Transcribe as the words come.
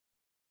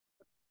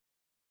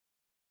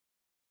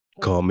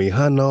Call me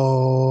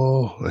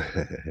Hano.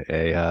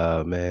 Hey,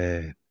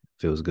 man,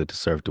 feels good to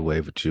surf the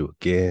wave with you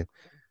again.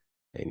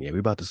 And yeah, we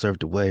about to surf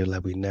the wave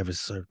like we never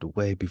surfed the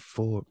wave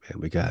before, man.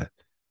 We got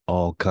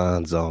all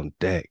kinds on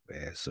deck,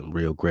 man. Some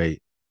real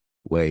great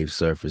wave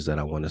surfers that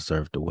I want to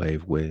surf the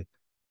wave with.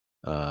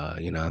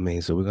 You know what I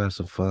mean? So we got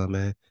some fun,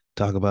 man.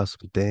 Talk about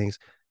some things,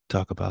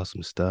 talk about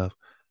some stuff.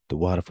 The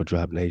Water for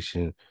Drop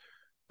Nation,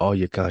 all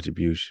your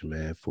contribution,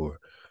 man, for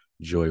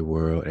Joy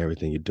World,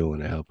 everything you're doing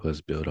to help us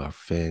build our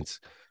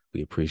fence.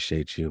 We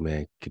appreciate you,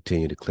 man.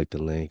 Continue to click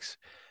the links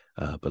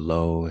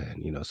below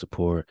and,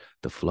 support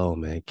the flow,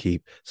 man.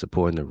 Keep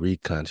supporting the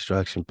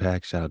ReKhanStruction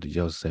Pak. Shout out to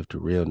Joseph, the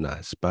Real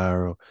Nine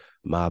Spiral,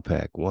 My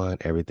Pack One,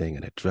 everything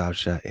in a drop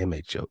shot,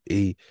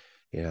 MHOE.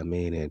 You know what I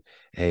mean? And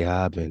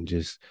Ahab, and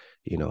just,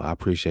 I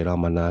appreciate all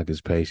my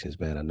Nagas' patience,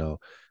 man. I know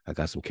I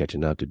got some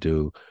catching up to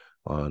do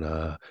on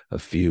a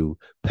few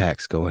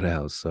packs going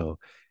out. So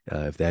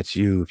if that's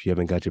you, if you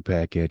haven't got your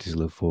pack yet, just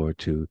look forward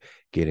to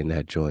getting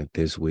that joint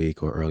this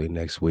week or early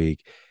next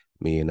week.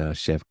 Me and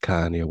Chef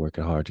Connie are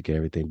working hard to get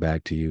everything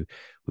back to you.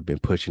 We've been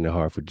pushing it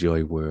hard for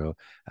Joy World.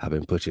 I've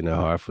been pushing it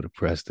hard for the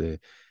Prester.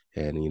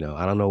 And,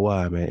 I don't know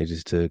why, man.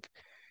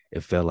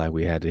 It felt like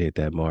we had to hit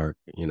that mark,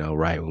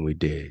 right when we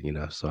did,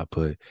 So I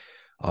put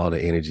all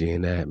the energy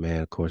in that,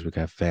 man. Of course, we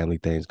got family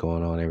things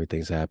going on.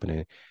 Everything's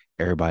happening.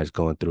 Everybody's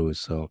going through it.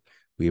 So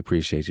we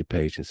appreciate your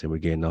patience, and we're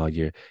getting all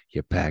your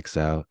packs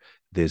out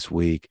this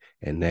week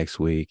and next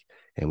week.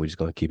 And we're just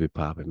going to keep it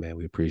popping, man.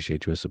 We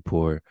appreciate your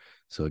support.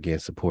 So again,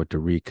 support the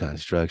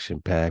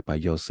ReKhanStruction Pak by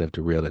Joseph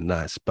the Real and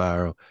Not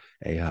Spiral.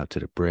 Ahab to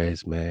the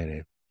Breads, man.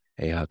 And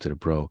Ahab to the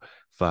bro,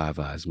 Five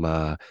Eyes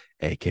Ma,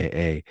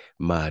 aka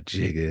My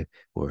Jigga,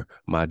 or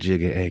My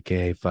Jigga,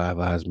 aka Five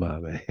Eyes Ma,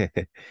 man.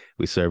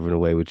 We serving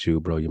away with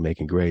you, bro. You're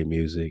making great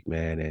music,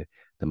 man. And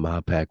the My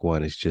Pack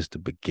One is just the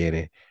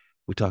beginning.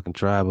 We're talking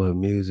tribal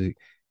music,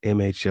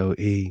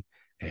 MHOE.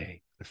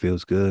 Hey, it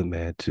feels good,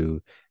 man,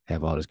 to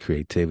have all this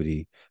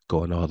creativity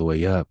going all the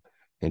way up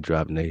in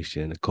Drop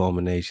Nation. The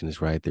culmination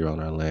is right there on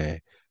our land,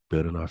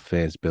 building our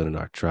fence, building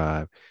our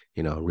tribe,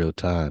 real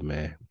time,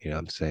 man. You know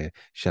what I'm saying?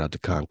 Shout out to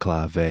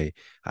Conclave.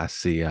 I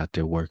see you out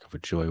there working for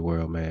Joy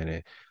World, man,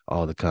 and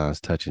all the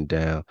cons touching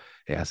down.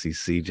 Hey, I see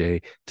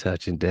CJ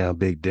touching down,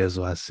 Big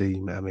Dizzle. I see,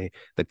 man. I mean,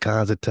 the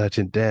cons are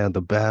touching down,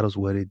 the battles,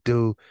 what it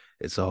do.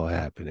 It's all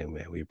happening,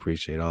 man. We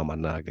appreciate all my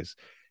Nagas.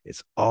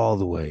 It's all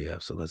the way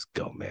up. So let's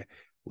go, man.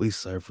 We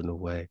surfing the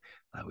way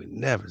like we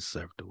never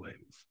surfed the way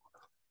before.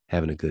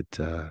 Having a good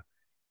time.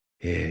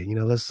 Yeah,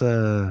 let's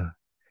I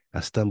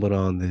stumbled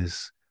on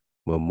this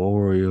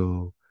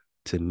memorial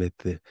to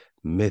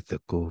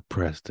mythical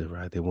Prester,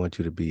 right? They want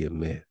you to be a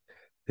myth.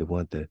 They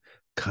want the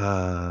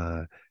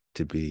Khan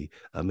to be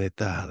a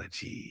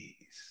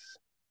mythologies.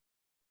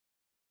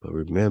 But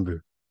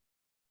remember,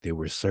 they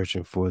were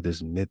searching for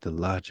this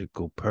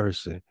mythological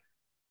person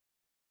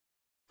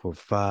for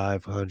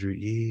 500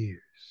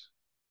 years.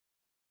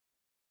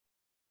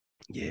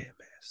 Yeah,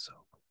 man. So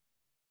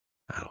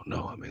I don't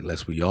know. I mean,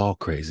 unless we all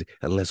crazy.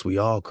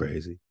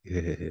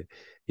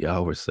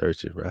 Y'all were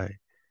searching, right?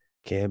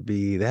 Can't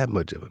be that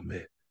much of a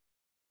myth.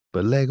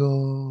 But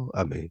Lego,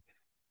 I mean,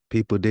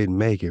 people didn't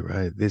make it,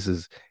 right? This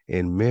is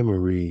in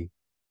memory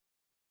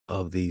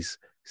of these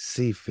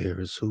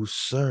seafarers who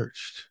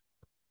searched.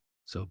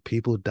 So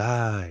people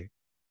died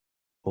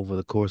over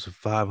the course of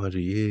 500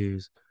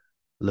 years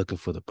looking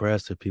for the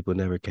Prester. People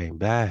never came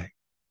back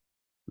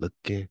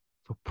looking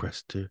for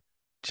Prester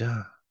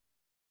John.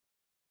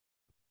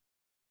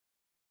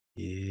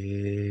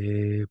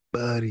 Yeah,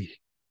 buddy.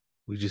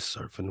 We just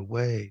surfing the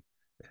wave.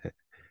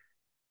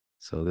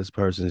 So this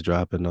person is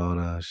dropping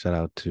on shout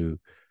out to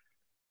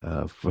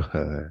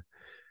for,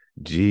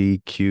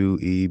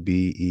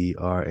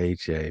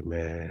 GQEBERHA,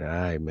 man. All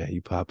right, man.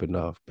 You popping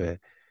off, man.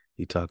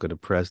 You talking to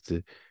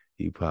Preston,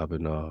 you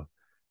popping off.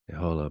 And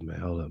hold up, man.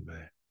 Hold up,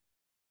 man.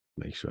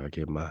 Make sure I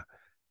get my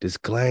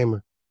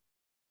disclaimer.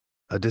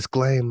 A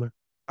disclaimer.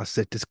 I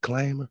said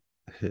disclaimer.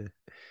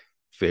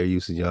 Fair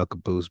use in y'all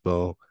caboose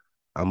bone.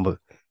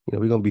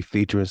 We're gonna be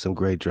featuring some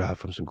great drop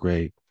from some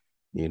great,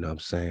 I'm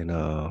saying,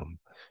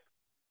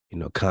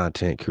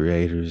 content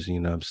creators,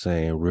 I'm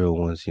saying, real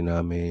ones, you know what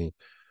I mean?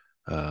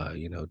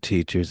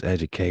 Teachers,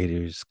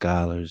 educators,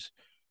 scholars,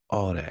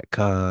 all that,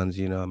 cons,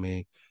 you know what I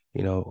mean?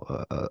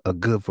 A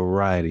good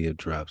variety of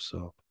drops.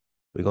 So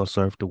we're going to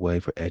surf the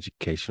wave for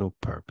educational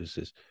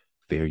purposes.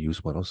 Fair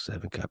use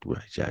 107,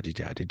 copyright, jada,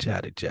 jada,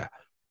 jada, jada,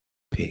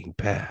 ping,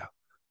 pow,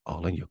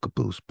 all in your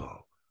caboose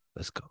bone.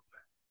 Let's go.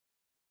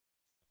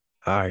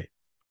 All right.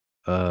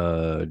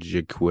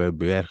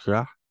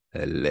 Jaquebeja,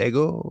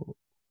 Lego.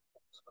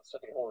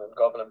 City Hall in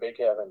Govan and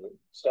Baker Avenue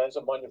stands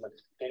a monument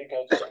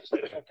dedicated to the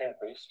spiritual king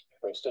priest,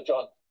 Prester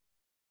John,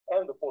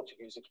 and the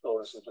Portuguese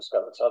explorers who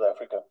discovered South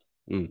Africa.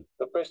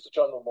 The Prester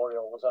John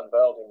Memorial was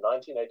unveiled in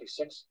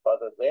 1986 by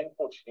the then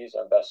Portuguese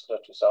ambassador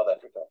to South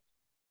Africa.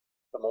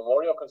 The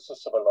memorial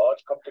consists of a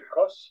large Coptic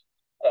cross,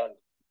 and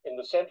in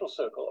the central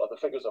circle are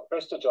the figures of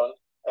Prester John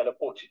and a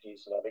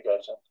Portuguese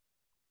navigator.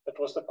 It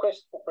was the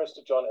quest for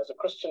Prester John as a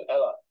Christian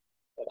ally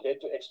that led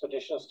to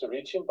expeditions to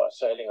reach him by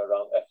sailing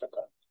around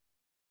Africa.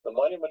 The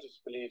monument is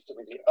believed to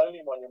be the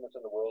only monument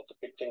in the world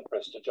depicting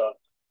Prester John.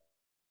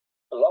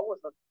 Along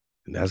with the...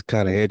 And that's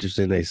kind of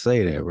interesting they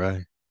say that,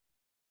 right?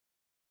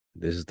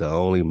 This is the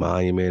only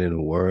monument in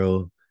the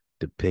world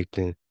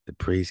depicting the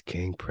priest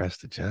King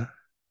Prester John.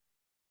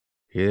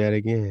 Hear that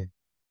again.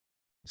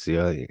 See,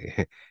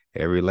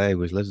 every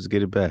language, let's just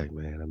get it back,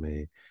 man. I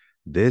mean,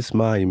 this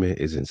monument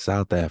is in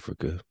South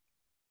Africa.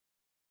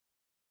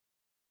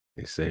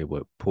 They say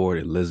what, Port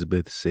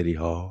Elizabeth City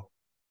Hall.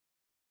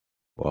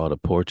 All the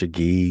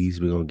Portuguese,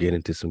 we're going to get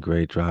into some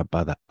great drop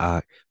by the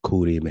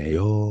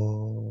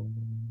Curimeyo.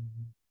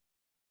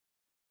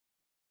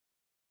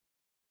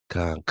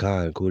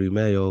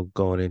 Curimeyo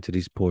going into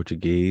these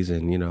Portuguese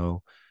and,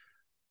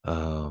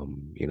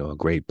 a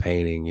great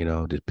painting,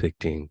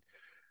 depicting,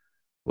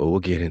 well, we'll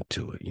get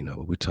into it.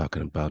 We're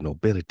talking about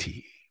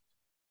nobility.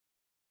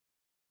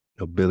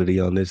 Nobility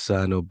on this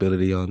side,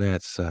 nobility on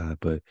that side.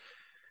 But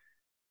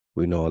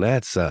we know on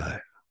that side,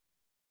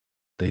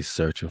 they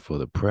searching for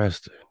the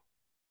Prester.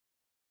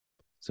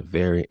 It's a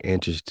very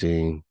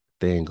interesting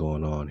thing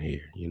going on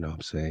here. You know what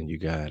I'm saying? You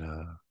got,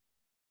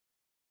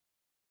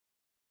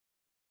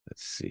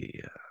 let's see.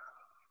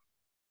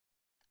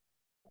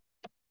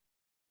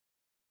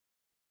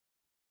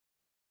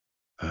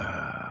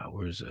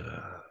 Where's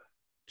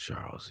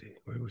Charles?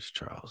 Where was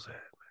Charles at, man?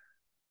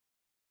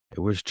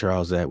 Hey, where's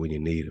Charles at when you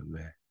need him,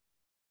 man?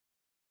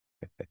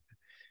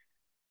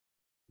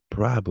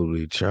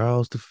 Probably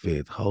Charles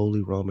V,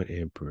 Holy Roman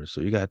Emperor.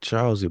 So you got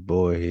Charles, your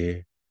boy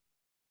here,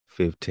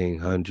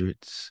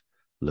 1500s,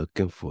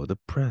 looking for the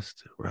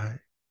Prester, right?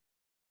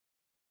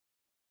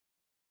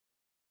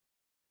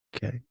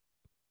 Okay.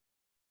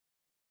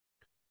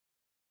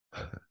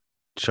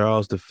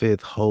 Charles V,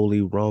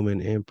 Holy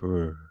Roman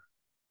Emperor,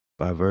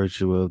 by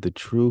virtue of the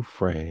true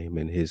frame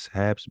in his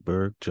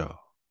Habsburg jaw.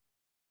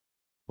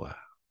 Wow.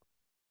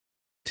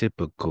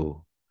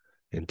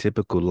 In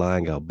typical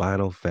lying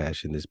albino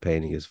fashion, this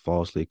painting is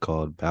falsely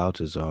called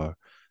Balthazar,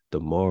 the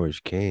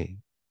Moorish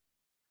king.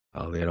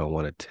 Oh, they don't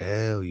want to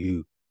tell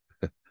you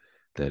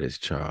that it's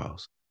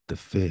Charles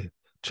V,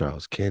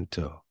 Charles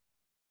Quinto,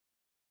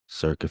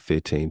 circa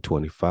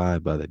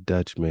 1525 by the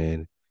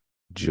Dutchman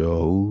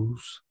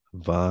Joos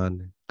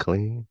van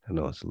Kleen. I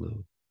know it's a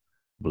little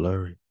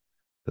blurry.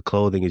 The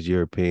clothing is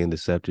European, the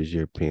scepter is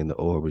European, the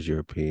orb is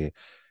European.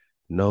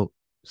 Note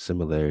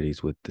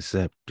similarities with the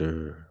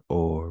scepter,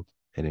 orb,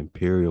 and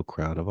imperial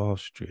crown of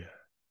Austria.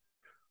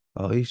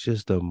 Oh, he's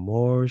just a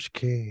Moorish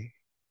king.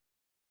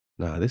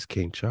 Nah, this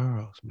King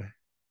Charles, man.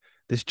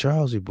 This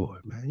Charlesy boy,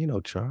 man. You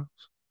know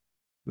Charles.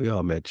 We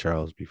all met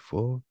Charles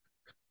before.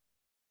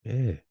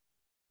 Yeah.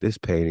 This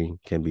painting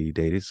can be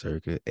dated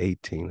circa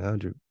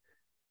 1800.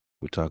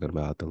 We're talking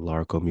about the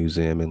Larco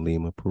Museum in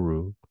Lima,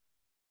 Peru,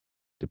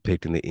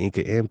 depicting the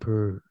Inca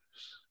emperors.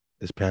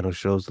 This panel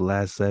shows the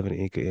last 7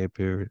 Inca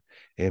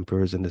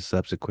emperors and the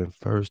subsequent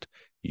first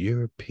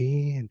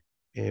European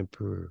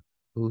emperor.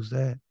 Who's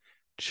that?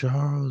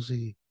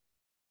 Charlesy.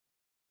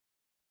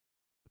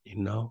 You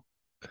know,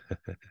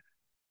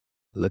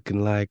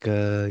 looking like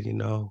looking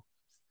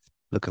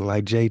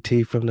like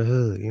JT from the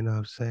hood. You know what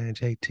I'm saying?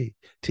 JT,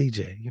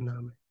 TJ. You know what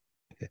I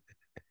mean?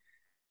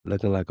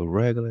 Looking like a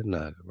regular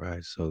nugget,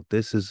 right? So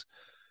this is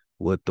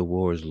what the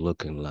war is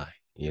looking like.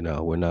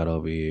 We're not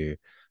over here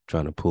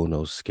trying to pull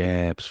no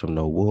scabs from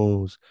no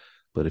wounds,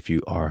 but if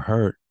you are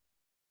hurt,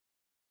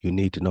 you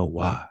need to know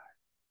why.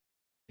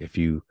 If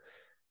you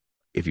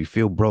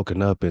feel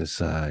broken up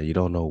inside, you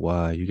don't know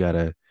why, you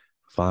gotta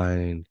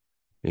find,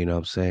 you know what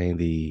I'm saying,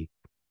 you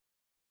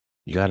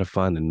gotta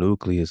find the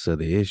nucleus of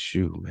the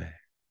issue, man.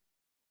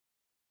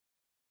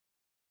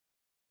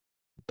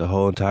 The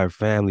whole entire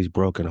family's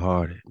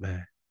brokenhearted,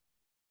 man.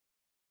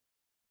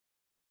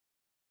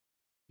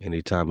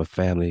 Anytime a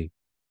family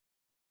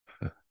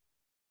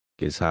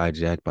gets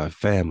hijacked by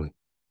family,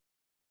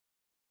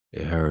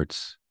 it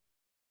hurts.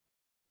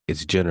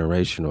 It's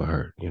generational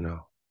hurt,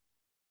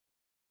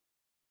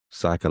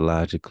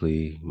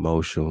 psychologically,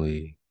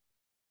 emotionally,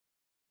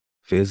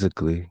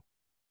 physically,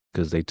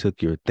 because they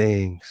took your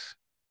things.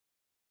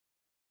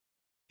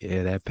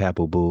 Yeah, that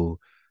papal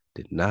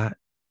did not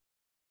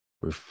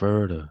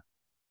refer to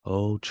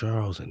old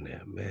Charles in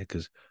there, man,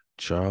 because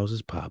Charles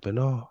is popping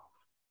off.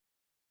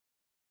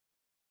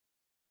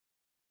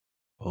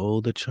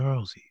 Oh, the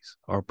Charlesies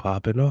are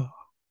popping off.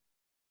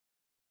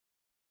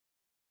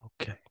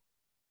 Okay.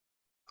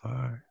 All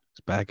right.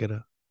 Let's back it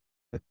up.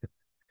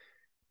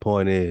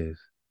 Point is,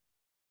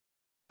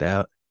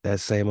 that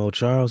same old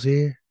Charles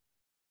here,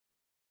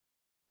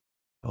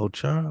 old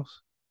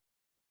Charles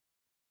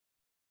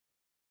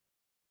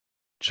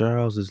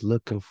is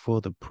looking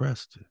for the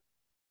Prester.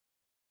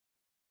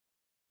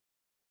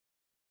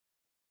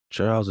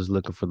 Charles is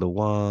looking for the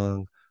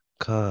Wang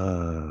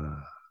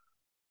Khan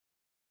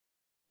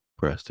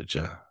Prester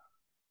John.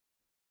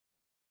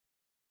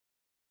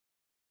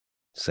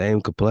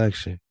 Same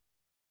complexion.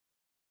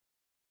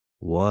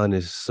 One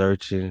is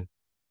searching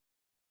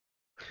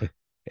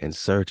and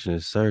searching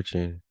and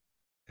searching,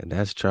 and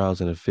that's Charles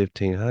in the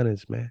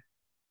 1500s, man.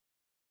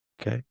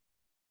 Okay.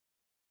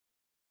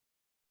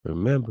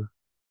 Remember,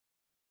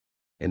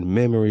 in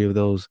memory of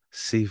those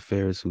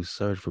seafarers who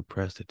searched for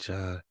Prester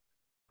John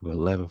from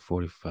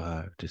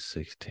 1145 to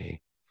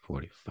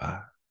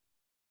 1645.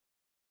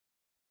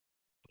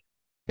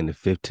 In the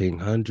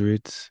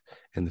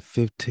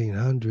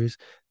 1500s,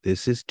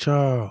 this is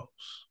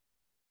Charles.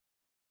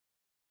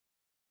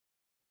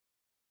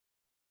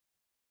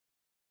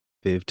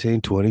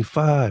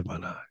 1525, my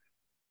night.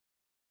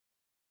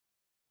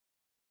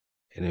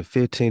 And in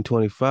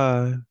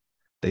 1525,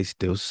 they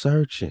still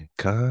searching,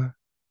 Con.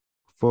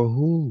 For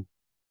who?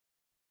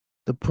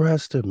 The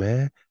Prester,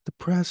 man. The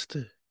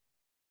Prester.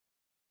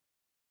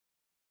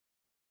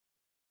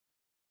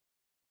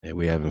 And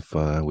we having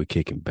fun. We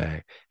kicking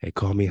back. They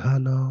call me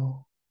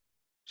Hano.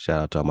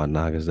 Shout out to all my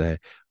Nagas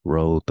that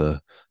rode the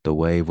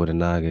wave with a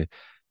Naga,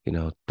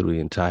 through the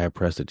entire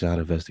Prester John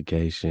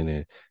investigation.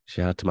 And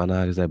shout out to my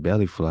Nagas that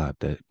belly flop,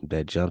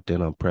 that jumped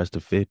in on Prester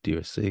 50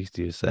 or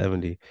 60 or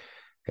 70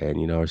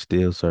 and, are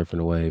still surfing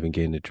the wave and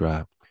getting the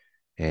drop.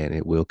 And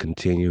it will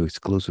continue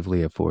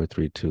exclusively at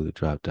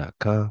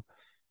 432thedrop.com.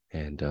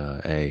 And,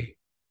 hey,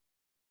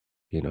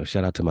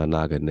 shout out to my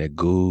Naga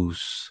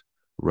Negus,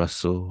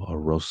 Russell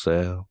or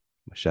Rosell.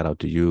 Shout out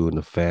to you and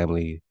the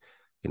family,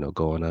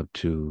 going up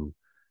to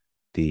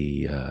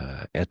the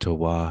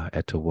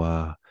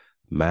Etowah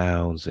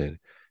mounds and,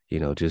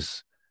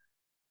 just,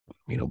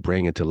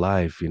 bringing to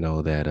life,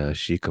 that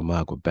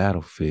Chickamauga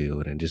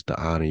battlefield and just the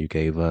honor you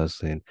gave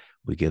us. And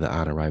we give the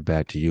honor right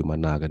back to you, my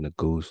Naga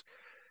Negus.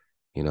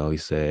 He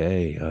said,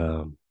 hey,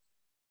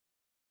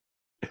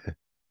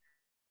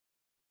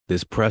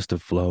 this Prester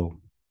flow,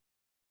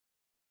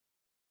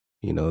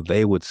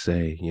 they would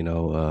say,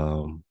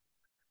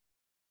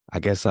 I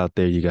guess out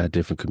there you got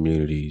different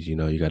communities.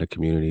 You got a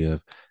community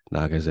of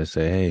Nagas that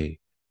say, hey,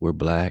 we're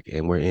Black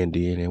and we're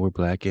Indian and we're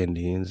Black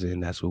Indians,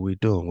 and that's what we're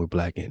doing. We're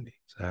Black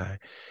Indians, all right?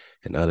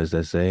 And others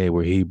that say, hey,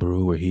 we're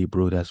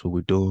Hebrew, that's what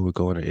we're doing. We're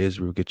going to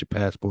Israel, get your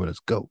passport, let's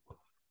go.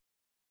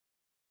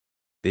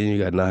 Then you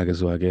got Nagas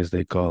who I guess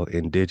they call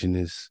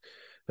indigenous,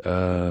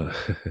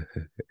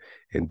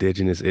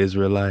 indigenous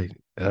Israelite.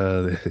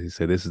 They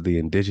say this is the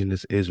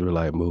indigenous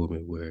Israelite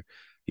movement where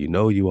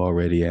you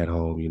already at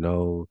home,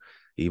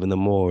 even the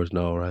Moors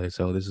know, right?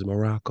 So this is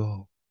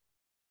Morocco.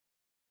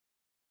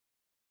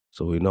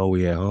 So we know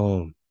we at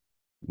home.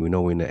 We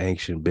know we're in the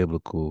ancient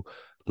biblical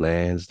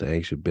lands, the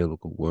ancient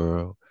biblical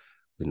world.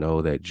 We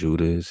know that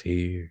Judah is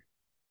here,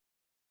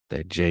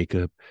 that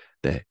Jacob,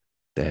 that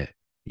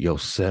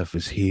Yosef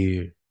is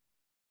here,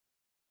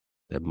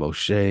 that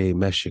Moshe,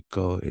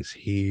 Mexico is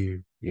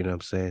here. You know what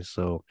I'm saying?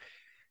 So,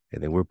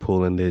 and then we're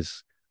pulling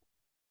this,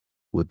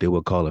 what they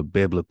would call a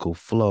biblical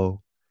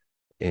flow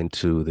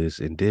into this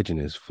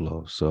indigenous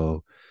flow.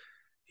 So,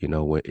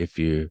 if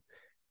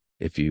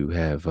you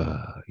have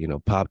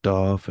popped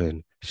off,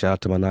 and shout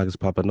out to my Nagas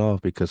popping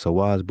off, because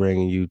HaWah is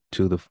bringing you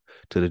to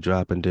the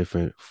drop in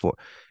different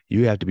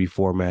you have to be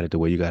formatted the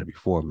way you got to be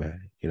formatted.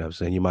 You know what I'm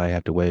saying? You might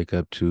have to wake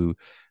up to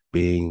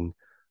being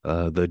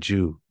the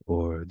Jew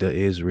or the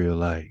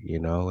Israelite,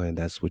 and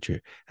that's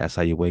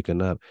how you're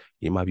waking up.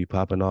 You might be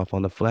popping off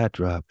on the flat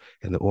drop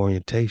and the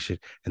orientation,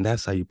 and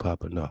that's how you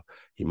popping off.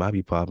 You might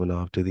be popping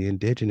off to the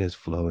indigenous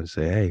flow and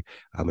say, hey,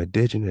 I'm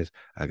indigenous.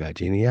 I got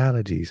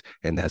genealogies,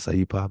 and that's how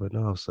you popping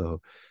off. So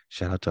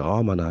shout out to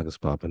all my Nagas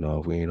popping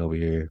off. We ain't over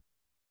here,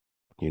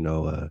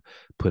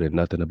 putting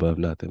nothing above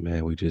nothing,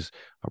 man. We just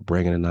are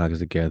bringing the Nagas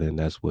together, and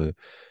that's what,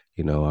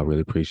 I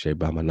really appreciate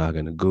by my Naga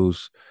and the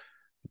Goose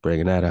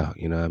bringing that out.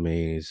 You know what I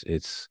mean?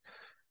 It's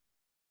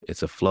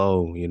a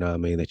flow,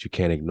 that you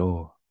can't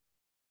ignore.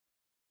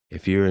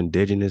 If you're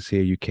indigenous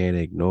here, you can't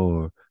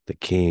ignore the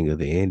king of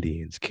the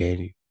Indians, can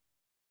you?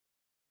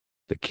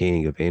 The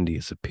king of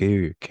India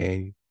Superior,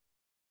 can you?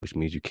 Which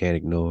means you can't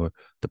ignore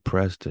the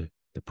Prester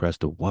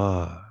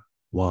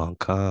Juan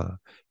Khan,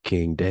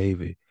 King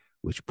David,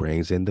 which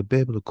brings in the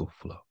biblical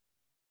flow.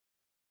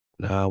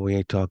 Now we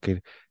ain't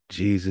talking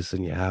Jesus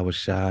and Yahweh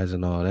Shais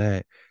and all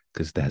that,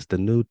 because that's the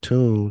new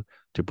tune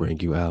to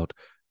bring you out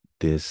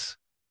this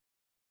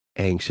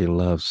ancient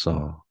love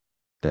song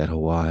that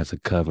HaWah has a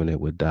covenant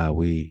with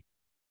Dawid,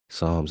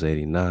 Psalms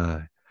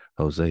 89,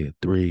 Hosea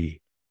 3,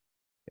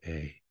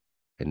 hey,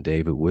 and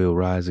David will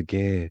rise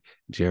again,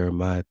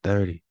 Jeremiah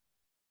 30.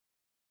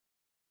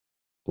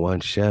 One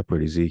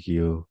shepherd,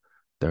 Ezekiel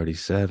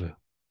 37.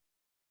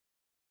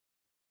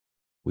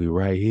 We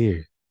right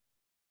here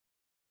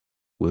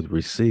with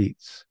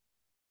receipts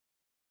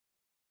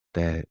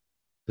that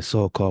the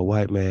so-called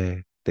white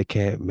man, they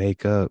can't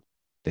make up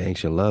the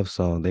ancient love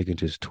song. They can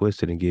just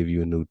twist it and give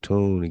you a new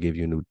tune and give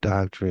you a new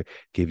doctrine,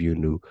 give you a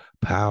new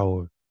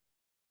power.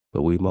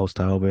 But we most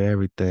high over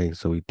everything.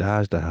 So we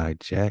dodge the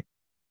hijack.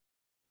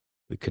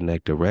 We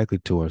connect directly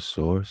to our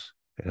source.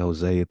 And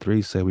Hosea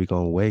 3 said we're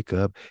going to wake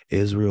up.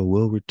 Israel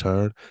will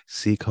return,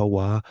 seek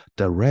HaWah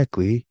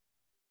directly,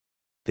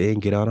 then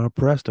get on our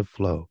Prester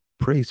flow,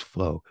 priest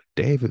flow,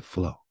 David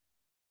flow.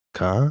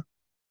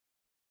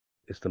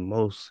 It's the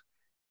most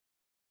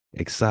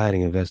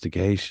exciting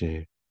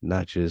investigation,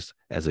 not just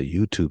as a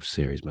YouTube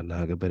series,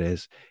 Managa, but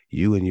as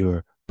you and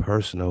your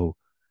personal,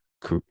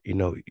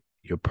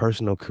 your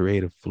personal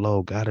creative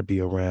flow got to be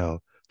around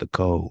the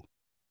code.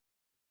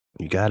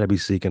 You got to be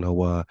seeking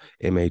HaWah,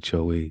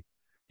 MHOE.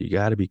 You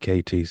got to be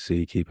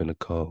KTC, keeping the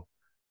code.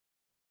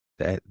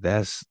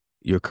 That's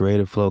your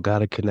creative flow. Got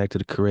to connect to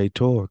the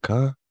creator,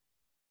 huh?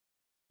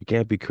 You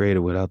can't be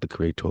creative without the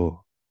creator,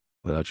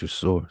 without your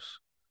source.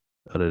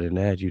 Other than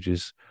that, you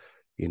just,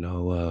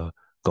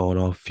 going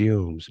off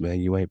fumes, man.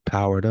 You ain't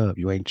powered up.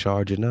 You ain't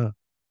charging up.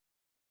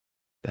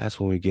 That's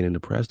when we get into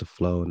Prester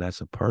flow, and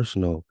that's a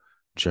personal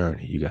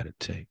journey you got to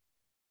take.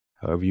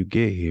 However you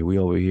get here, we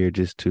over here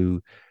just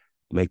to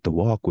make the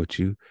walk with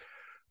you,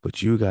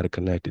 but you got to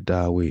connect to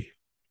ThaWaDa.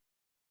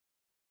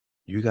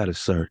 You got to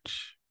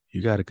search.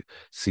 You got to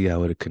see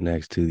how it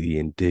connects to the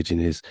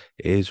indigenous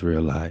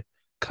Israelite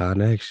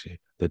connection,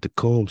 the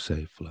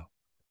Tecumseh flow.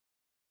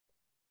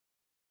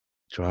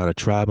 Trying to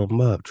tribe them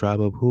up.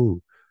 Tribe of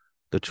who?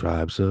 The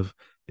tribes of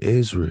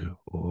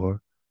Israel,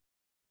 or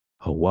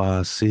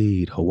HaWah's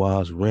seed,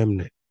 HaWah's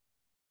remnant.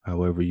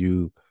 However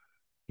you,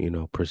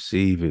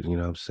 perceive it, you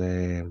know what I'm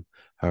saying?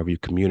 However you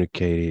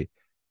communicate it,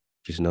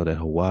 just know that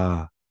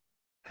HaWah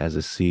has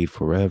a seed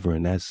forever,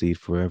 and that seed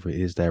forever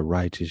is that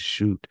righteous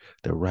shoot,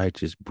 the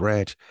righteous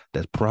branch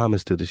that's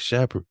promised to the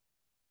shepherd.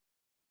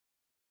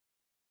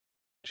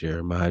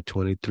 Jeremiah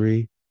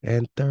 23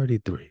 and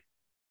 33.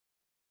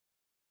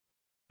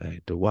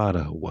 Hey,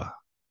 ThaWaDa HaWah.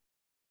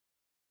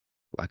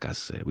 Like I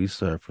said, we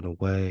surfing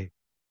away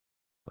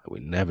like we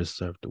never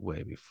surfed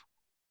away before.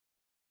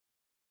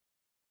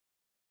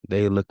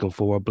 They looking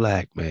for a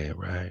black man,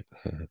 right?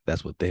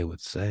 That's what they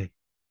would say.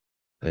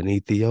 An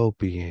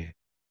Ethiopian,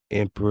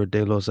 Emperor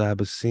de los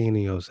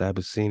Abyssinios.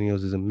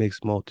 Abyssinios is a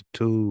mixed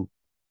multitude.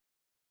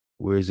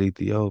 Where's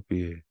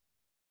Ethiopia?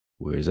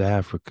 Where's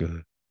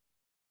Africa?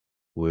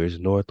 Where's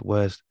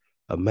Northwest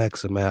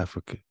Amexem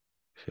Africa?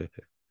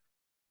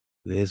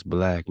 This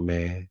black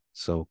man,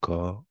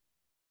 so-called,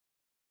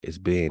 is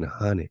being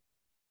hunted.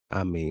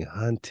 I mean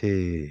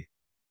hunted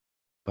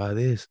by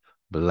this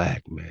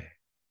black man.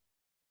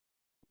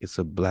 It's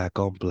a black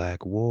on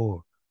black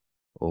war,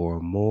 or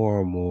a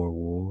more on more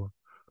war,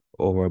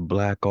 or a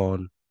black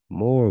on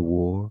more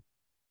war,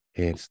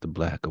 hence the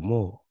black or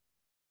more.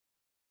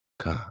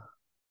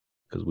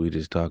 Because we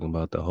just talking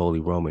about the Holy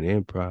Roman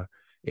Emperor.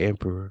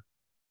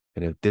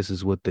 And if this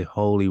is what the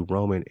Holy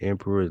Roman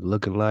Emperor is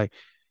looking like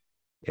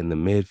in the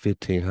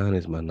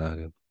mid-1500s, my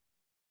noggin,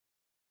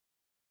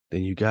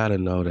 then you got to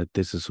know that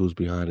this is who's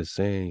behind the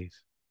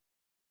scenes.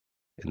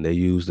 And they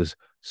use this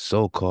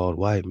so-called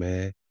white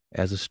man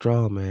as a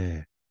straw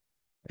man,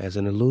 as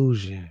an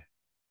illusion.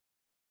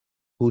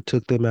 Who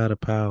took them out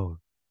of power?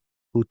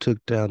 Who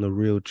took down the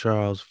real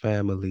Charles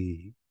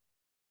family?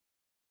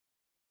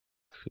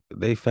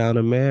 They found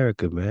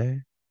America,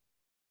 man.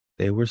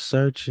 They were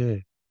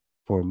searching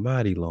for a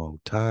mighty long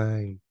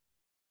time.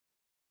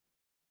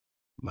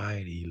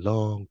 Mighty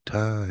long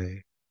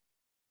time.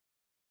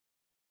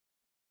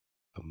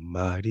 A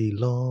mighty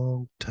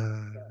long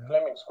time.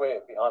 Fleming Square,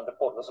 behind the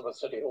Port Elizabeth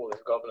City Hall in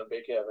Goblin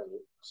Becky Avenue,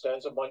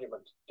 stands a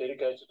monument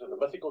dedicated to the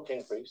mythical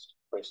king priest,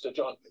 Prester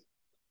John,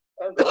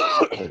 and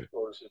the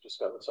explorers who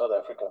discovered South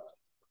Africa.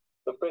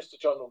 The Prester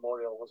John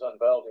Memorial was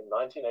unveiled in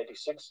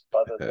 1986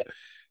 by the...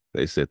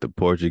 They said the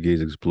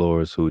Portuguese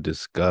explorers who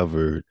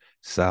discovered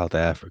South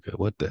Africa.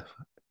 What the?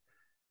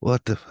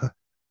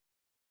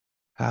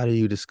 How do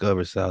you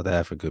discover South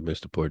Africa,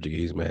 Mr.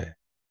 Portuguese man?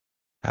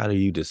 How do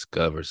you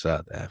discover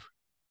South Africa?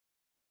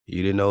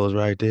 You didn't know it was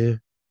right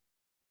there?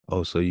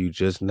 Oh, so you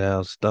just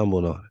now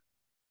stumbled on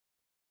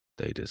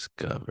it. They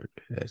discovered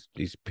it.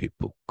 These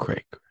people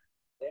crack.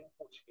 Then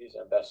Portuguese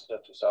ambassador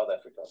to South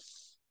Africa.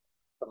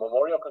 The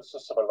memorial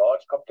consists of a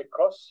large Coptic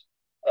cross,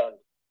 and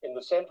in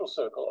the central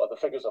circle are the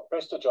figures of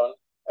Prester John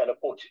and a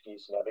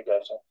Portuguese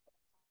navigator.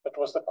 It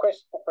was the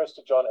quest for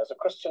Prester John as a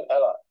Christian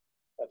ally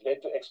that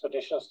led to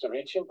expeditions to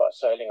reach him by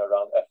sailing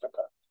around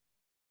Africa.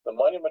 The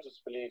monument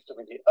is believed to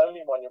be the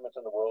only monument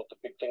in the world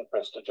depicting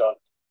Prester John.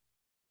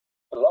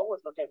 Along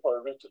with looking for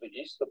a route to the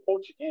east, the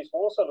Portuguese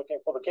were also looking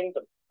for the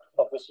kingdom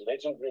of this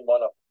legendary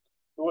monarch,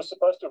 who was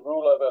supposed to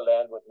rule over a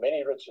land with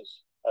many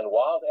riches and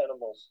wild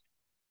animals,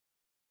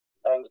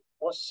 and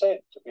was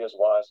said to be as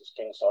wise as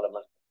King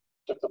Solomon.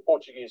 It took the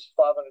Portuguese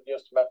 500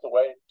 years to map the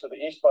way to the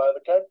east via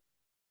the Cape,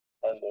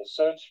 and their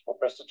search for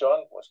Prester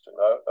John was to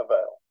no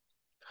avail.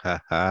 Ha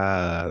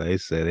ha! They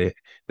said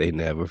they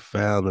never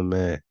found the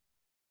man.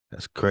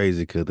 That's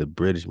crazy because the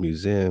British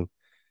Museum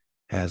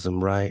has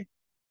him right,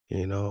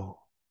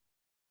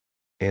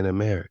 in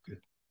America,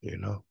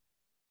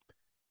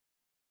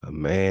 a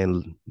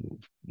man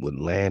with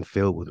land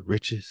filled with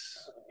riches.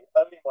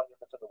 The only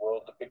monument in the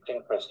world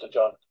depicting Prester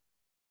John.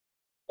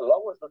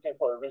 Along with looking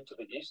for a route to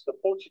the east, the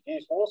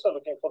Portuguese were also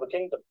looking for the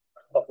kingdom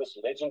of this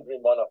legendary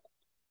monarch,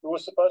 who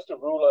was supposed to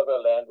rule over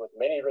a land with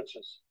many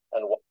riches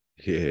and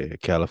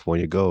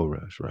California gold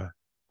rush, right?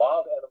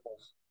 Wild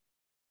animals,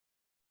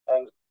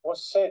 and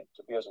was said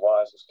to be as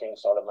wise as King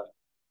Solomon.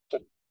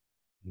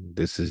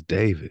 This is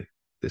David.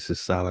 This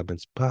is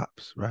Solomon's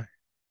pops, right?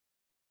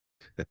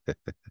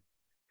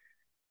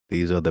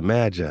 These are the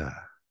Magi.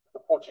 The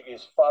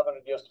Portuguese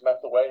 500 years to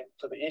map the way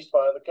to the east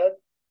via the Cape,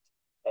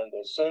 and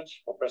their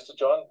search for Prester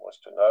John was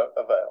to no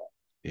avail.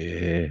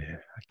 Yeah,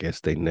 I guess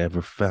they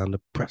never found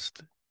the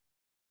Prester.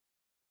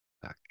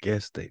 I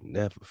guess they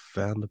never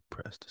found the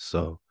Prester.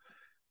 So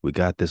we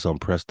got this on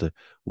Prester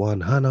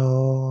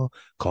 100.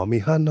 Call me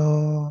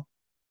Hano.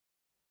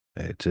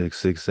 It took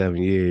 6, 7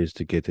 years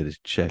to get to this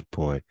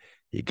checkpoint.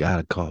 You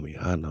gotta call me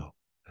Hano.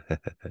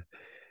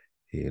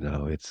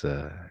 It's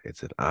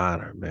an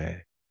honor,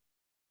 man.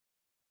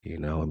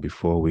 And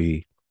before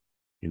we,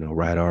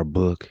 write our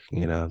book,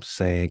 what I'm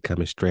saying,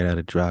 coming straight out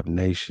of Drop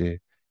Nation.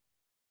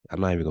 I'm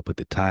not even gonna put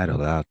the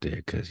title out there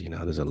because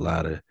there's a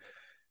lot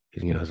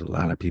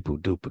of people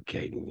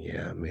duplicating.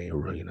 Yeah, I mean,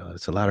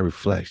 it's a lot of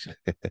reflection.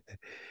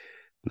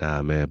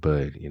 Nah, man,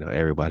 but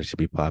everybody should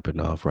be popping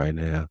off right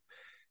now.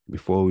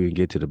 Before we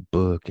get to the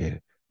book and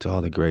to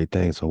all the great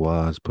things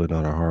HaWah's putting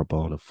on our heart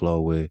on the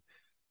flow with,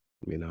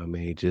 what I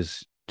mean,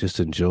 just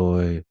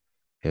enjoy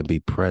and be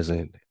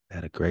present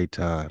at a great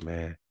time,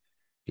 man.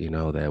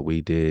 That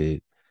we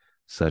did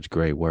such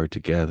great work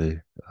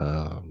together,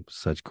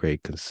 such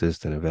great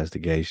consistent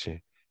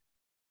investigation.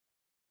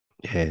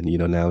 And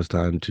now it's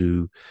time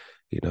to,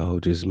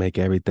 just make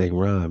everything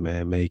run,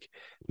 man. Make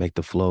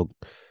the flow,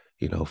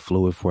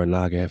 fluid for a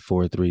knock at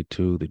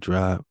 432, the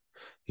drop,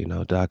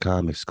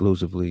 .com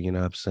exclusively, you know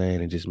what I'm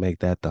saying? And just make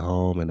that the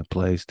home and a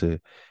place to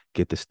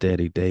get the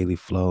steady daily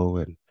flow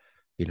and,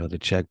 the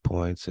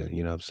checkpoints and,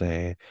 what I'm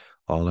saying,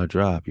 all our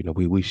drop.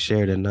 We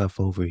shared enough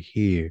over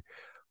here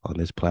on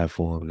this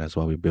platform. And that's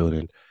why we're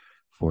building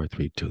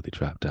 432 the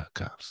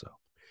drop.com. So,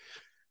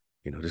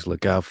 just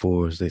look out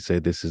for us. They say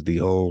this is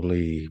the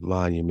only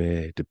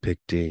monument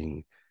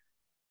depicting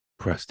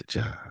Prester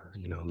John.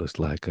 Looks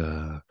like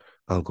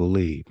Uncle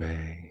Lee,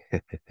 man.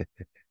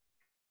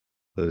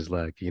 Looks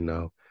like,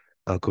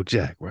 Uncle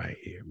Jack right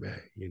here,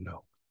 man.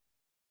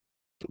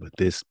 But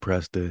this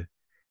Prester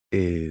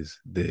is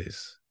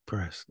this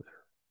Prester.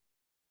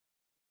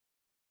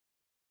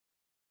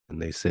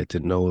 And they said to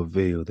no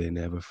avail, they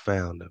never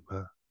found him,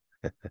 huh?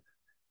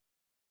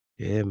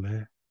 Yeah,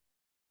 man.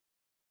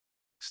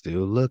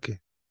 Still looking.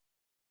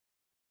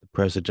 The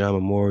Prester John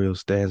Memorial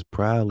stands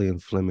proudly in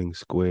Fleming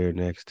Square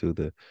next to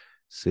the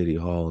City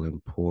Hall in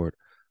Port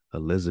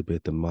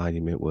Elizabeth. The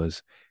monument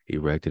was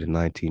erected in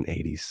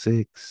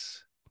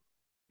 1986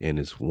 and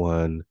is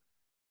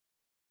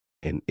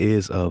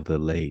of the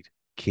late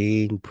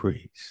King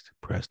Priest,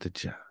 Prester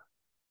John,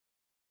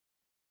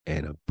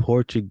 and a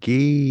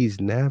Portuguese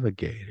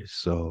navigator.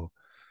 So,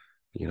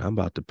 I'm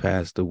about to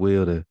pass the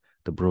wheel to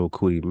Bro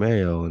Cootie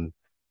Mayo and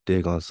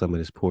dig on some of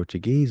this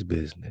Portuguese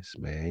business,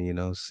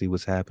 man. See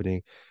what's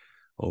happening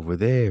over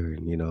there.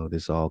 And,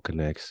 this all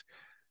connects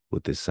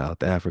with this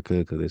South Africa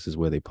because this is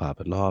where they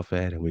popping off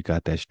at. And we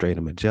got that Strait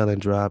of Magellan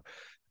drop.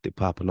 They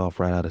popping off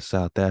right out of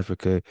South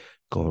Africa,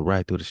 going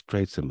right through the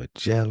Straits of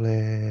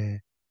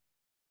Magellan.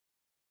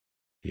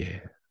 Yeah.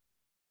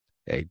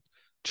 Hey,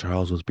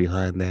 Charles was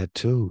behind that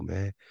too,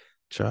 man.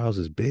 Charles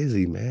is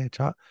busy, man.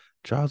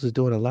 Charles is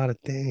doing a lot of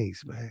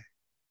things, man,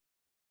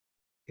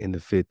 in the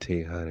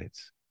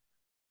 1500s,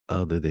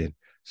 other than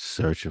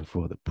searching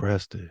for the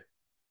Prester.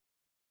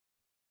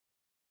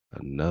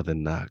 Another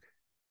knock.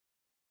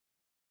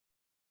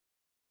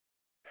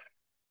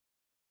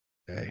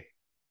 Hey,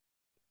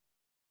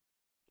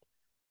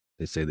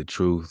 they say the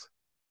truth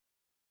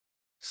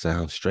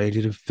sounds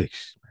stranger than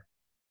fiction.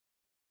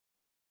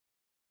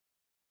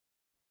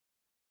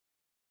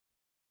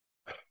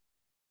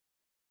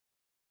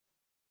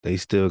 They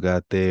still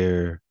got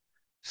their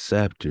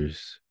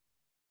scepters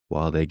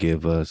while they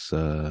give us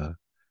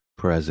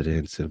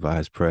presidents and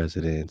vice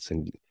presidents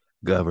and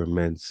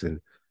governments and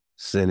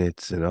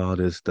senates and all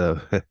this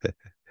stuff.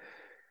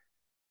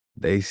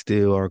 They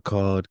still are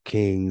called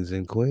kings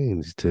and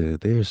queens to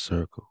their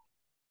circle.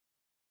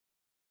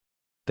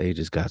 They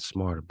just got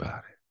smart about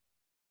it.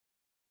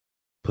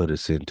 Put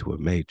us into a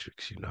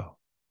matrix, And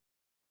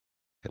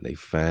they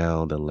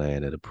found the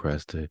land of the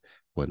Prester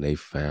when they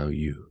found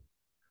you.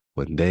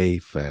 When they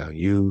found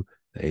you,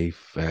 they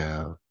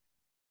found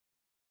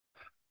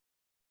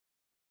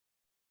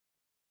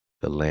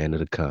the land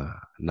of the Khan,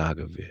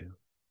 Nagaville.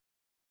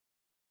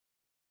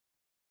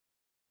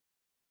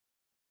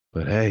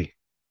 But hey,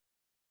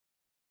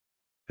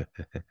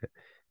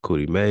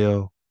 Cootie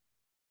Mayo,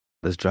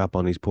 let's drop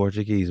on these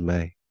Portuguese,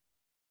 man.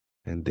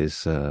 And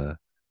this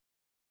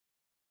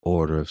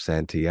Order of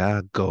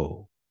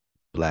Santiago,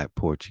 Black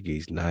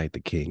Portuguese Knight, the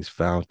King's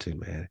Fountain,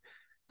 man.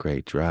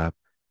 Great drop.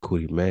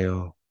 Cootie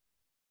Mayo,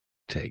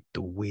 take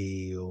the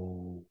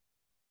wheel.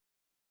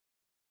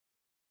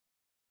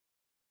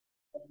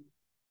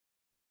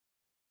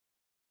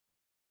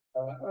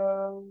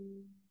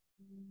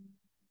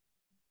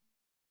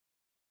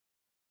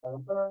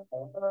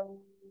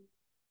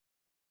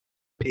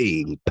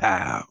 Ping,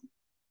 pow.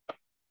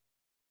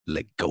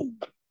 Let go.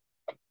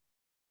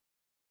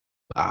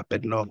 Pop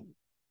it on.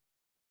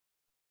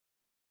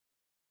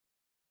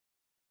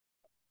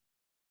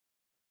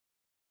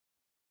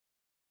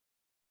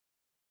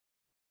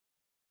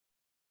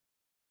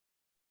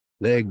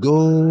 Let go.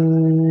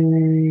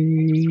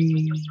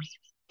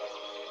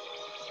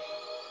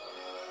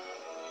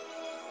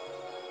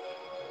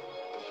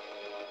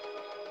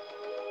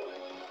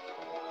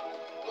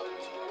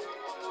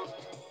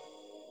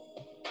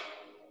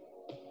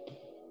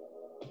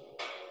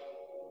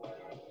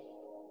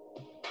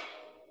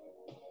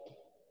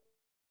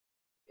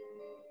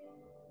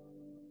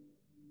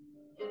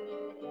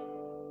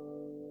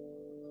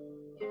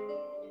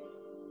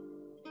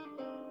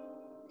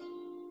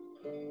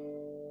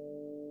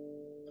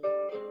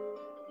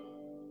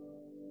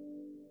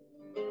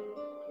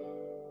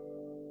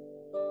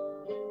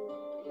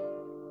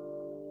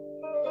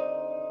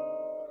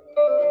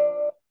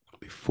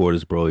 before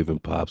this bro even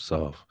pops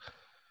off,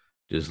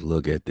 just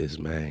look at this,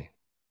 man.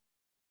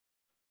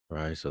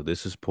 Right, so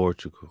this is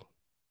Portugal.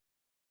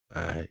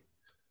 All right.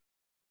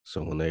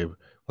 So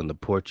when the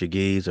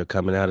Portuguese are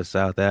coming out of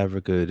South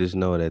Africa, just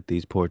know that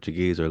these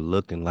Portuguese are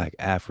looking like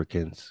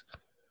Africans,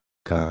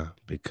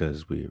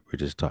 because we're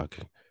just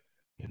talking,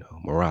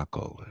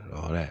 Morocco and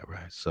all that,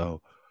 right?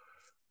 So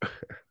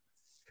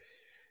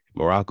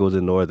Morocco's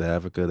in North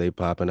Africa, they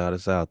popping out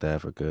of South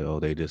Africa.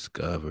 Oh,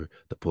 the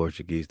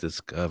Portuguese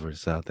discovered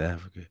South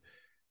Africa.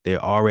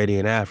 They're already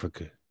in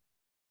Africa.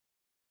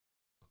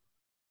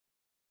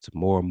 It's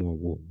more and more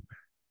war.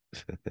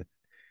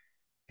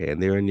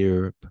 And they're in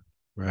Europe,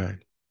 right?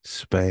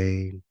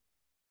 Spain,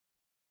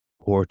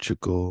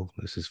 Portugal.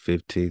 This is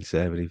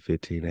 1570,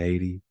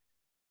 1580.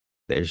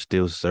 They're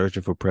still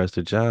searching for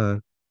Prester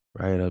John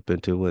right up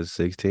until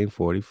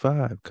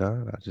 1645.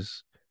 I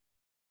just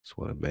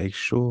want to make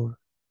sure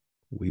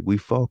we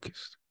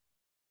focused.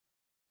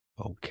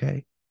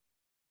 Okay.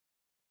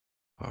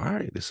 All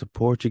right. This is a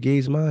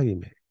Portuguese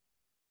monument,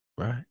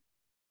 right?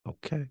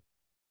 Okay.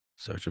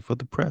 Searching for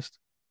the Prester.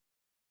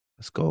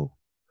 Let's go.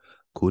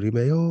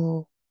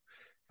 Curimeyo.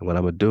 And what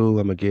I'm gonna do,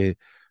 I'm gonna get,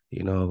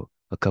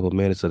 a couple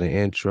minutes of the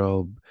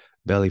intro,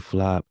 belly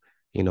flop,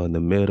 in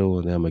the middle,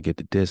 and then I'm gonna get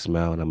the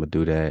dismount. And I'm gonna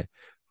do that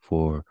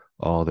for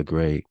all the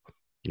great,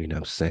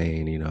 I'm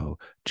saying,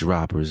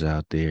 droppers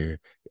out there,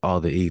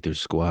 all the ether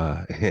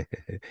squad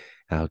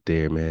out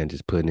there, man,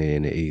 just putting it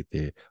in the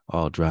ether,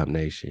 all drop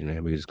nation,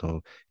 and we're just gonna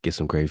get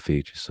some great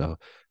features. So I'm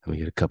gonna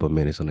get a couple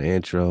minutes on the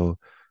intro,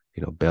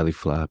 belly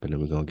flop, and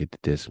then we're gonna get the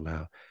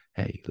dismount.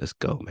 Hey, let's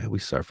go, man. We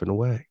surfing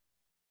away.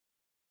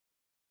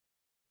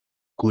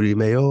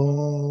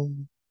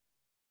 Curimeo.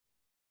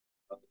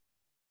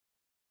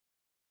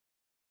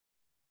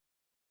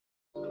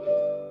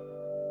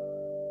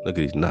 Look at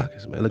these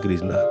knockers, man. Look at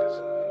these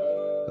knockers.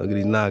 Look at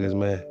these knockers,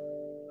 man.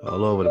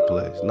 All over the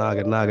place.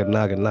 Naga, naga,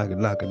 naga, naga,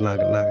 naga,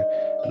 naga, naga,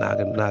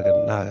 naga,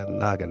 naga, naga,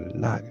 naga,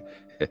 naga.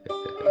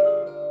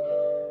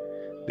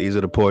 These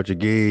are the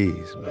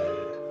Portuguese, man.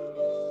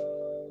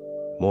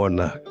 More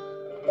knockers.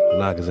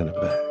 Knockers in the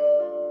back.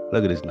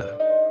 Look at this knocker.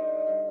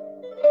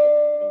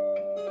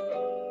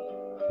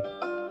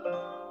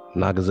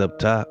 Knockers up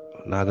top,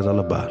 knockers on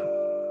the bottom.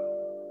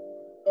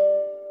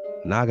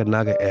 Naga,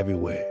 naga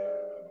everywhere.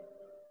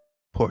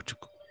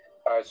 Portugal.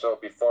 All right, so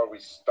before we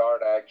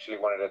start, I actually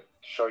wanted to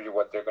show you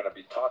what they're going to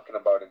be talking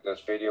about in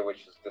this video,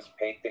 which is this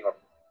painting of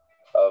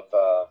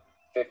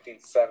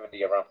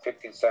 1570, around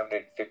 1570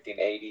 and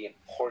 1580 in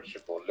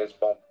Portugal,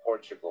 Lisbon,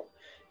 Portugal.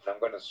 And I'm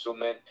going to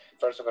zoom in.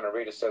 First, I'm going to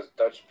read. It says,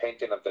 Dutch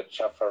painting of the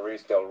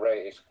Chafariz del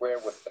Rey, a square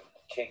with the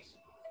king's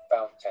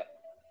fountain.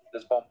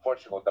 Lisbon,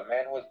 Portugal. The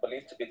man who is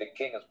believed to be the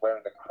king is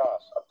wearing the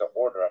cross of the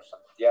Order of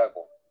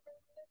Santiago,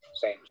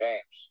 St.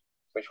 James,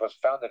 which was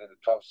founded in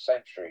the 12th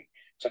century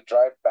to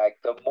drive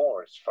back the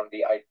Moors from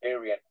the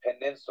Iberian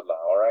Peninsula.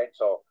 All right,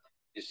 so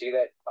you see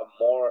that a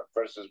Moor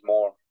versus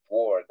Moor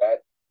war. That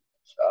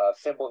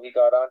symbol he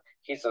got on,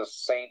 he's a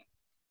saint.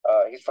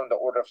 He's from the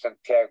Order of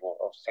Santiago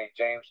of St.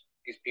 James.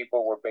 These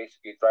people were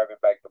basically driving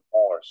back the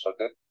Moors. So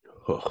that,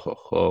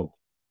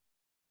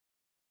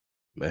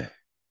 man.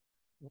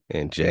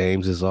 And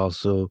James is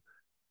also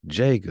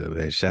Jacob.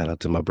 And shout out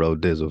to my bro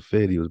Dizzle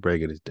Fit. He was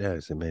breaking his down.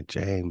 He said, man,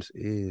 James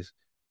is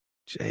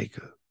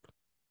Jacob.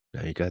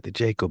 Now you got the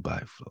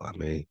Jacobite flow. I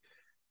mean,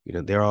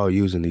 they're all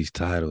using these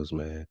titles,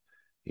 man.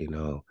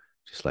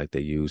 Just like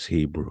they use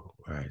Hebrew,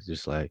 right?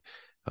 Just like,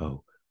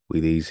 oh, we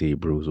these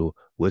Hebrews. Well,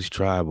 which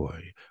tribe are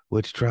you?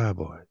 Which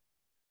tribe are you?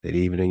 That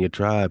even in your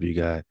tribe, you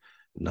got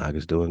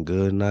Naga's doing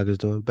good, Naga's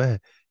doing bad.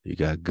 You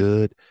got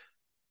good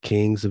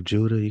kings of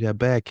Judah, you got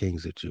bad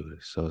kings of Judah.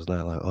 So it's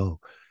not like, oh,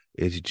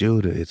 it's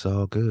Judah, it's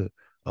all good.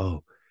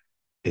 Oh,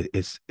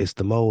 it's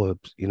the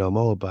Moabs,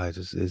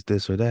 Moabites, it's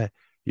this or that.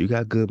 You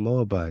got good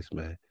Moabites,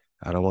 man.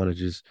 I don't want to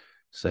just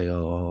say,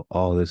 oh,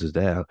 all this is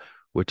that.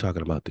 We're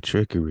talking about the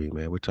trickery,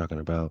 man. We're talking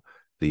about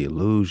the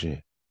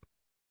illusion.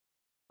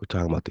 We're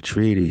talking about the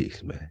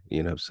treaties, man.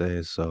 You know what I'm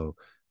saying? So,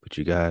 but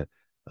you got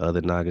other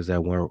Nagas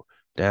that weren't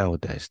down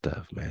with that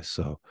stuff, man.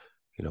 So,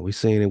 we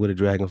seeing it with a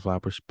dragonfly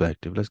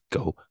perspective. Let's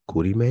go.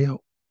 Cootie Mayo.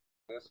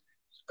 This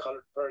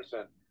colored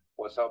person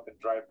was helping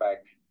drive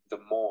back the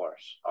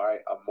Moors. All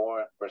right, a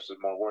Moor versus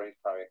Moor war. He's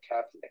probably a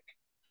Catholic.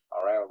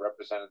 All right, or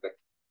represented the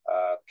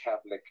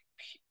Catholic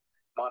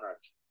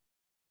monarchy.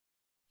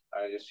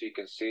 All right, just so you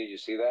can see, you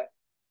see that?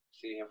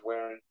 See him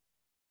wearing.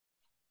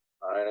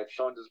 All right, I've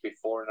shown this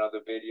before in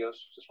other videos.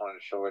 Just wanted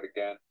to show it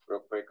again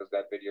real quick because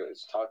that video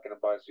is talking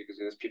about it. So you can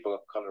see there's people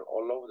of color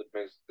all over the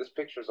place. This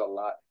picture is a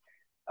lot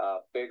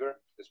bigger.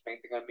 This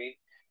painting, I mean,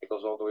 it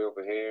goes all the way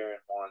over here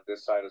and more on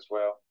this side as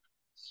well.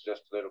 It's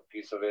just a little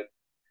piece of it.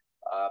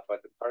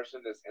 But the person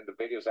that's in the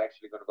video is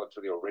actually going to go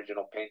to the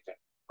original painting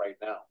right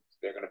now.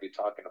 They're going to be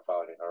talking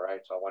about it. All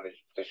right, so I wanted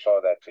to show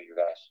that to you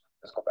guys.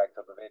 Let's go back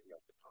to the video.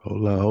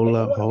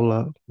 Hold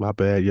up. My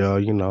bad, y'all.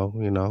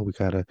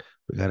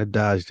 We gotta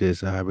dodge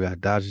this. All right, we gotta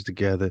dodge this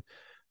together.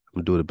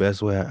 I'm gonna do it the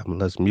best way.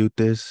 Let's mute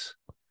this.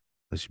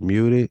 Let's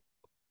mute it.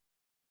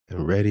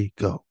 And ready,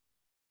 go.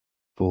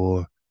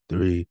 4,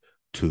 3,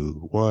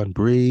 2, 1,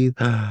 breathe.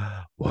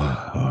 Wow,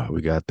 all right,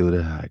 we got through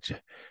the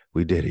hijack.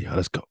 We did it, y'all.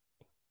 Let's go.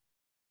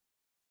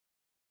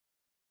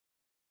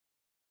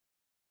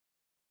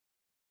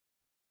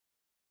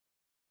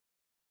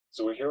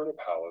 So we're here in a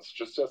palace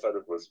just outside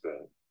of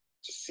Lisbon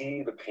to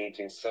see the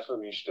painting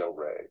Seferis del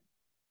Rey.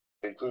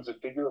 It includes a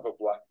figure of a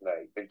black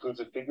knight. It includes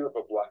a figure of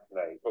a black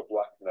knight, a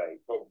black knight,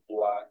 a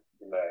black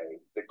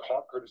knight that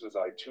caught Curtis's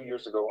eye 2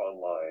 years ago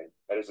online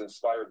and has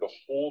inspired the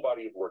whole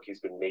body of work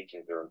he's been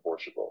making there in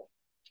Portugal.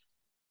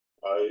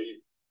 I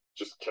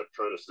just kept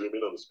trying to zoom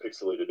in on this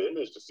pixelated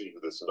image to see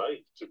this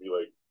knight, to be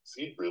like, is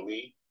he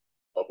really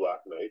a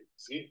black knight?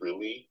 Is he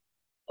really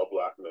a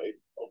black knight?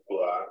 A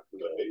black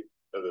knight?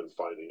 And then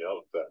finding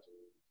out that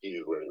he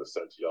is wearing the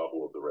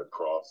Santiago of the Red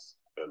Cross,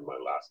 and my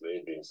last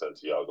name being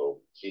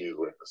Santiago, he is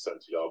wearing the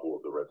Santiago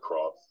of the Red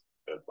Cross,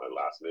 and my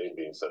last name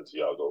being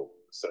Santiago,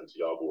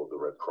 Santiago of the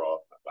Red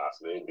Cross, my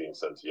last name being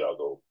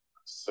Santiago,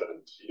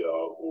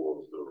 Santiago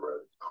of the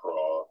Red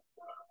Cross,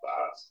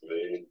 last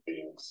name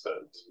being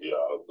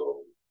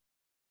Santiago.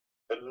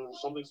 And there was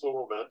something so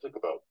romantic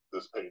about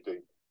this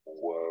painting.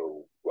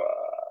 Whoa,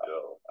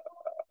 wow.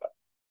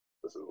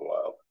 This is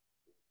wild.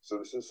 So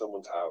this is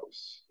someone's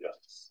house.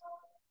 Yes.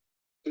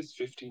 This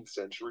 15th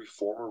century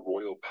former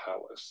royal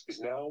palace is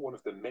now one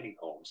of the many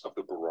homes of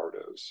the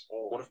Berardos,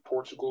 one of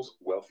Portugal's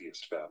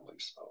wealthiest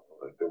families. Oh,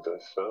 I think I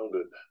found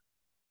it.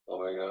 Oh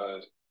my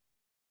God.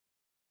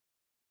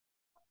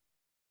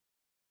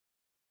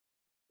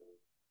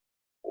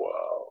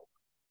 Wow.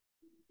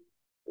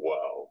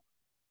 Wow.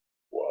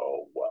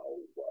 Wow, wow,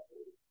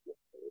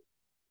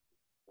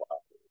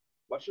 wow.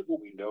 Much of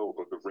what we know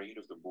about the reign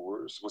of the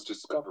Moors was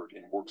discovered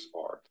in works of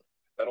art,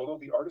 and although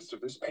the artist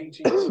of this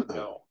painting is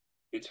unknown,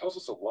 it tells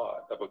us a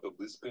lot about the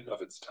Lisbon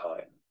of its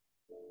time.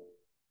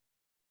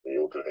 When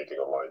you look at a painting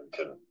online, you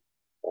can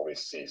only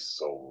see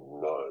so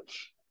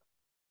much.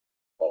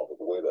 Oh, but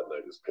the way that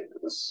knight is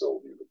painted is so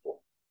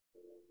beautiful.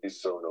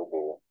 He's so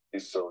noble.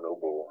 He's so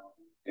noble.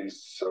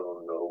 He's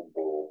so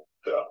noble.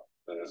 Yeah,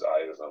 and his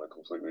eye is on a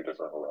completely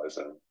different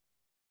horizon.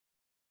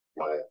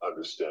 My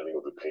understanding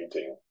of the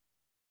painting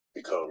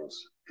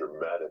becomes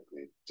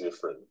dramatically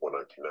different when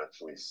I can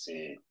actually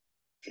see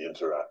the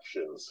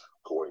interactions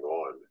going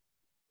on.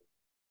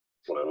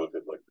 When I look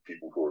at like the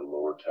people who are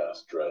lower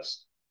caste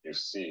dressed, you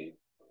see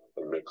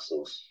a mix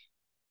of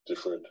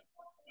different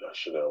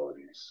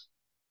nationalities.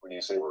 When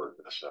you say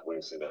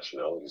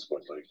nationalities,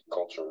 but like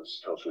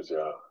cultures,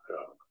 yeah.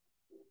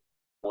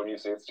 When you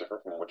say it's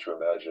different from what you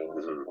imagine,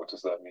 what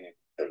does that mean?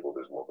 Hey, well,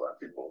 there's more black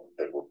people.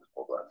 Hey, well, there's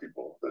more black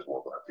people. There's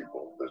more black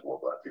people. There's more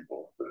black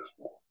people. There's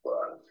more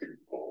black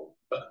people.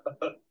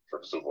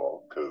 First of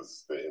all,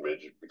 because the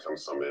image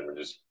becomes some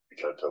images you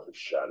can't tell if it's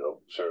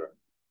shadow. Sure.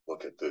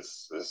 Look at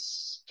this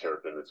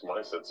character, and it's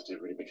my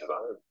sensitivity because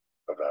I'm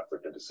of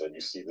African descent.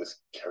 You see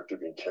this character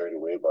being carried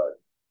away by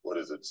what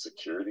is it,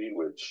 security,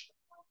 which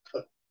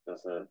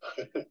right?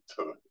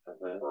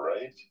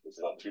 It's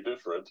not too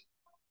different.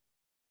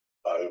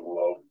 I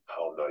love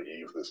how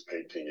naive this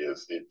painting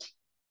is.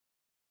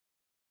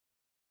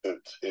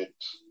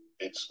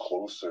 It's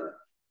closer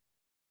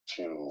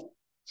to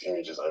the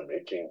images I'm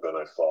making than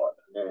I thought.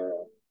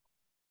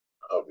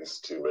 Of these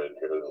two men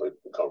here, like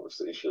the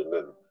conversation,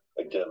 and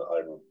again,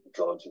 I'm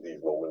drawn to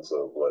these moments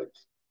of like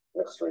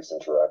mixed race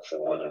interaction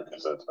where there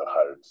isn't a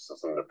higher,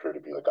 doesn't appear to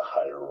be like a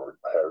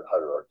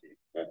hierarchy.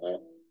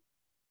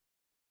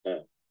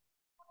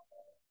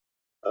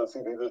 And see,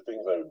 these are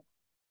things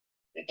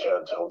you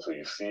can't tell until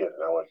you see it.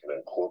 Now I can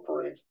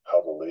incorporate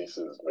how the lace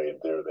is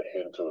made there, the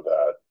hint of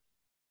that.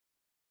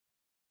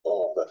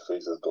 Oh, that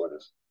face is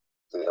gorgeous.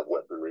 They have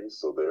weaponry,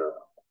 so they're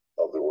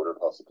of the order,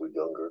 possibly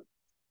younger,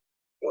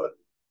 but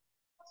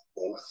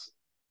both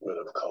men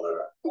of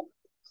color. They're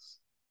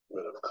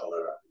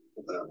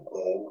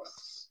both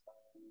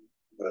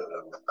men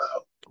of color.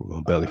 We're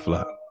gonna belly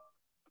flop.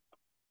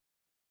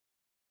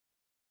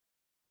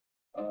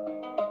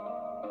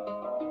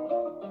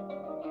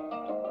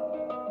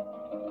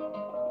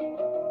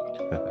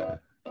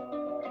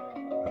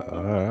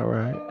 All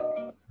right.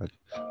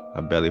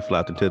 I belly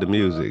flopped into the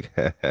music.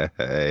 Hey,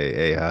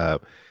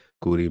 Ahab,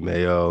 Goody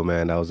Mayo,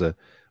 man. That was a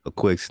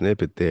quick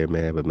snippet there,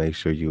 man. But make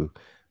sure you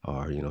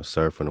are,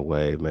 surfing the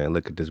wave, man.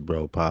 Look at this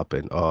bro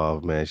popping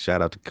off, man.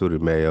 Shout out to Cootie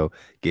Mayo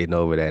getting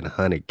over that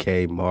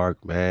 100K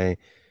mark, man.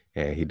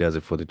 And he does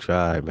it for the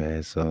tribe,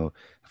 man. So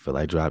I feel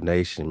like Drop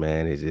Nation,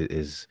 man,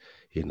 is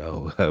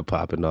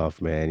popping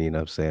off, man. You know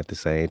what I'm saying? At the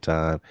same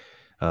time,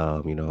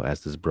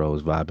 as this bro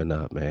is vibing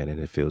up, man, and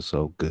it feels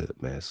so good,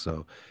 man.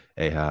 So,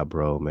 hey, hi,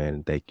 bro,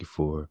 man. Thank you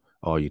for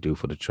all you do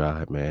for the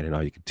tribe, man, and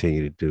all you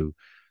continue to do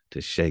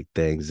to shake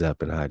things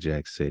up in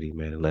Hijack City,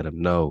 man, and let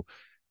them know,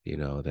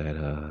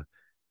 that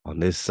on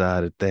this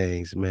side of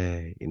things,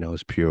 man,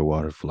 it's pure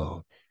water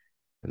flowing,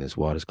 and this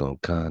water's gonna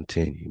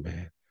continue,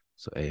 man.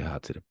 So, hey, hi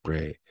to the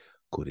bread,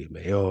 Goody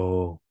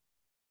Mayo.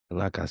 And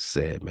like I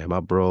said, man,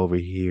 my bro over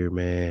here,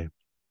 man,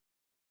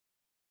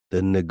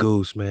 the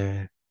Nagoose,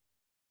 man.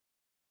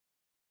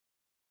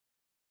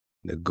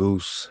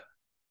 Nagoose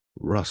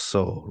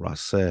Russell, I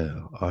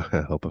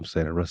hope I'm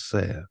saying it,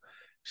 Russell.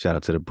 shout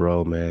out to the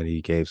bro, man.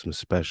 He gave some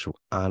special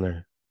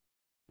honor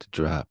to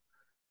drop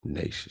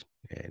Nation.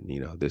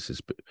 And, this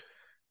is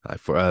like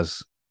for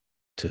us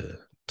to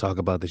talk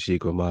about the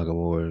Chickamauga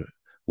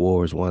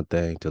war is one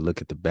thing. To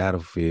look at the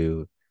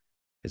battlefield,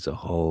 it's a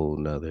whole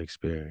nother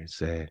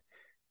experience. And,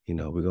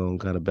 we're going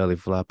to kind of belly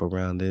flop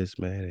around this,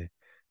 man, and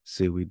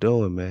see what we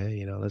doing,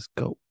 man. Let's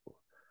go.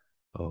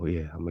 Oh,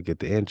 yeah, I'm going to get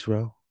the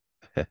intro,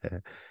 and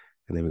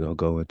then we're going to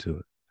go into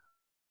it.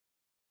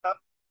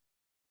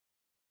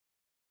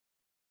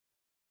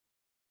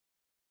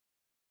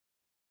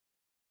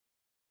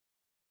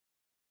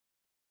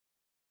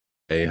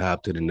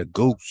 Ahab to the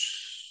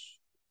Negoose.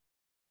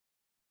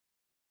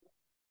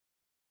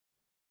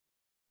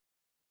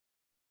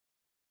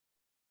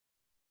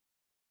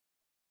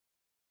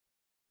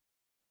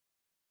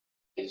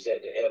 It's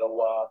at the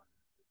Etowah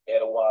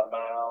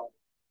Mound.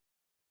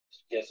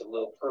 It's just a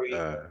little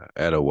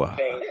Etowah.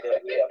 things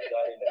that we have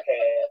done in the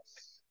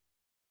past.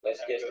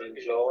 Let's just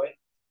enjoy it.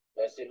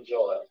 Let's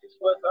enjoy it. It's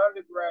what's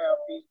underground,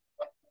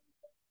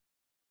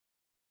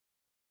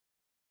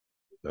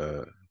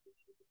 people.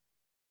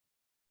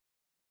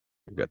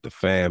 We got the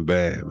fan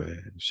band,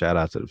 man. Shout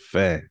out to the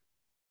fan.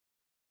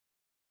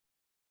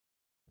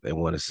 They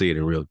want to see it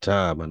in real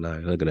time. I'm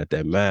not looking at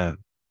that map.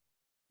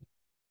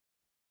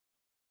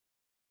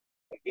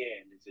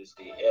 Again, this is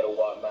the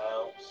Etowah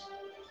Mounds.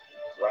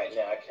 Right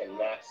now, I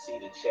cannot see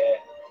the chat,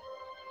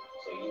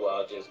 so you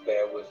all just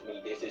bear with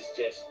me. This is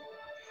just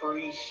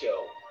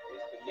pre-show.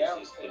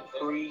 This is the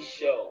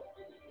pre-show,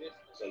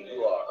 so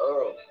you are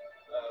early.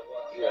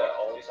 You are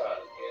on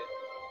time.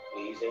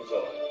 Please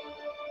enjoy.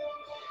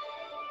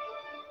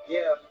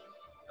 Yeah,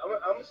 I'm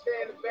gonna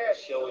stay in the back.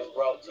 The show is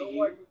brought to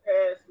you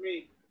past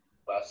me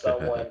by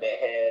someone that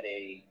had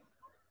a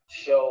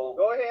show.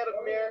 Go ahead,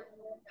 Amir.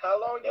 How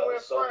long you in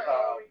front?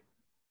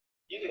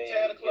 You can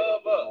tear the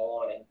club up.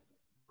 Morning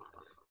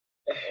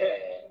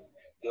and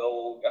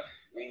go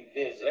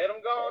revisit. Let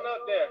him go on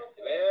up there.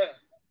 Yeah.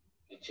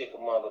 The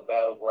Chickamauga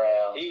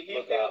Battlegrounds. He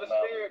feels the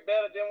spirit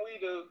better than we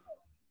do.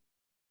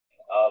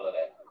 All of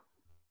that.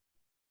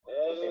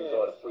 Let's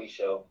enjoy the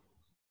pre-show.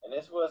 And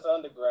this was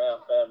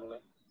underground, family.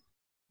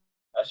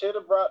 I should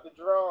have brought the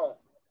drone.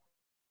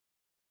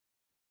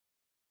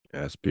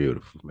 That's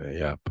beautiful, man.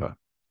 Yeah, pop.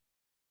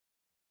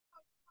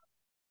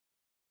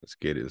 Let's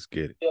get it.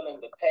 Feeling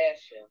the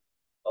passion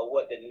of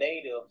what the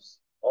natives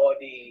or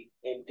the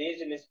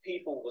indigenous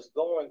people was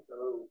going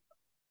through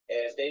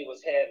as they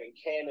was having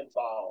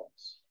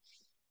cannonballs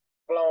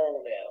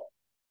flown at them.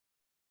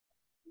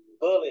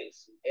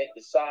 Bullets at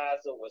the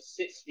size of a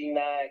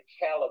 69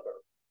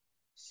 caliber.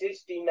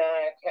 69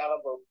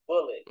 caliber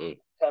bullet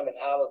coming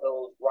out of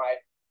those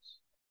rifles.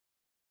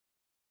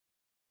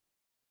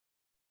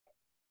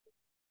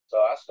 So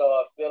I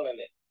started feeling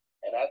it.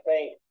 And I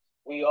think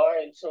we are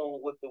in tune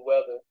with the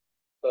weather,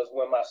 because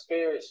when my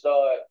spirit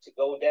started to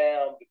go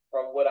down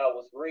from what I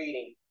was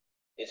reading,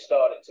 it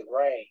started to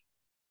rain.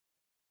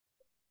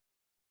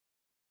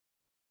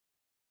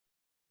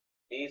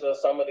 These are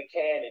some of the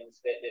cannons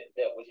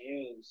that was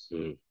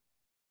used.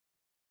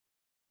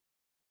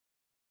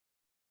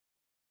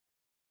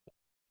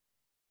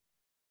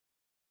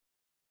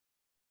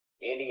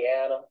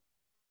 Indiana,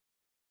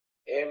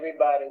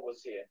 everybody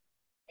was here.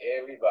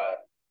 Everybody.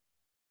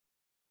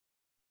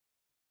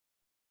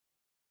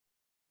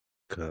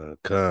 Coon.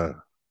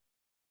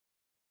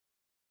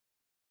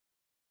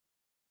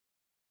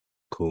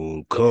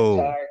 The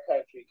entire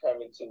country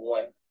coming to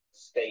one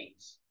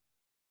state.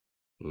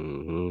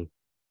 Mm-hmm.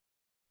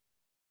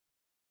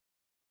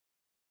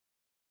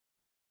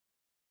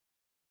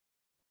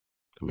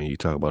 I mean, you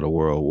talk about a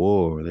world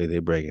war. They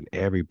bringing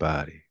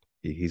everybody.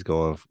 He's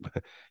going.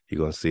 You're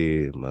gonna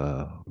see him.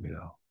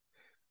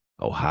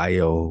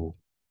 Ohio,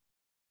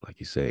 like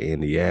you said,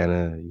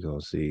 Indiana. You're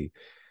gonna see,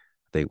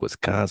 I think,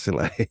 Wisconsin.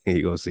 Like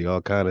you're gonna see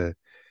all kind of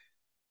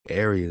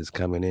areas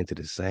coming into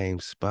the same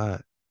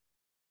spot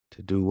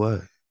to do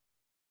what?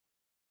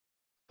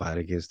 Fight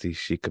against these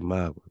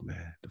Chickamauga,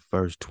 man. The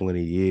first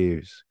 20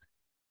 years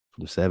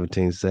from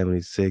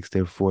 1776,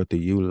 their 4th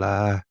of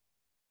July.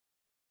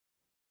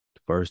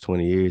 The first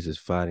 20 years is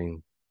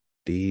fighting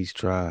these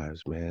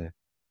tribes, man.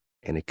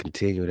 And it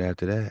continued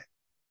after that.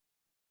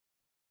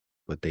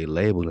 But they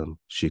labeled them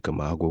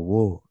Chickamauga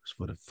Wars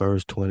for the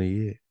first 20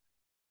 years.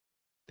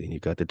 Then you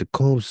got the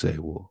Tecumseh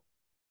War.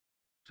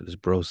 So this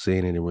bro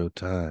seeing it in real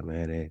time,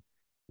 man. And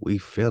we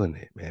feeling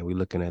it, man. We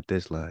looking at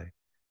this like,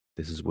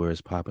 this is where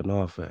it's popping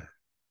off at.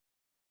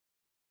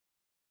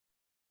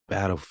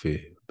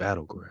 Battlefield,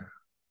 battleground.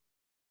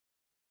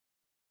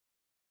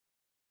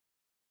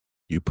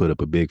 You put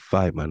up a big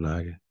fight, my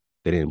nigga.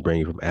 They didn't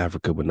bring you from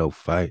Africa with no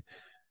fight.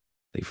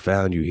 They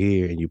found you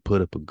here and you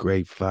put up a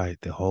great fight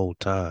the whole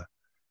time.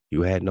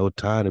 You had no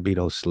time to be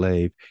no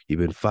slave. You've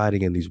been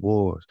fighting in these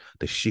wars,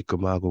 the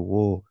Chickamauga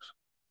Wars.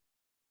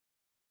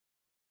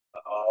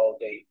 All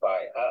day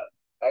fight.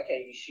 How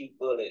can you shoot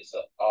bullets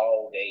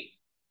all day?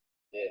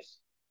 Yes.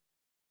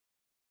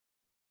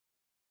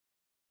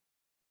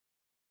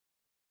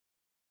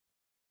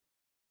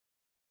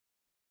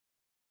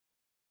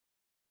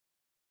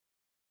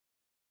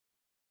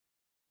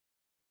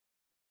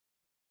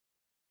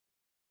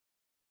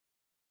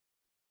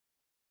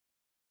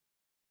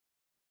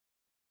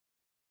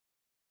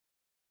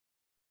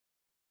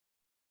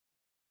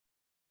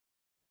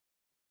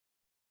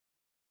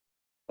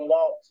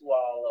 walk to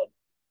all of them.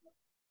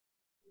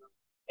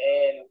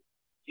 And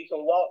you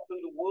can walk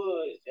through the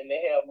woods, and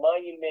they have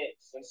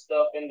monuments and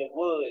stuff in the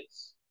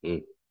woods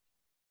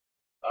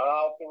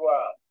all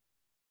throughout.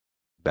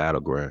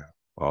 Battleground,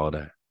 all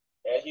that.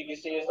 As you can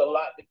see, it's a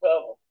lot to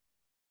cover.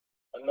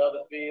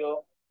 Another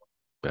field,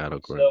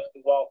 Battleground. stuff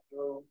to walk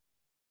through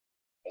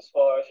as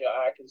far as your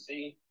eye can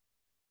see.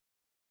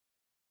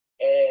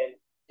 And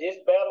this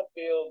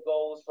battlefield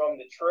goes from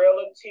the Trail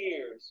of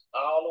Tears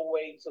all the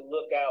way to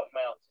Lookout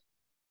Mountain.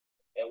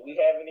 And we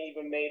haven't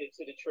even made it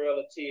to the Trail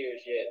of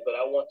Tears yet, but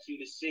I want you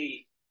to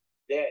see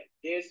that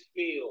this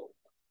field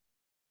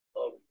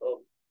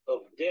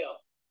of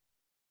death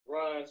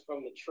runs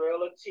from the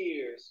Trail of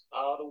Tears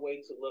all the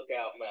way to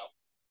Lookout Mountain.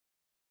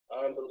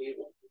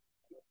 Unbelievable.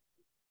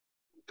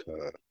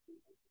 God.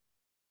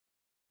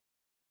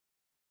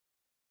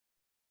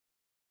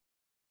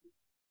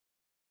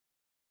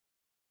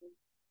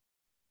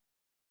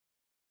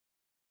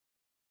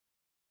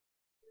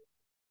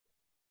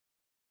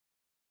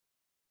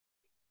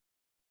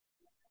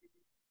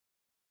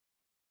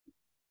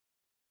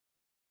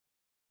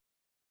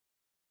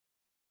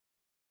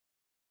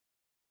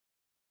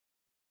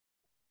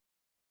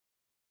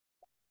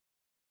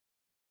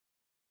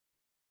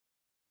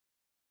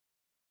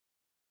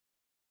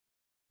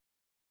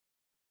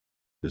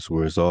 This is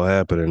where it's all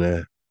happening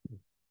at.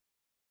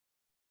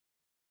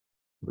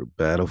 The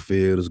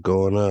battlefield is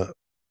going up.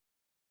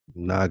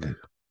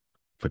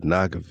 For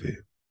Nagaville.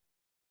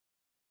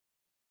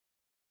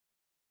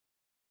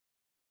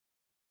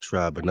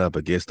 Tribing up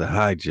against the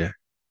hijack.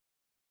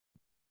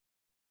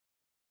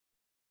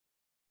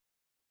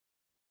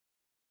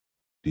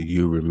 Do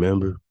you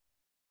remember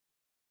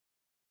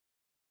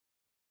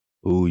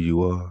who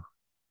you are?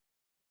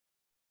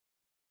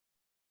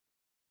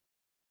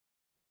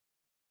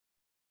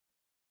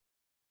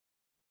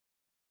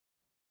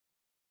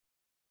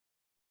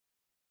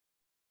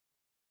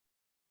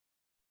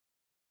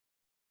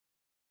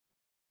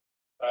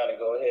 Trying to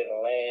go ahead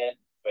and land.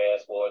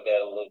 Fast forward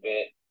that a little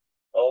bit.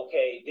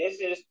 Okay,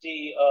 this is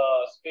the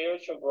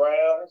spiritual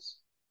grounds.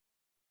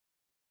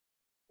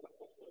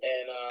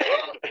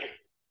 And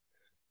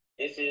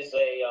this is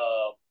a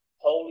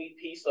holy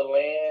piece of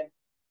land.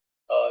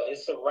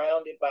 It's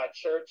surrounded by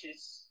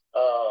churches.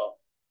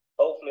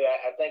 Hopefully,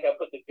 I think I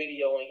put the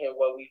video in here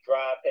where we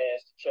drive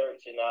past the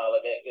church and all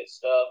of that good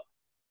stuff.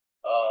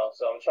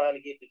 So I'm trying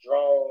to get the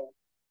drone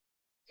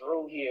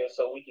through here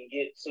so we can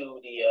get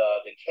to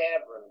the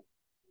cavern.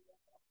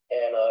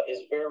 And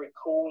it's very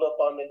cool up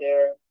under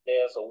there.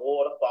 There's a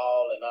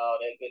waterfall and all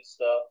that good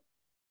stuff.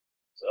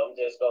 So I'm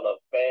just gonna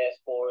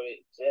fast forward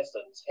it just a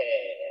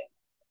tad.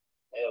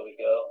 There we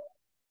go.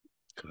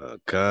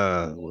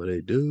 What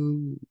they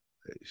do?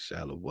 Hey,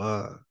 HALal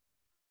HaWah.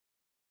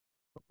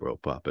 Bro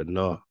popping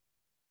off.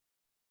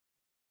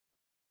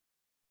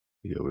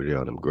 He over there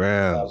on them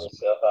grounds. Got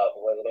myself out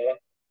the way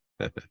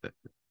there.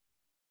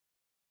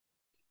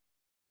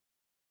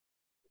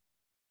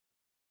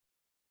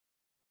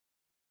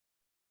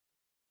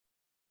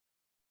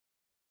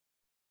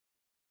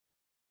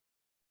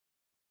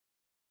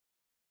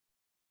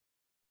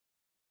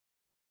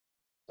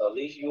 So at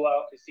least you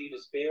all can see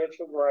the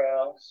spiritual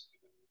grounds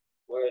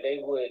where they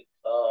would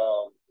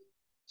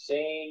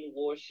sing,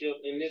 worship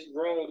in this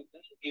room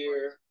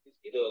here.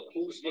 The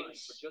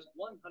acoustics for just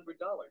 $100.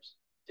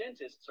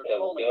 Dentists are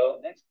calling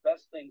the next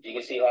best thing. You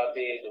can see how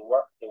big the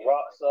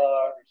rocks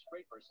are.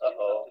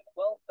 Uh-oh.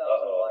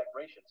 12,000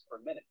 vibrations per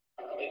minute.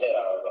 Get that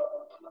out of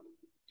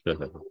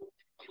there.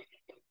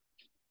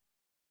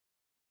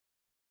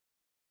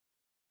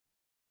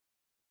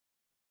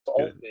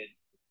 Open,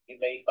 you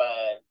may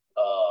find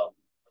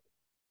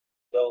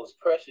those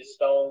precious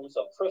stones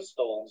or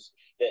crystals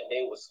that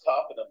they was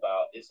talking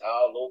about. It's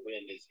all over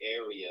in this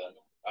area.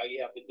 All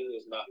you have to do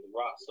is knock the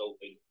rocks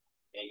open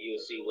and you'll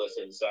see what's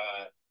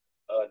inside.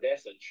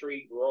 That's a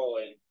tree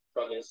growing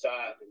from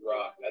inside the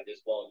rock. I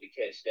just wanted to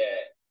catch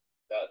that.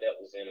 Thought that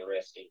was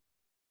interesting.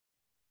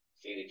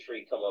 See the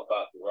tree come up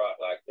out the rock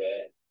like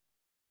that.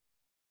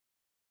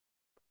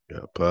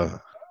 Yep.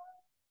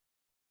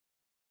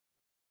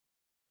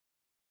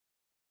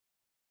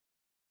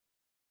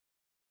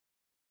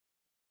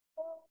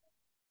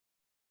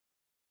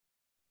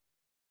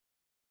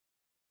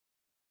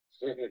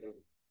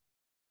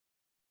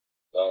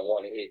 Don't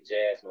want to hit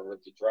Jasmine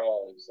with the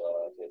drone,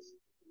 so just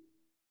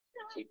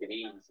keep it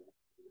easy.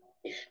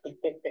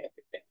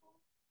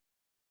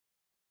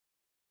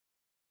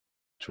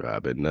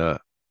 Driving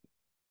up.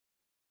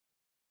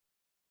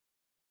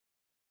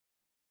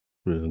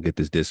 We're gonna get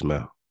this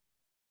dismount.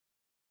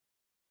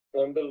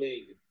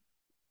 Unbelievable.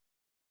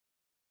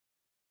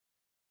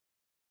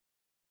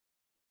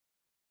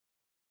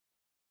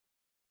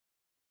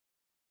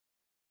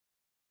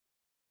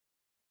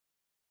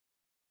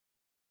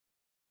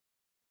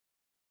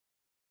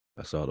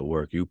 That's all the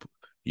work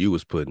you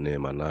was putting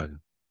in, my nigga.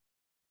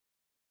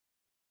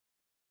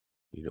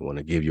 You don't want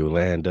to give your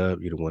land up.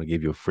 You don't want to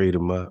give your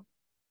freedom up.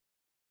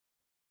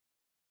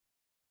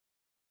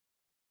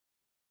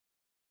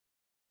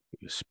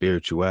 Your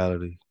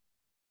spirituality.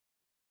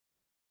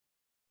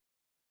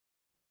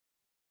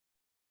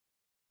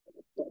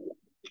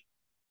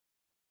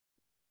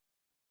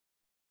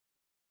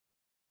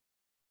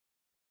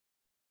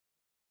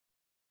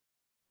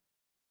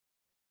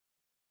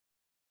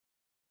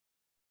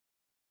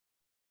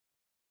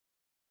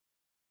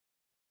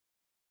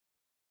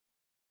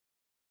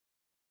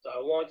 I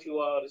want you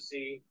all to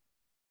see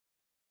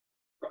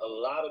a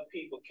lot of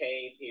people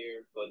came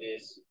here for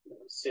this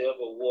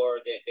civil war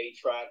that they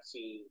tried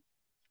to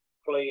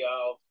play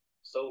off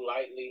so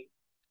lightly.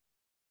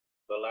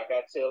 But like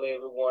I tell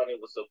everyone, it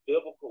was a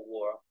biblical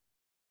war.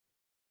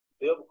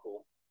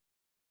 Biblical.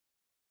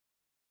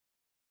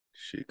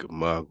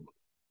 Shikamago.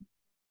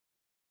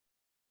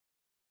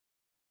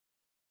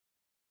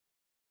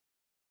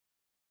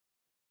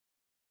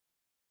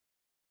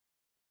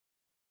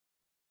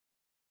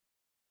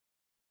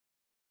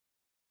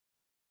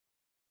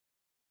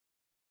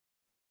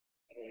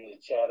 In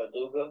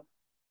Chattanooga.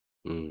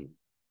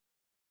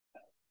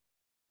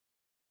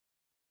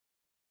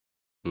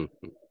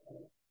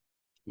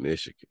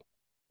 Michigan.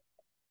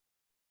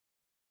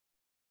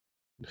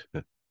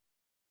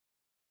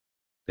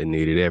 They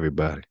needed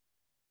everybody.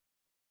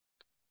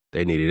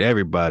 They needed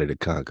everybody to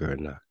conquer or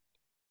not.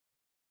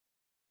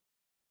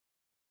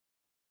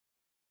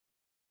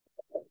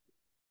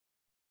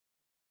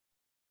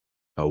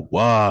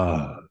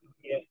 HaWah.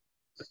 Yeah,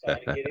 just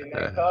trying to get in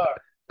that car.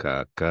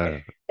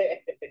 Kaka.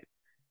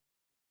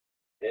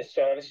 Just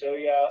trying to show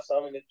y'all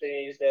some of the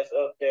things that's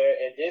up there.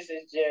 And this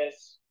is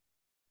just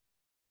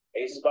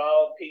a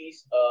small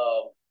piece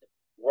of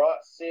Rock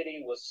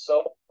City was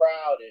so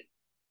crowded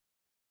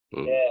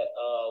that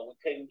we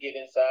couldn't get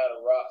inside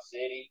of Rock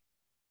City.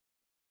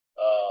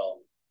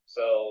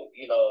 So,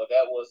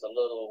 that was a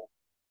little,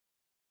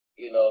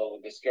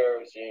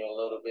 discouraging a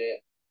little bit,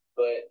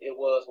 but it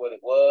was what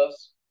it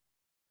was.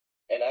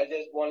 And I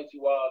just wanted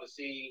you all to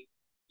see,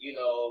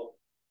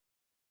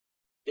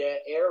 that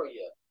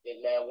area.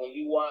 And now when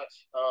you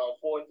watch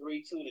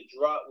 432 The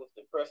Drop with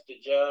the Prester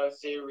John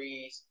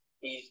series,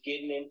 he's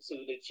getting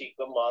into the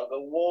Chickamauga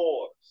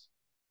Wars.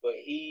 But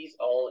he's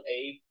on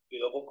a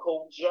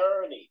biblical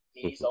journey.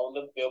 He's on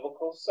the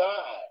biblical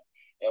side.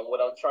 And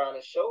what I'm trying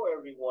to show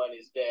everyone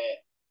is that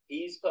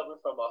he's coming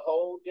from a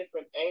whole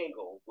different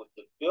angle with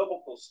the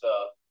biblical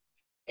stuff.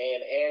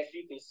 And as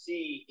you can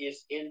see,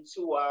 it's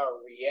into our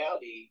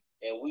reality,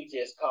 and we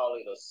just call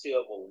it a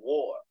civil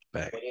war.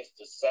 Bang. But it's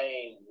the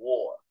same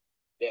war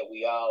that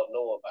we all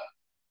know about.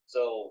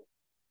 So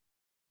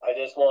I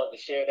just wanted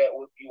to share that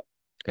with you.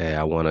 Hey,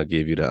 I want to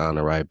give you the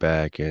honor right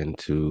back, and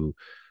to,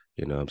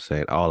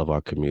 all of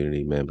our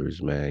community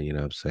members, man,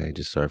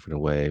 just surfing the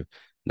wave.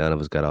 None of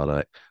us got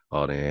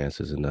all the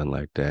answers and nothing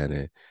like that.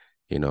 And,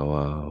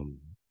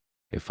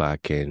 if I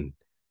can,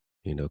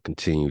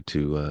 continue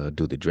to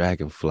do the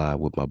dragonfly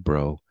with my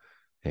bro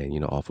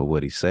and, off of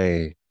what he's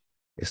saying,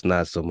 it's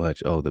not so much,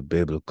 the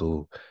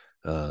biblical,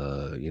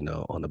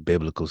 on the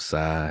biblical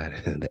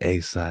side, the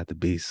A side, the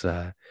B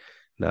side.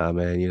 Nah,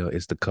 man,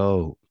 it's the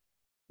code.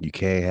 You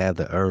can't have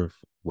the earth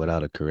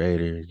without a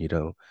creator. You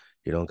don't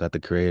got the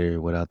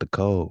creator without the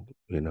code.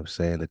 You know what I'm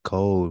saying? The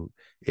code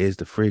is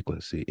the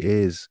frequency,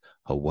 is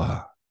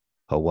HaWah.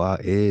 HaWah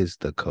is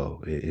the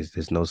code.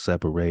 There's no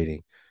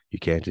separating. You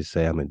can't just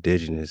say I'm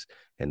indigenous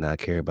and not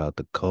care about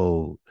the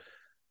code,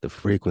 the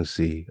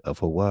frequency of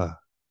HaWah,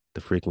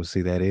 the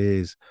frequency that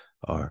is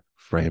our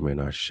framing,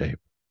 our shape.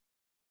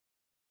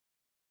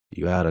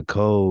 You out of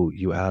code,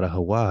 you out of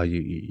HaWah.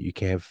 You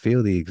can't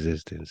feel the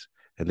existence.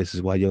 And this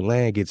is why your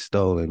land gets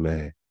stolen,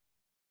 man.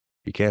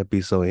 You can't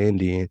be so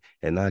Indian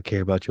and not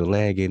care about your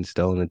land getting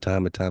stolen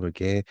time and time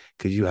again,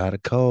 because you out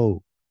of code.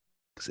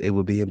 Because it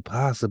would be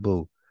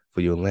impossible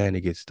for your land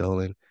to get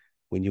stolen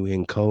when you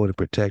in code and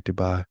protected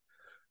by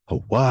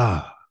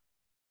HaWah,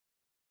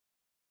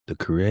 the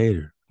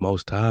creator,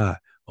 most high,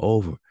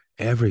 over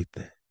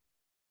everything.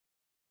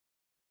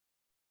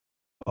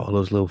 All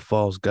those little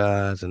false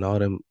gods and all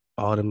them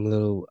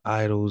little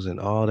idols and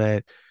all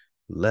that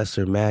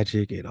lesser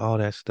magic and all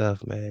that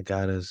stuff, man,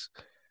 got us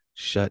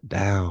shut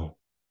down.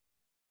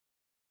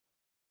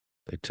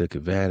 They took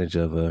advantage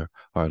of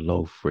our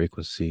low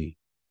frequency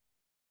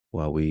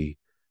while we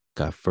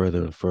got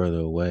further and further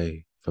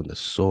away from the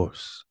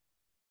source.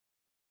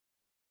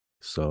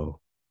 So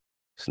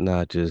it's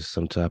not just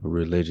some type of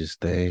religious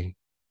thing.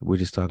 We're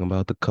just talking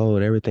about the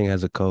code. Everything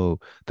has a code.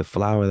 The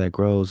flower that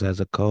grows has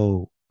a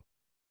code.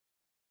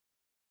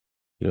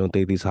 You don't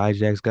think these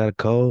hijacks got a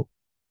code?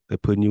 They're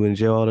putting you in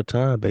jail all the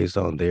time based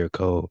on their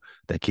code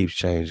that keeps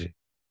changing.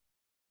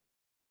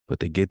 But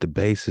they get the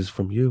basis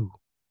from you,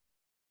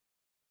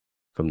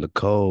 from the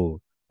code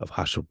of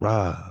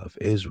Hasharah, of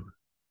Israel,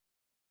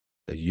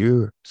 that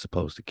you're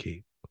supposed to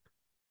keep.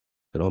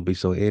 So don't be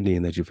so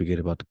Indian that you forget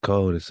about the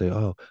code and say,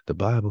 oh, the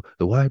Bible,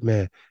 the white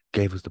man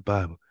gave us the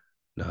Bible.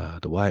 Nah,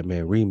 the white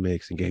man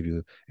remixed and gave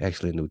you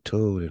actually a new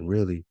tune. And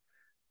really,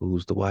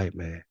 who's the white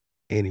man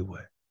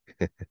anyway?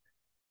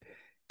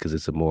 Because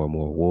it's a more and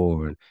more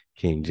war, and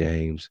King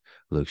James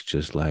looks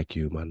just like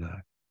you, my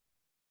nigga.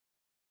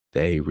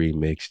 They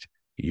remixed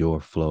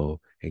your flow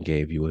and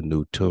gave you a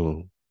new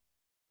tune.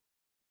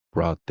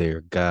 Brought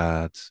their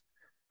gods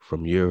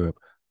from Europe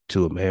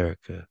to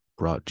America.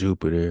 Brought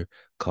Jupiter,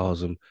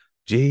 calls him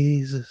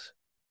Jesus.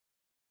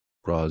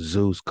 Brought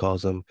Zeus,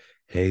 calls him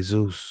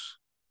Jesus.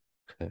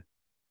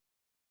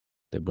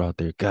 They brought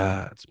their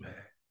gods, man.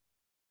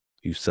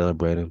 You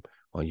celebrate them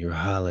on your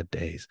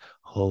holidays,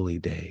 holy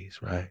days,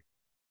 right?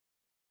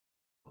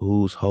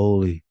 Who's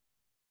holy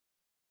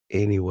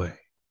anyway?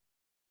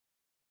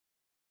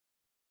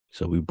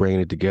 So we bring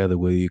it together,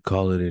 whether you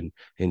call it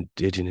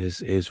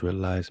indigenous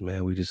Israelites,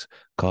 man. We just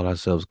call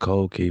ourselves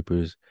code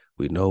keepers.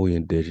 We know we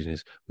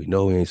indigenous. We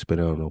know we ain't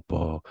spinning on no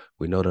ball.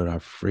 We know that our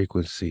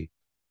frequency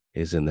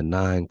is in the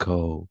 9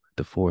 code,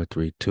 the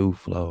 432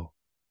 flow.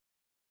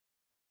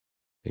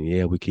 And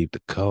yeah, we keep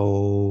the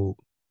code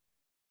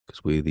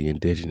because we're the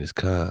indigenous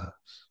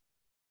cons,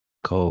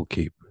 code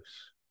keepers.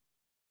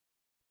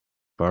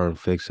 Firm,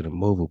 fixed, and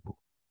immovable.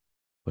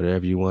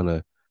 Whatever you want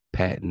to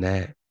patent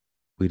that,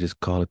 we just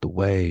call it the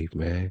wave,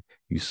 man.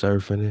 You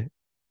surfing it?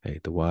 Hey,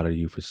 ThaWaDa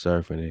you for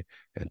surfing it,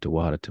 and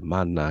ThaWaDa to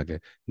my naga,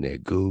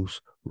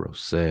 Negoose,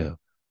 Roselle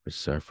for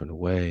surfing the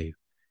wave.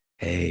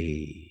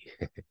 Hey,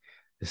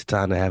 it's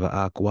time to have an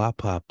aqua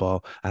pop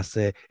ball. I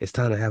said, it's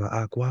time to have an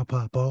aqua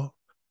pop ball.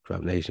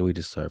 Drop Nation, we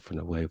just surfing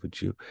the wave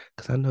with you.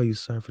 Because I know you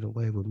surfing the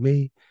wave with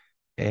me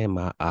and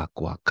my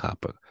aqua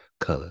copper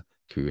color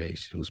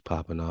creation who's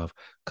popping off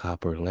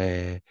Copper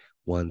Land,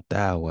 one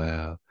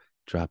ThaWaDa,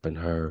 dropping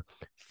her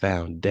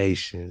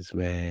foundations,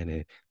 man,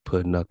 and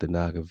putting up the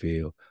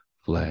Nagarville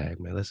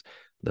flag, man. Let's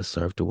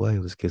surf the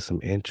wave. Let's get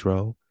some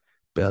intro,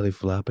 belly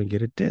flop, and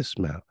get a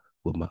dismount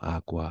with my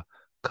aqua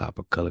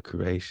copper color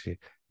creation.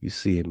 You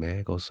see it,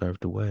 man. Go surf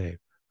the wave.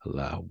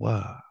 Halal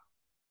HaWah.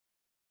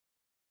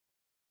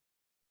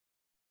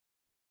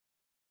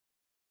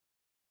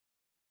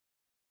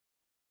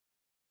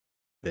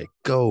 Let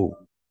go.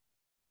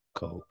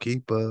 Code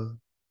keeper.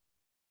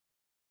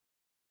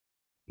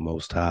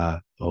 Most high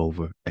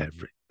over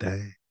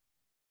everything.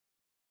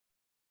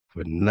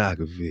 For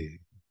Nagarville.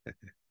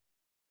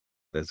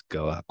 Let's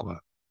go, Aqua.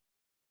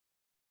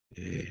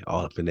 Yeah,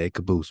 all up in their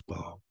caboose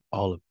ball.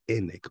 All up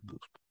in their caboose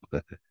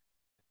ball.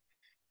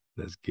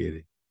 Let's get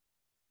it.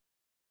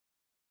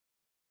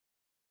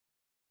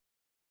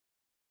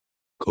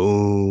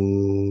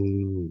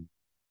 Cool.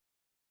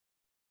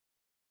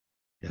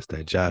 That's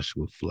that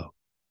Joshua flow.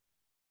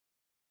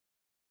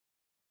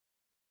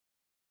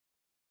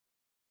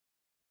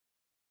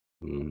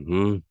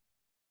 Mm-hmm.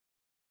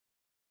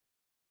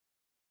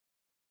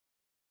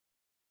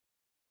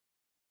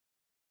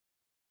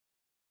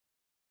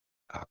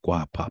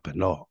 Aqua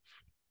popping off.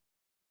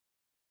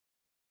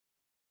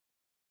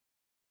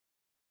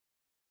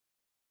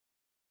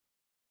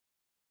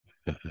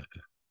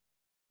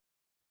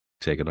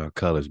 Taking our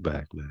colors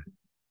back, man.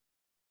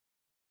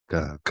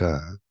 God.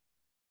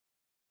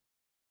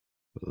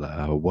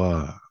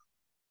 HaWah.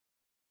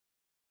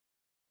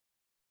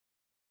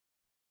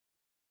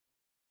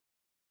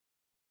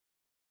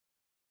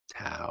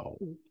 Towel.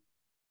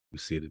 You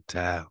see the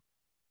towel.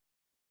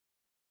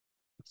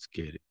 Let's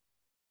get it.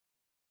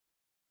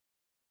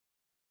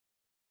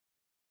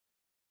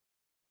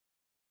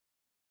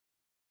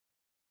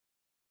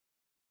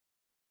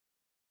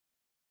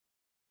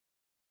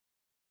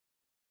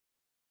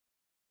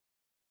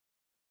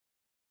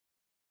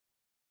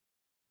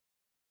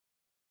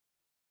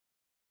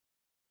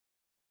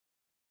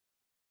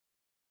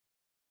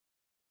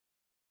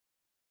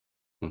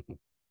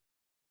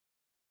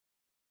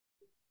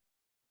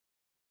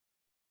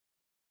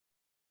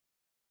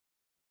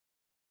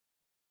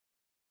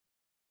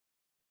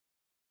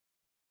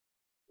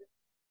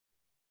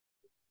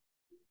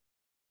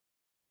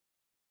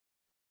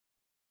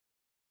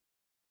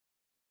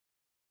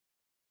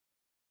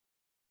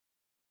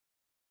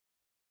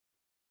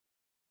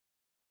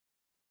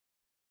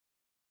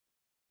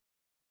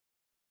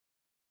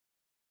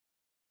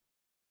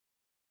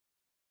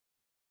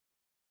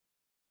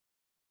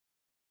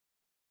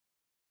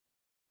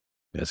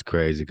 That's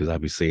crazy because I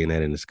be seeing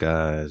that in the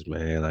skies,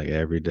 man, like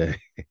every day.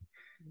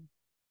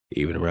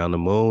 Even around the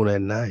moon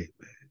at night,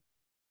 man.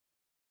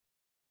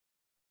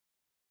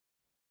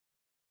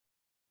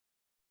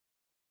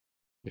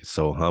 It's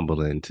so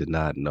humbling to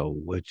not know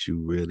what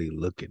you really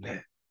looking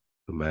at,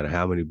 no matter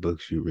how many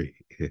books you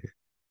read.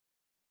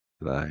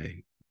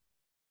 Like,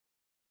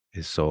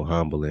 it's so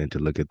humbling to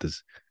look at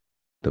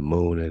the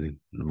moon and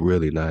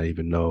really not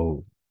even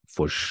know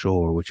for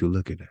sure what you're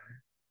looking at.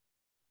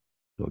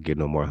 Don't get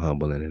no more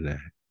humbling than that.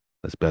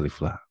 Let's belly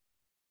fly.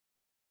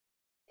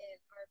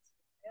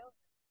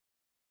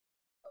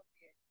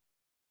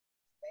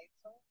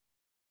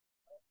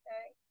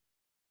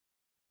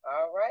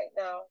 All right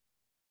now.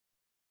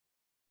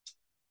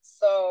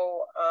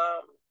 So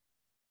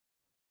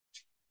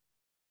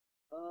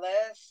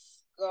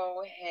let's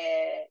go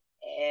ahead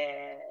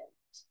and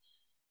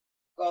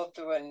go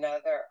through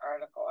another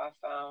article I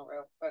found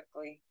real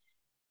quickly.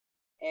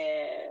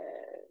 And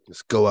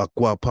let's go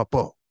Aqua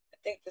Papa. I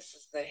think this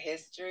is the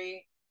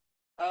history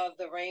of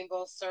the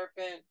rainbow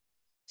serpent.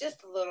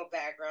 Just a little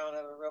background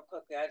of it real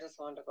quickly. I just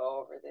wanted to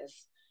go over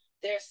this.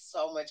 There's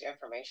so much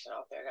information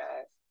out there,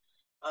 guys,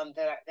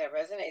 that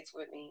resonates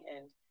with me,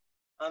 and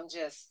I'm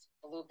just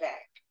blew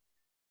back.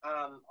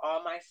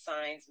 All my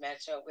signs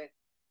match up with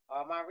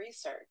all my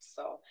research,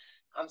 so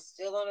I'm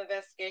still on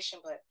investigation,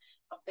 but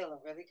I'm feeling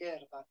really good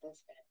about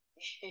this, man.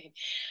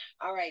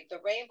 All right, the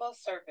rainbow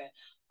serpent,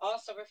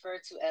 also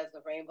referred to as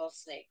the rainbow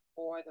snake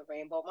or the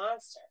rainbow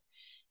monster,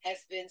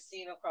 has been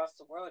seen across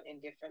the world in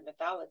different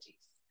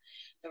mythologies.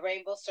 The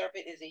rainbow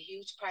serpent is a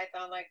huge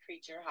python-like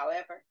creature.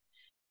 However,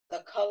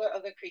 the color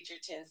of the creature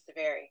tends to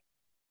vary.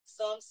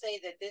 Some say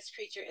that this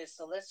creature is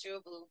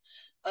celestial blue,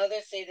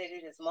 others say that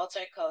it is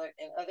multicolored,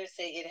 and others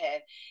say it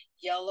had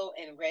yellow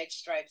and red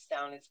stripes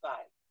down its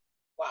body.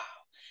 Wow.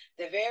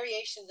 The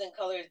variations in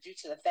color is due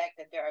to the fact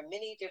that there are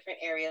many different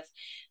areas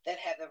that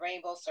have the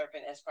rainbow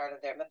serpent as part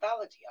of their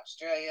mythology.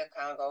 Australia,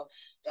 Congo,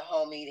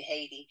 Dahomey,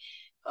 Haiti,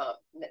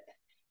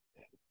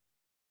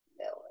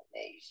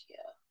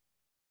 Melanesia,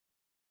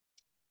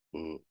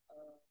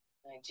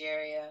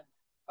 Nigeria,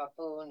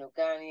 Papua New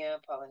Guinea,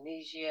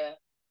 Polynesia.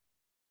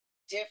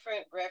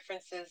 Different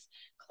references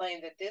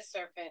claim that this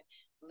serpent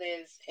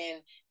lives in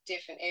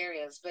different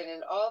areas, but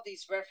in all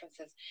these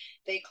references,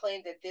 they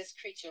claim that this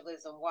creature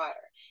lives in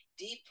water,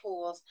 deep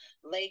pools,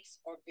 lakes,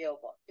 or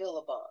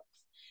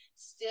billabongs.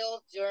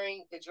 Still,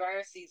 during the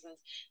drier seasons,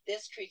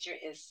 this creature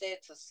is said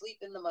to sleep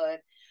in the mud,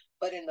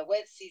 but in the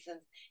wet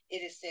seasons,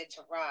 it is said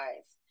to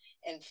rise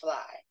and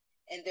fly,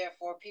 and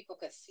therefore people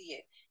could see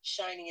it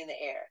shining in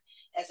the air.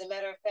 As a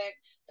matter of fact,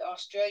 the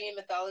Australian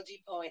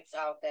mythology points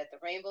out that the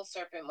rainbow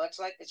serpent, much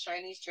like the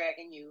Chinese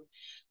dragon Yu,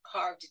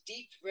 carved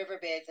deep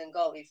riverbeds and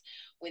gullies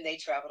when they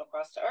traveled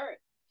across the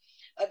earth.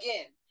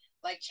 Again,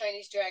 like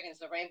Chinese dragons,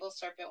 the rainbow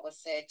serpent was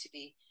said to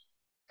be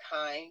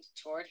kind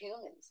toward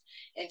humans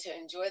and to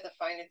enjoy the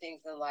finer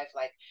things in life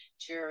like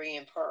jewelry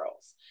and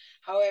pearls.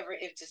 However,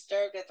 if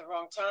disturbed at the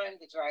wrong time,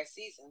 the dry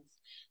seasons,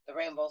 the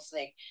rainbow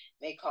snake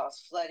may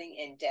cause flooding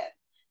and death.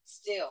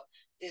 Still,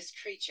 this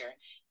creature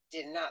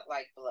did not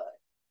like blood.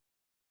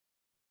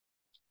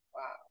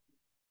 Wow.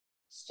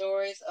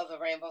 Stories of the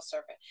rainbow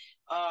serpent.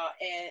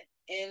 And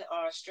in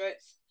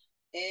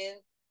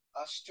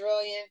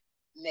Australian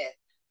myth.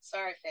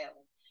 Sorry,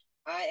 family.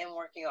 I am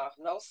working off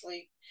no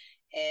sleep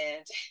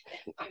and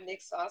I'm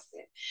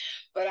exhausted.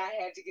 But I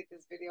had to get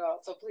this video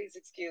out, so please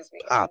excuse me.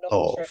 I know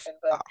I'm tripping,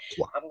 but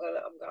I'm gonna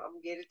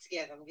get it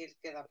together.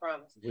 I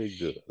promise. We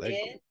good.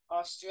 In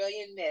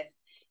Australian myth,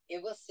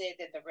 it was said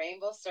that the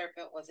rainbow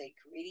serpent was a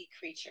greedy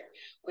creature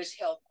which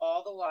held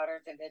all the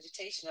waters and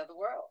vegetation of the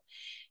world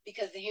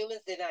because the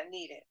humans did not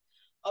need it.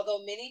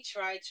 Although many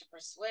tried to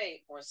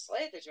persuade or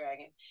slay the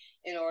dragon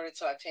in order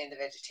to obtain the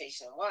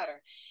vegetation and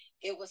water,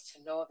 it was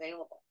to no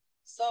available.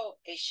 So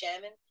a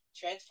shaman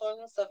transformed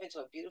himself into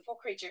a beautiful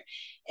creature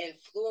and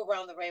flew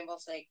around the rainbow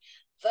snake,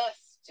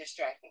 thus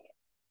distracting it.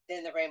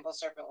 Then the rainbow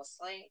serpent was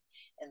slain,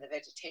 and the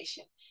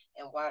vegetation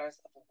and waters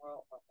of the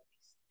world were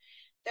released.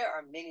 There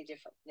are many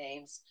different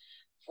names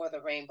for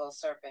the rainbow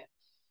serpent.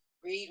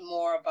 Read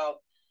more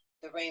about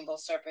the rainbow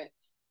serpent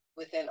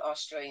within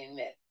Australian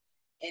myth.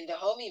 In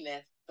Dahomey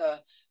myth,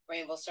 the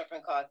rainbow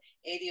serpent called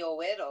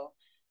ThaWaDa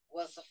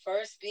was the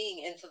first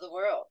being into the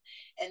world,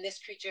 and this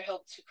creature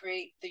helped to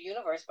create the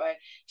universe by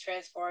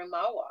transforming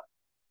Mawa,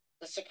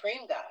 the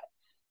supreme god,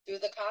 through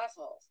the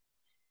cosmos.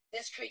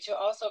 This creature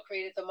also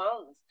created the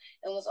mountains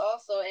and was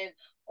also an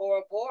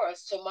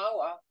Ouroboros to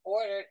Mawa,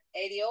 ordered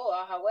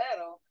Halal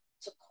HaWah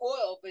to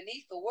coil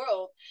beneath the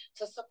world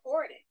to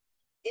support it.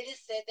 It is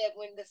said that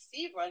when the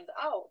sea runs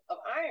out of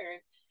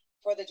iron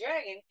for the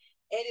dragon,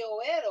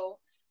 ThaWaDa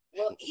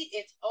will eat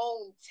its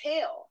own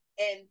tail,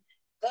 and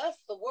thus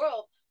the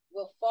world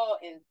will fall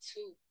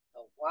into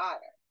the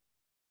water.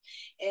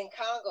 In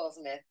Congo's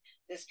myth,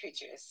 this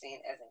creature is seen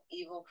as an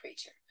evil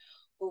creature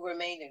who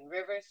remained in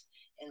rivers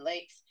and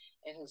lakes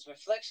and whose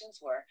reflections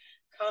were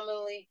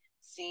commonly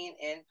seen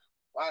in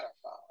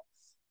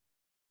waterfalls.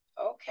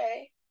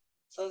 Okay,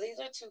 so these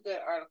are two good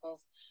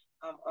articles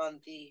on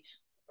the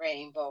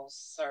rainbow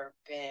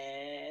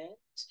serpent.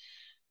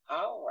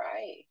 All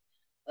right,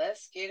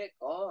 let's get it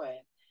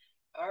going.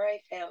 All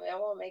right, family, I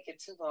won't make it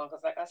too long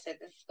because, like I said,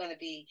 this is going to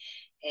be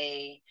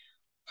a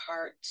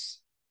part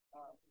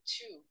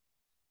 2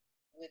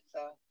 with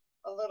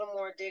a little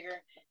more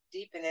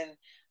deepening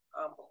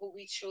who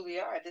we truly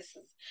are. This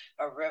is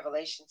a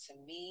revelation to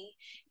me,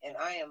 and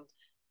I am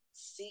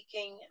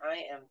seeking.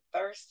 I am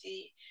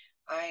thirsty.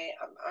 I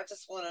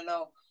just want to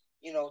know,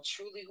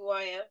 truly who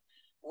I am,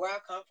 where I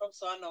come from,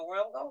 so I know where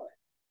I'm going.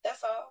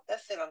 That's all.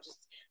 That's it. I'm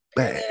just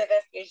purely an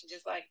investigation,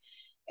 just like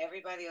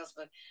everybody else,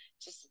 but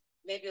just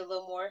maybe a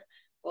little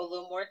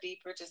more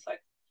deeper, just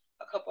like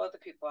a couple other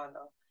people I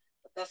know.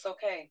 But that's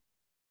okay.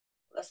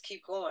 Let's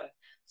keep going.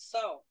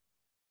 So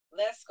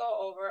let's go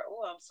over.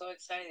 Oh, I'm so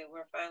excited.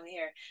 We're finally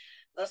here.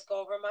 Let's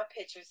go over my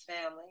pictures,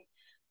 family.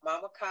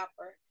 Mama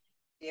Copper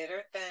did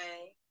her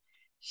thing.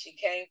 She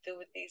came through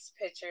with these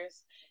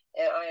pictures,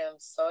 and I am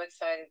so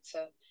excited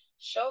to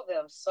show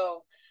them.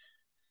 So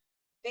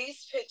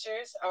these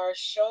pictures are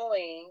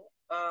showing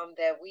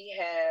that we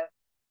have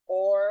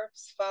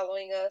orbs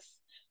following us.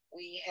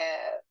 We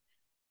have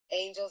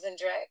angels and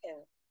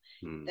dragons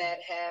that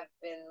have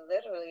been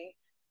literally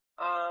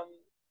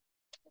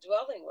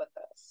dwelling with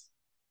us.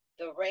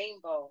 The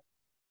rainbow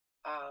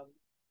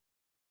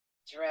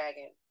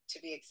dragon, to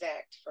be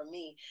exact, for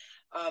me.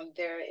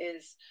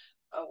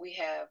 We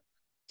have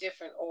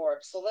different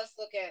orbs. So let's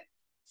look at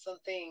some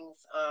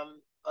things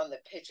on the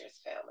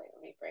pictures, family.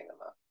 Let me bring them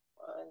up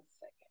 1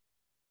 second.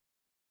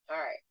 All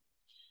right.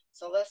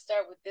 So let's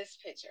start with this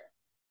picture.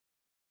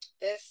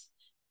 This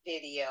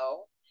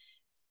video,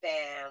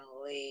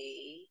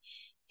 family,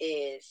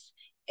 is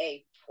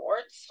a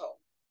portal.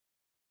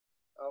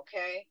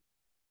 Okay?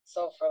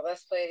 So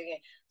let's play it again.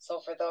 So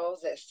for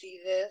those that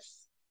see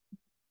this,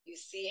 you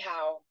see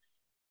how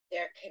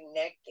they're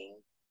connecting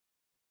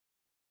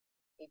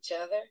each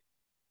other?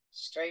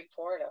 Straight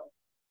portal.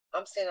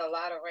 I'm seeing a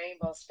lot of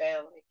rainbows,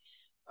 family.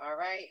 All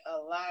right? A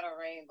lot of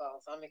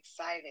rainbows. I'm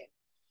excited.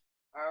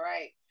 All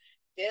right.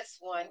 This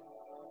one,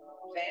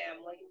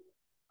 family.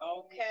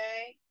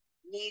 Okay.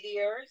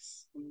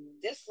 Meteors.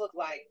 This look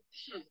like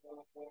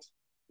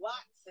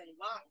lots and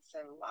lots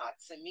and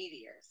lots of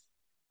meteors.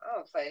 I'm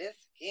going to play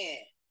this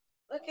again.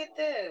 Look at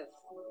this.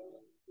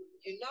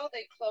 You know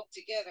they cloak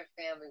together,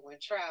 family, when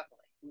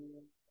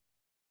traveling.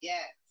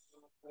 Yes.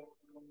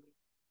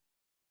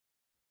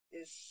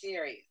 It's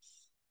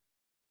serious.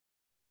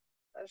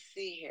 Let's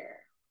see here.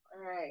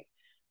 All right.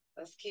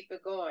 Let's keep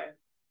it going.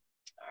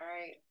 All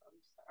right. I'm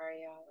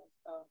sorry, y'all. Let's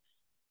go.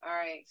 All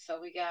right. So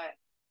we got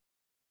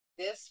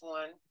this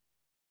one.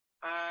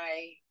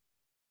 I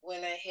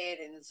went ahead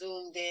and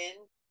zoomed in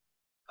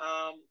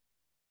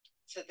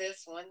to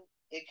this one.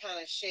 It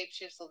kind of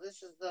shapeshifts. So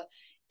this is the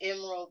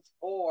emerald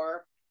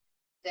orb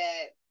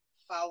that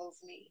follows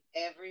me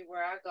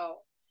everywhere I go.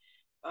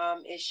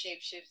 It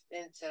shapeshifts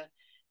into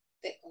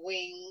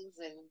wings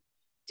and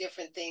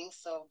different things.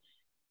 So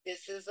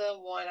this is a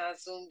one I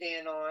zoomed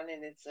in on,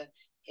 and it's an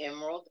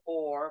emerald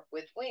orb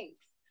with wings.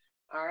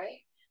 All right,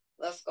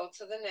 let's go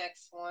to the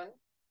next one.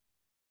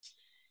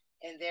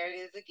 And there it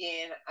is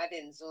again. I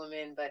didn't zoom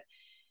in, but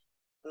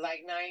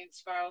like Nine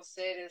Spiral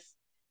said, it's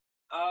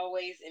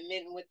always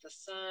emitting with the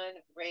sun,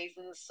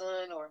 raising the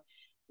sun, or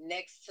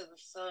next to the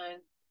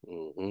sun.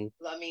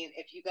 I mean,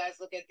 if you guys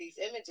look at these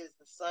images,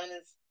 the sun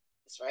is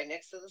right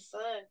next to the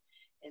sun.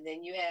 And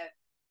then you have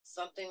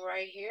something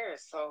right here.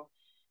 So,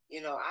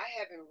 you know, I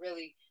haven't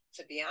really,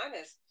 to be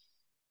honest,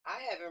 I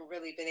haven't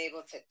really been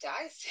able to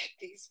dissect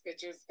these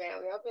pictures,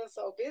 family. I've been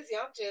so busy.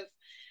 I'm just,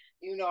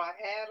 you know, I've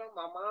had them.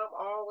 My mom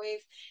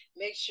always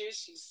makes sure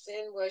she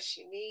send what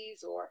she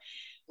needs, or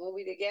when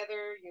we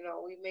together, you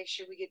know, we make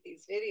sure we get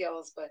these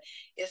videos, but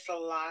it's a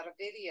lot of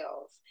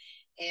videos.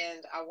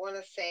 And I want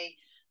to say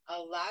a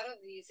lot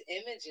of these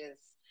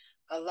images,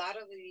 a lot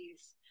of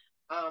these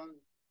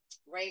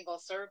rainbow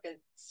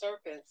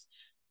serpents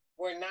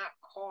were not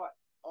caught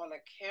on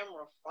a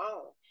camera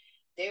phone.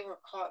 They were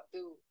caught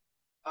through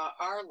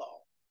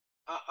Arlo.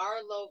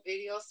 Arlo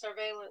video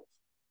surveillance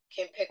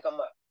can pick them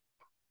up.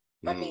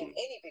 I mean,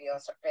 any video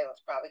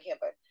surveillance probably can,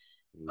 but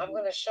I'm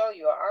going to show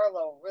you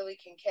Arlo really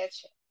can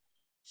catch it.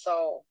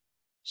 So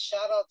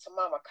shout out to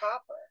Mama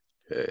Copper.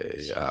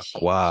 Hey, She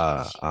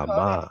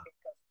Ama.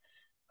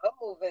 I'm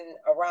moving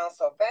around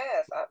so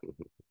fast.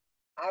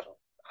 I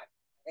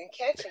didn't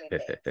catch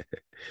anything.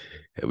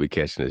 And we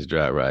catching this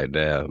drop right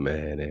now,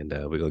 man. And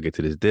we're going to get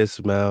to this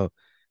dismount.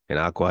 And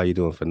Aqua, you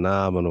doing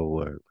phenomenal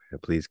work.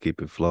 And please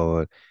keep it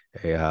flowing.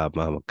 Hey,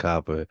 Mama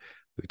Copper.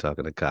 We're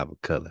talking to Copper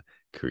Color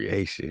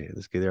Creation.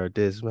 Let's get our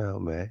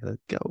dismount, man.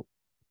 Let's go.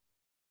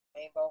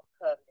 Rainbow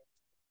Color.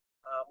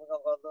 We're going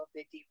to go a little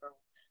bit deeper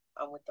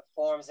with the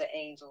forms of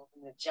angels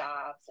and the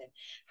jobs and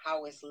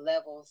how it's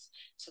levels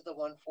to the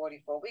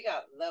 144. We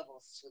got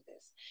levels to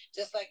this.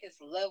 Just like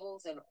it's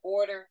levels and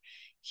order,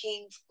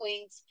 kings,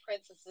 queens,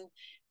 princes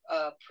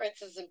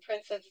and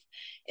princesses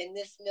in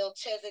this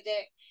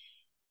Melchizedek.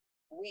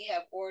 We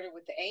have order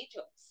with the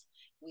angels.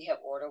 We have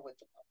order with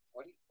the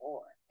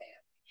 144 family.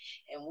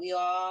 And we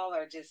all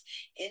are just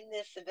in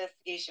this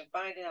investigation,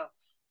 finding out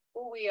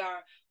who we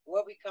are,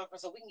 where we come from,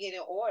 so we can get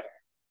in order.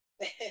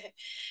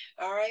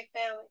 All right,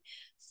 family.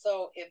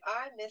 So if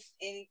I missed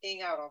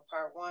anything out on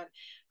part one,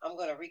 I'm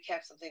going to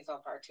recap some things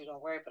on part two.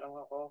 Don't worry, but I'm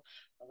going to go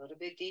a little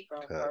bit deeper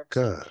on part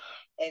two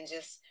and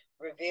just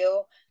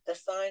reveal the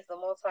signs the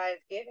Most High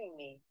is giving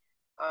me.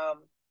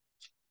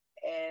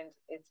 And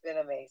it's been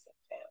amazing,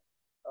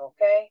 fam.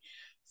 Okay?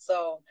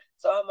 So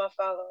all my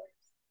followers,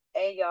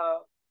 hey,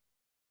 y'all,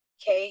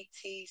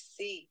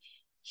 KTC,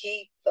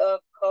 keep the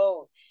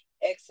code,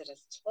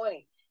 Exodus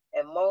 20,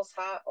 and Most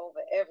High over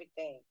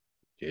everything.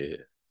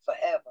 Yeah.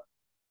 Forever.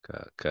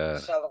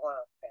 Shalom,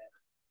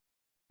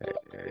 fam.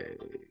 Hey.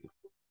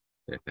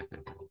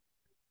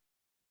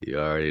 You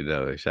already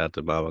know. Shout out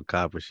to Mama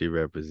Copper. She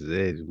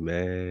represents,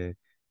 man.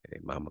 Hey,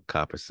 Mama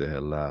Copper said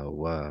hello.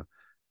 Wow.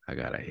 I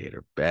gotta hit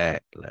her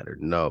back. Let her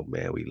know,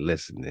 man. We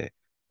listening.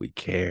 We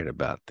cared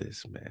about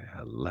this, man.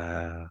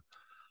 Hello.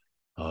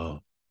 Oh,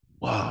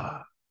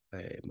 wow.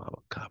 Hey, Mama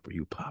Copper,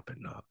 you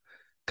popping off.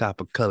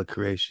 Copper Color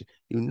Creation,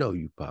 you know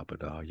you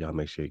popping off. Y'all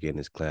make sure you get in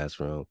this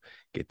classroom,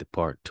 get the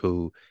part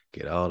two,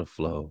 get all the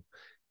flow.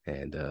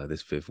 And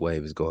this fifth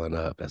wave is going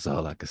up. That's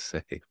all I can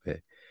say,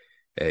 man.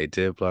 Hey,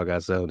 Templar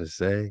got something to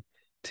say.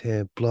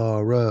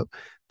 Templar up.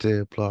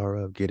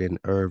 Get in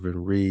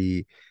Irvin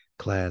Reed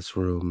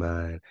classroom,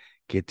 man.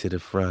 Get to the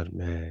front,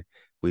 man.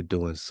 We're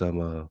doing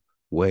some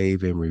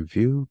wave and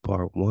review,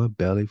 part one,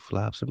 belly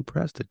flops and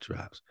Prester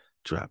drops.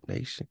 Drop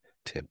Nation,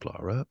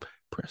 Templar up,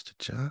 Prester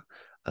John,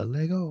 a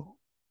Lego.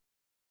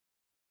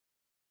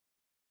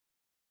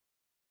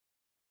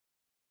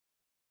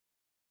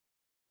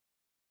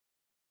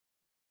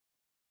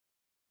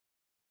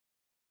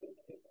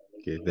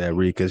 Get that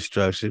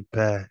ReKhanStruction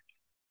Pak.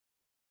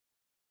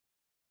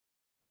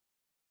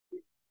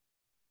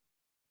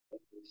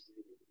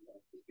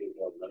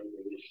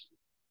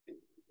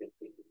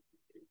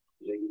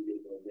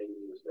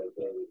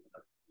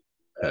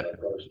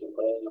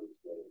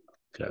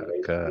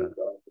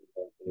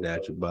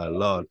 Natural by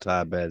law,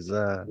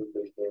 ThaWaDa.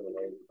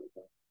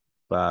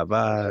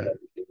 Bye-bye.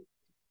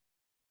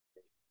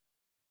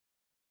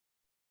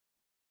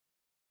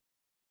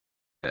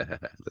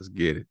 Let's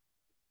get it.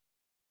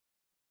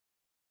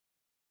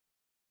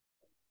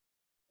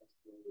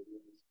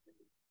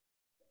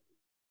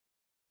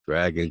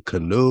 Dragon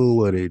canoe,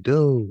 what they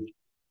do?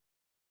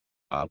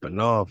 Popping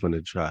off in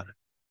the drop,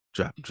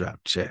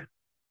 check.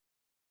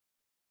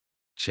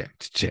 Check.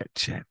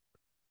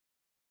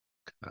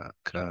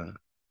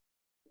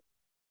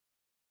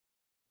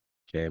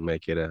 Can't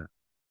make it up.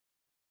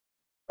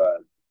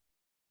 But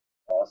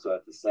also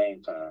at the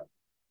same time,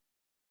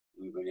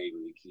 we've been able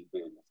to keep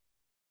it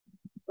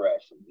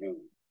fresh and new.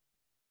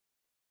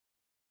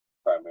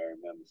 Primary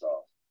members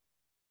off.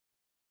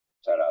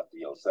 Shout out to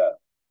yourself.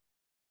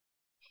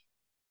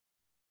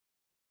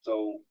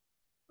 So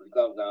it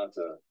comes down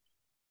to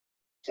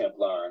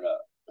Templaring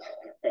up,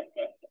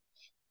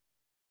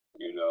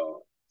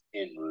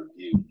 in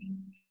review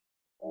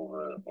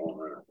over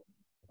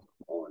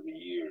the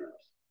years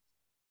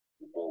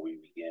before we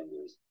begin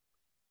this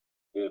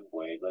fifth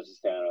wave. Let's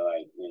just kind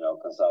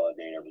of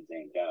consolidate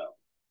everything down.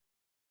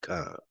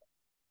 God.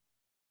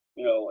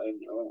 And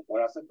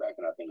when I sit back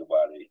and I think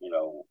about it,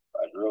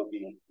 I drill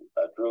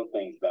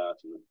things down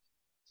to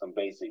some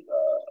basic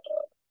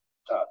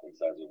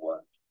topics, as it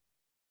were.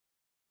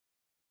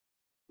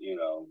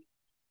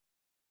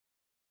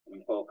 We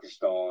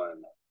focused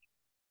on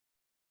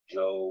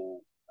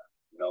Job,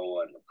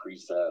 Noah, and the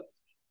precept.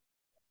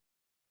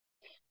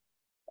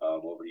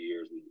 Over the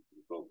years, we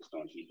focused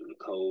on keeping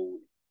the code.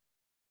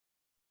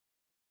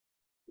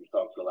 We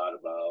talked a lot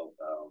about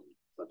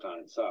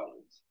platonic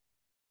solids,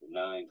 the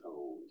 9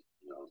 codes,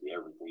 the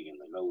everything and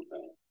the no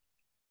thing.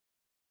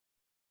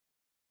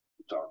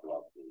 We talked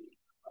about the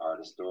art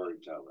of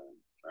storytelling,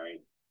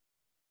 right?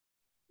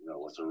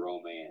 What's a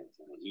romance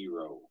and a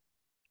hero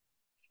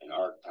and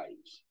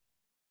archetypes.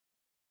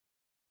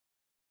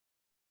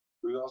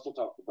 We also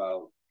talked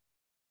about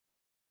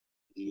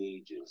the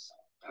ages,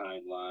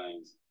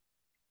 timelines,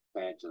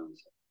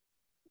 phantoms,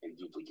 and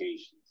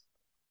duplications.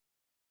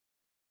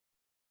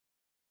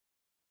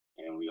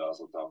 And we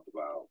also talked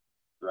about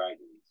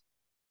dragons,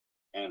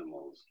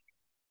 animals,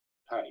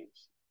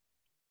 types,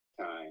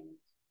 time,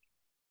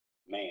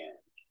 man,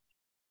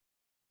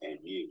 and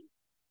you.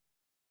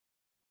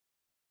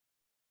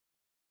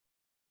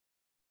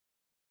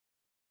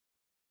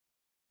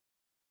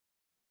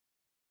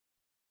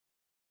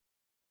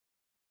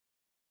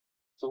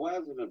 So why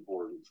is it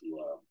important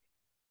to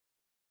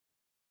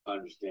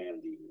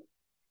understand the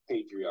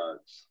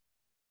patriarchs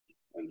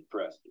and the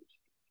presters?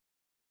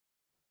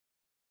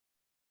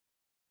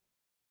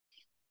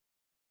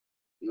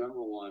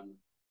 Number one,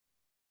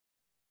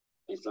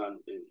 it's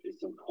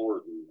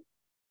important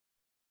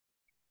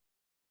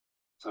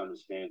to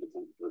understand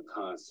the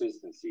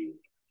consistency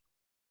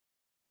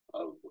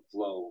of the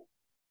flow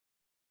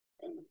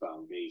and the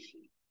foundation.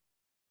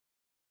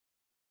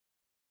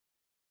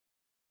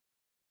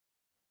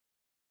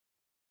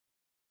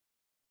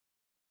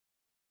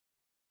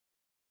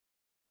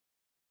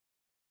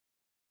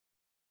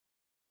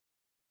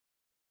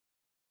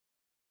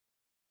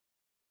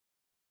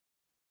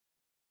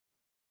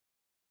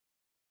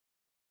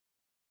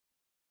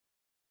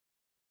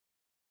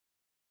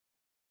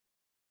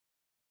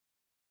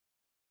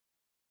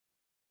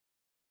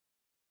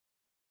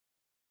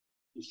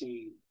 You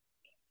see,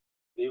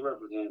 they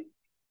represent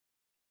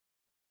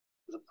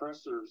the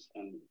presters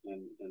and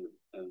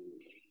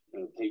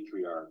the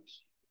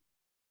patriarchs.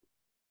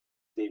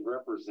 They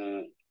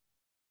represent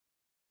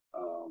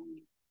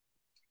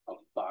a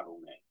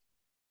bottleneck,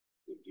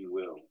 if you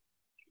will,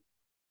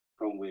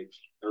 from which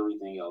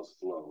everything else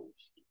flows.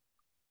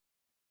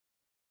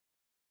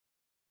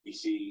 You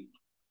see,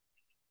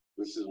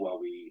 this is why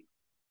we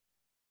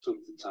took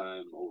the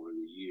time over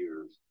the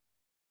years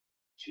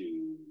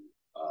to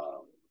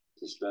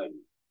study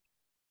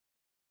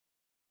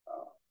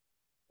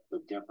the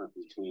difference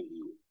between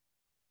the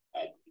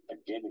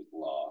academic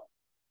law,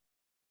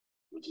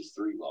 which is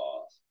 3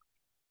 laws: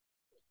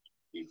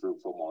 be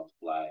fruitful,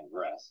 multiply, and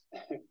rest.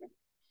 And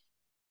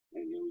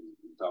then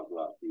we talked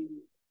about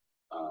the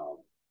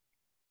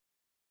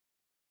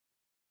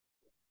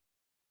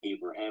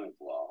Abrahamic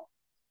law.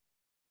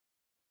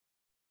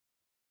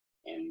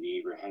 And the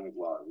Abrahamic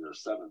law, there are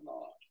 7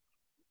 laws.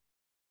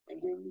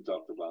 And then we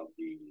talked about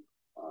the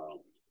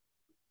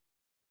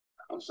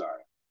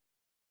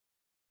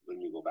let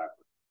me go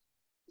backwards.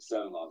 The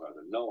 7 laws are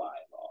the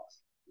Noahide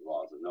laws, the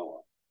laws of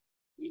Noah.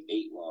 The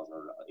 8 laws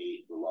are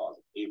the laws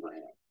of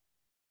Abraham.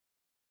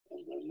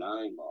 And the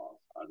 9 laws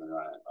are the 9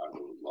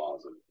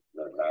 laws of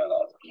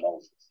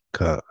Moses.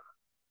 God.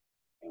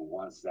 And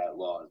once that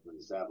law has been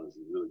established,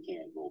 you really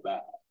can't go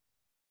back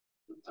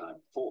to the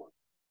time before.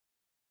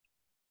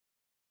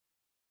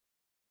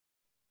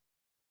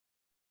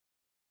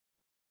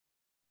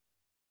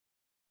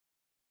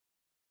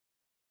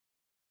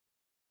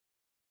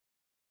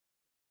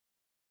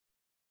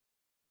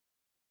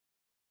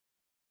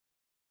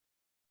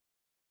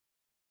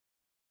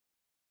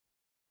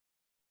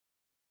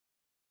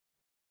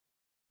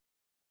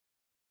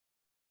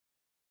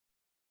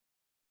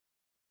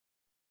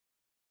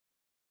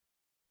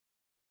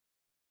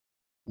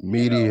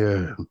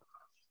 Meteor.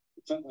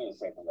 It took me a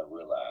second to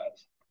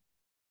realize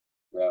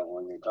that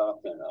when you're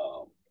talking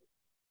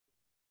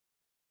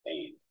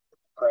a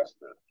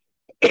Prester,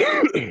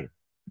 that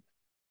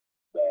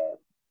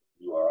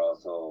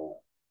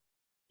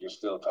you're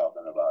still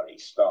talking about a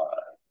star,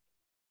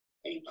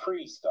 a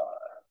pre-star.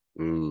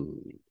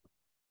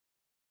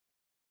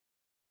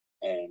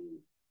 And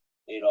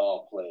it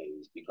all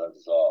plays because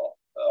it all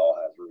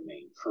has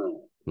remained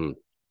true.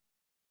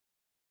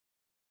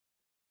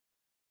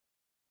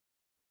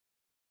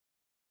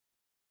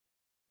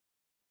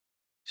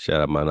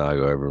 Shout out my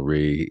Nago Urban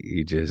Reed.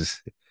 He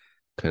just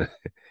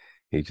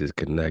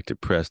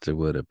connected Prester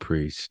with a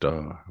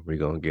pre-star. We're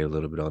gonna get a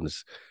little bit on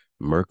this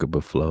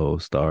Merkaba flow,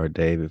 Star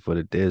David for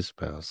the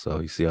dismount. So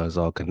you see how it's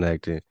all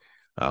connected.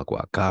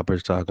 Aqua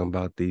Copper's talking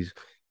about these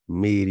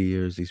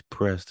meteors, these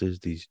Presters,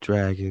 these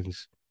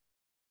dragons.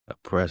 A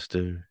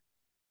Prester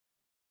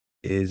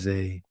is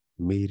a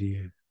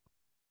meteor,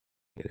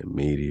 and a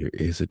meteor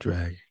is a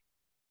dragon.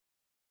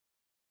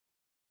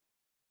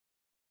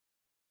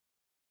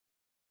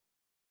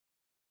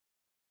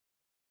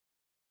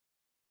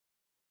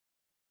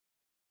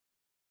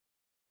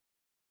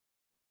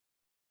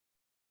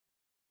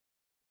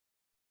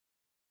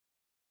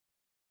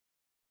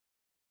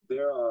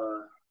 There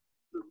are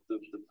the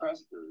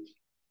Presters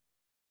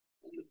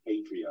and the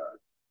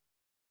Patriarch.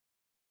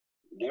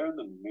 They're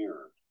the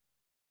mirror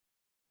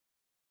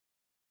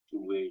to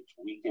which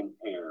we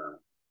compare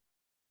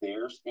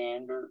their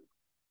standard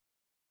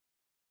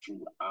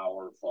to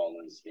our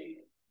fallen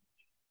state.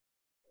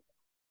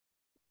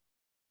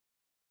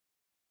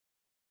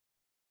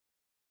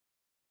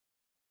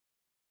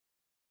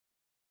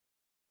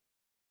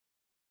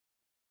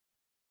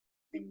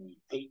 The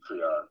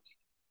Patriarch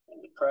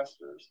and the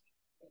Presters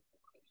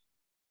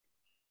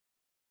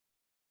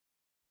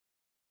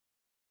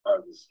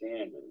are the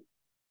standard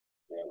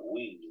that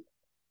we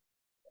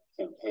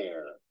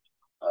compare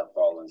our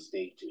fallen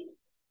state to.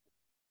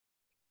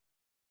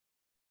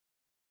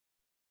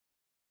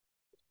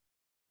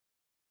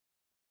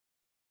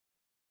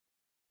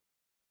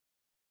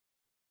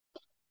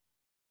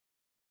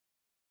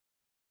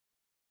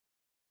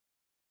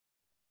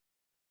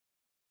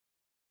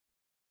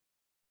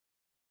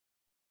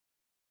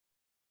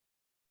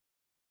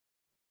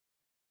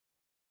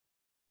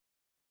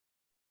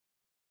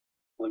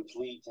 Which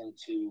leads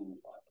into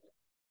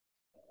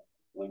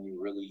when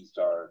you really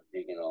start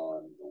digging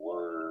on the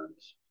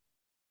words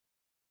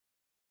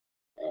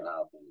and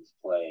how things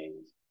play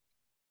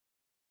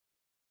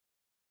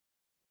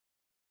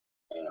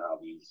and how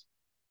these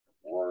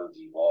words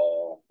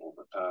evolve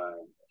over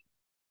time.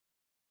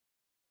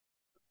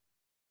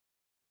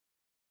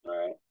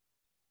 Right?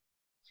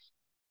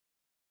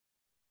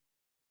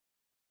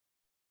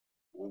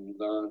 When you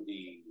learn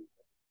the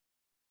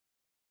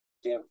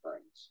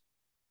difference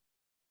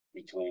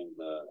between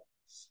the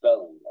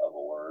spelling of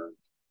a word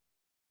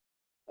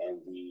and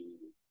the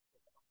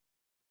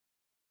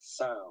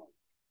sound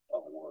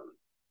of a word,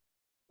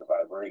 the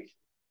vibration.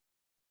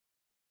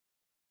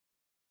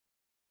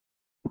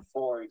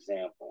 For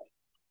example,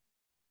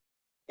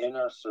 in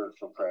our search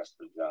for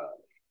Prester John,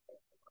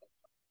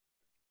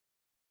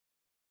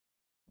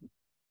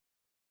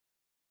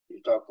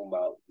 you're talking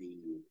about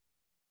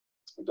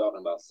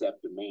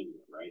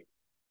septimania, right?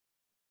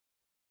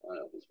 I don't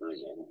know if it's really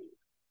in here.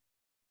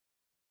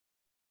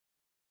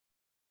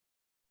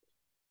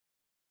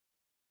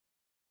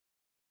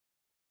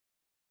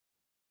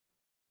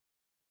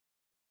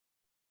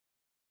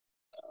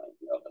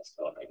 That's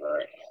still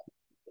right.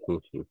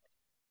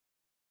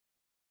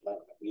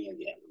 Me and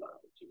the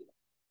etymology.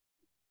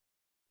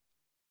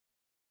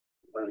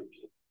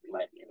 It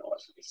might be an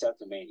awesome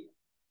septimania.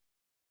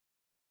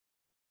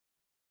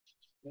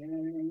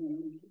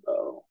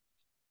 Oh.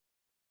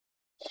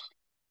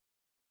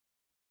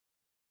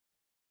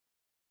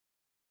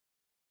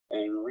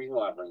 And the reason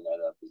why I bring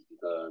that up is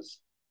because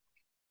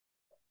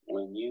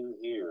when you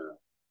hear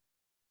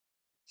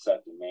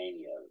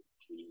septimania,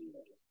 the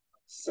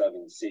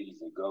 7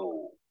 cities of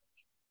gold,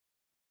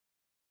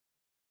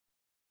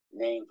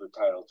 name for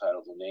title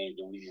to name,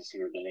 then we just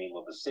hear the name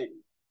of a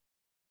city,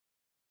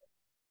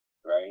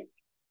 right?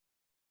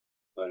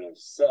 But if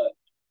Sept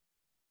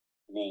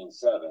means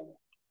 7,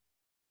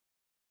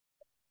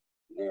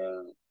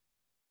 then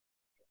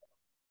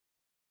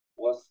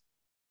what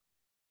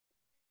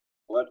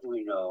do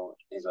we know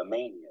is a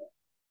mania,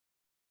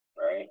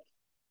 right?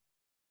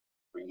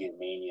 We get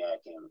maniac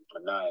and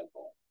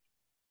maniacal.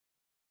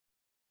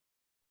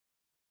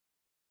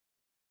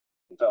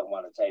 We're talking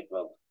about a type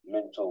of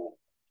mental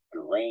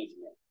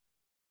derangement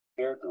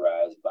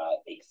characterized by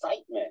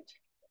excitement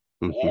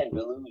and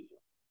delusion.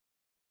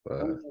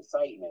 Who's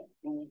excitement?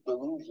 Who's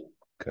delusion?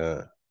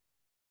 Okay.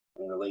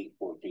 In the late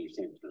 14th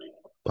century.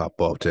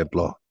 Pop off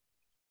Templar.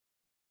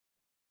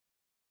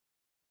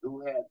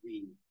 Who had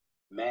the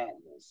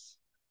madness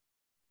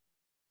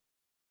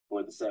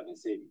for the 7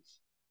 cities?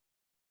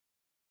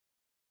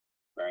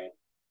 Right?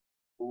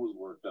 Who was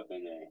worked up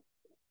in a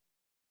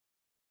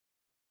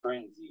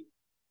frenzy,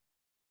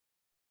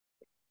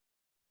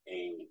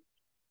 a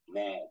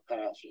mad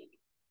passion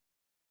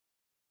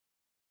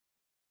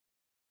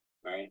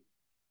right?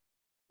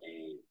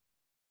 A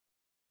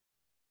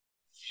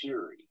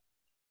fury,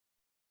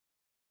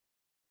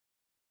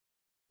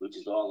 which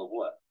is all of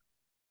what?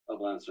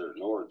 Of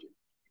uncertain origin.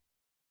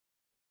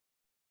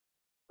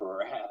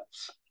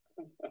 Perhaps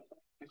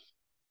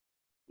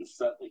the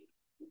subject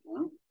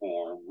root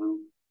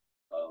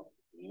of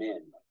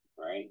men,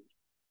 right?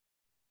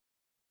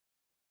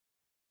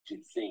 To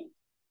think.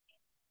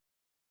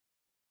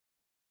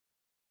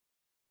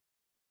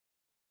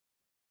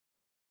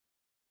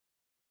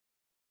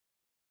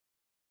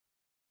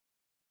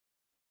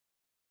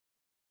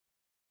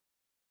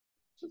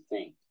 To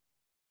think.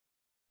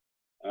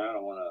 And I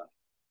don't want to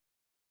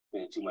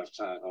spend too much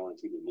time. I want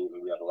to keep it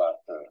moving. We have a lot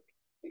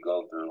to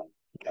go through.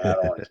 And I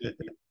don't want to keep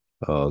you.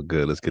 Oh,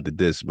 good. Let's get the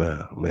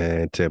dismount.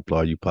 Man,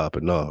 Templar, you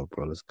popping off,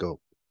 bro. Let's go.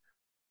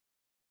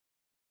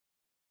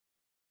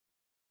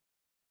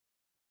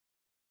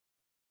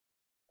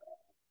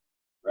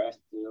 Prester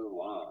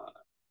John.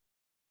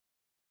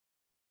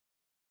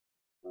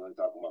 We're going to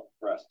talk about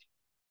Prester.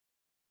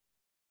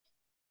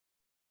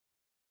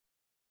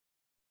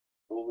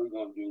 What we're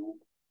going to do,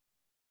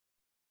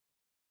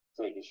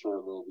 take a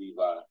short little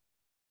revive,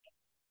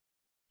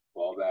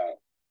 fall back,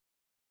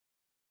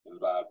 and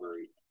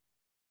vibrate.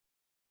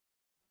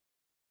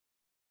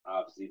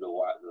 Obviously,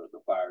 the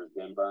fire's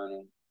been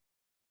burning,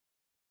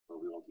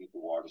 but we're going to keep the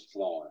waters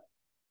flowing.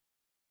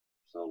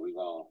 So we're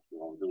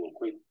gonna do a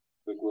quick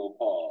little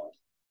pause,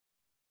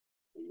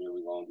 and then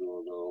we're gonna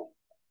do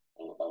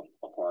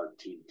a part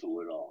two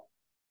to it all.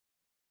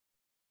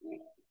 Yeah.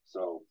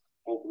 So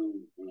hopefully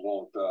we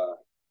won't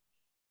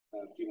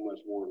have too much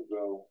more to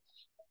go.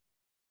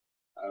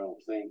 I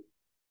don't think,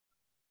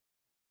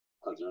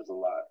 because there's a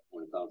lot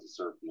when it comes to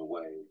surfing the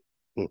wave,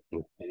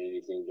 and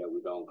anything that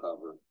we don't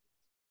cover,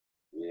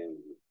 then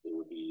it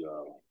would be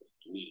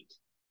meat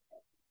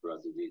for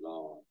us to dig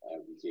on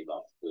as we take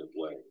off the fifth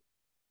wave.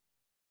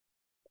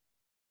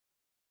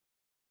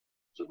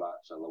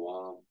 Shabbat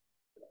Shalom.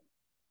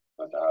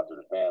 Much out to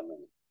the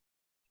family.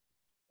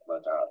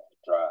 Much out to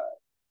the tribe.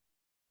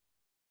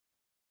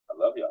 I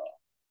love y'all.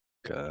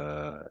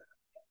 God.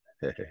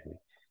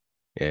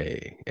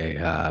 Hey,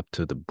 Ahab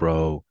to the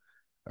bro.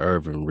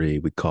 Irvin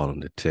Reed, we call him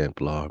the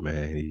Templar,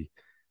 man.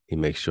 He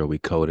makes sure we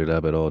coded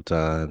up at all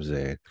times,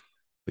 and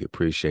we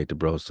appreciate the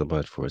bro so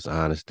much for his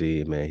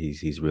honesty, man.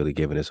 He's really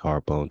giving his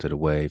harpoon to the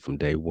wave from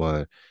day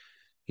one.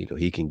 You know,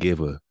 he can give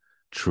a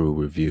true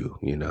review.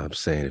 You know what I'm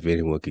saying? If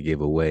anyone could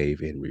give a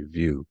wave in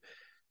review,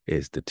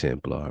 it's the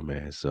Templar,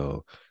 man.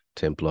 So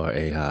Templar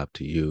Ahab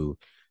to you.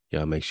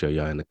 Y'all make sure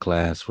y'all in the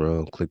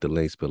classroom. Click the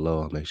links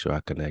below. I'll make sure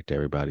I connect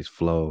everybody's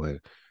flow, and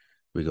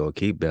we're going to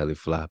keep belly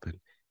flopping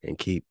and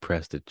keep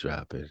Prester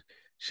dropping.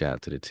 Shout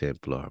out to the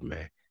Templar,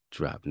 man.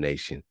 Drop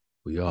Nation.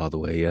 We all the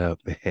way up,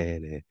 man.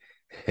 And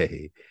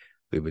hey,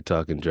 we've been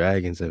talking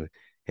dragons, and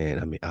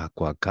I mean,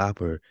 Aqua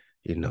Copper,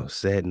 you know,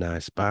 said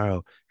Nine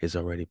Spiral is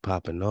already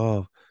popping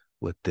off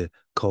with the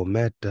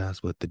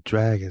Cometas, with the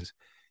dragons.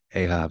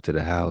 Ahab to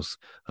the house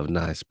of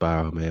Nine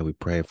Spiral, man. We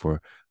praying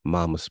for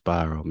Mama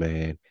Spiral,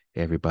 man.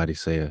 Everybody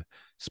say a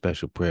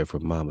special prayer for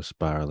Mama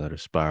Spiral. Let her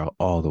spiral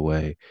all the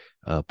way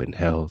up in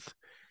health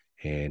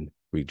and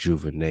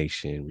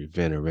rejuvenation,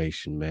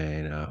 regeneration,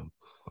 man.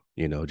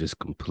 You know, just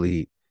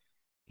complete,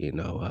 you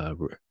know,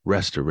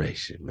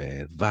 restoration,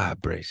 man,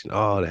 vibration,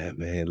 all that,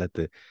 man. Let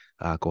the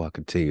Aqua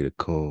continue to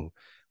cool.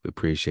 We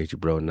appreciate you,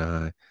 bro.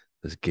 Nine.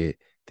 Let's get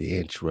the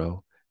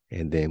intro,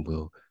 and then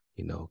we'll,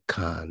 you know,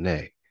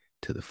 connect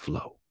to the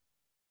flow.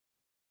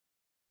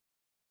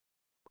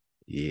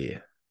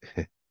 Yeah.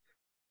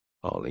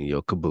 All in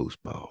your caboose,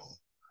 ball.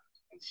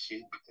 And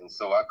shit. And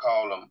so I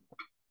call them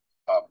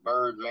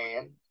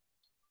Birdman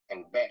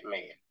and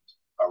Batman.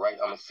 All right,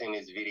 I'm gonna send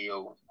this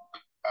video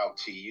out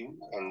to you,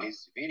 and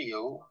this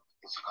video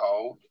is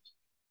called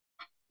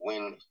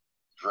 "When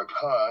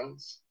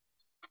Dracons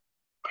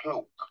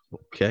Cloak."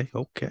 Okay.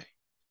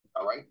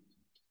 All right,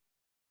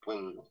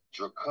 when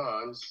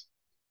Dracons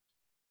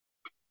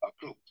are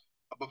cloak.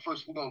 But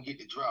first, we're gonna get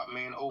the drop,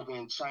 man, over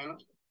in China.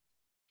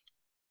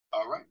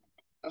 All right,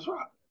 let's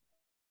rock.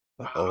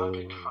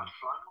 Unidentified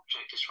flying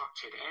object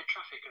disrupted air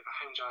traffic over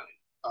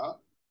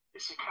Hangzhou.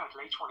 This occurred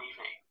late one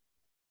evening.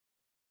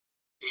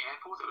 The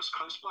airport that was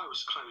close by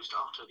was closed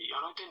after the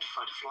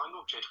unidentified flying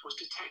object was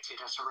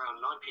detected at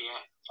around 9 p.m.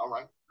 All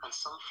right. And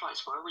some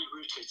flights were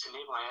rerouted to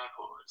nearby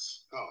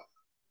airports. Oh.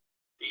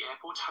 The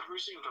airport had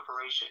resumed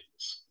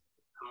operations,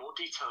 and more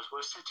details were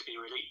said to be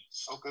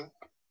released. Okay.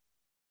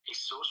 A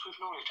source with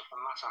knowledge of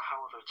the matter,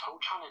 however, told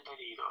China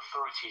Daily that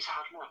authorities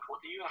had learned what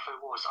the UFO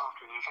was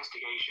after an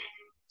investigation.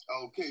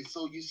 Okay,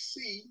 so you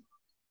see,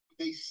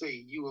 they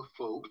say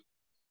UFO,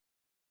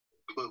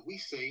 but we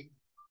say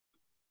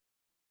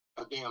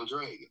a damn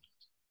dragon.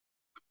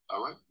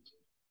 All right?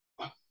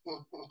 Now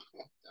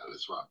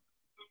let's rock.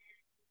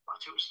 But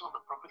it was not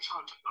the proper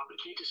time to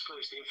publicly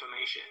disclose the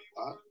information.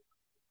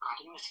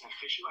 Adding that an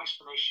official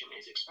explanation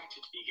is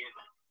expected to be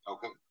given.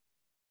 Okay.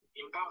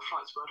 Inbound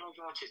flights were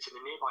diverted to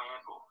the nearby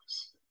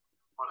airports,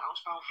 while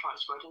outbound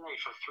flights were delayed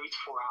for 3 to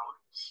 4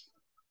 hours.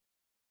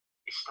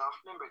 A staff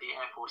member at the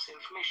airport's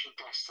information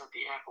desk said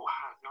the airport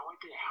had no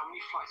idea how many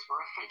flights were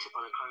affected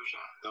by the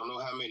closure. Don't know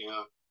how many,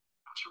 huh?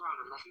 At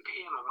around 11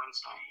 p.m. on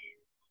Wednesday,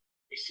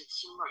 a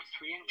citizen wrote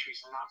 3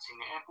 entries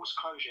announcing the airport's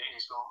closure in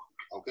his log.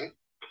 Okay.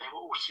 But they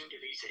were all soon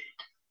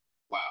deleted.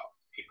 Wow.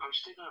 He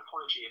posted an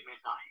apology at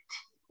midnight.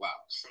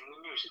 Wow. Saying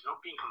the news had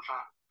not been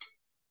confirmed,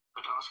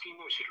 but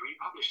asking those who'd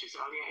republished his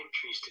earlier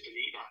entries to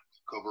delete them.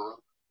 Cover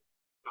up.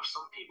 Now,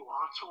 some people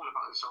are torn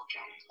about this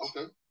object.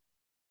 Okay.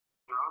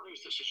 There are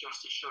those that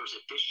suggest it shows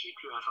a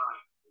dish-shaped UFO,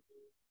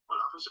 while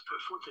others have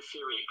put forward the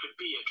theory it could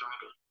be a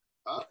dragon.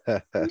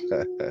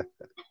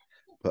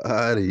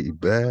 Body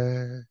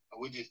bag.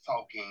 We're just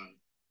talking.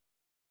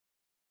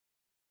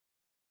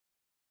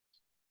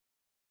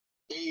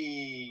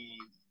 Hey.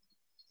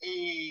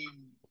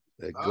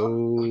 Let go.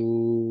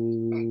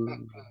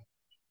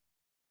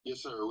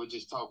 Yes, sir. We're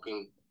just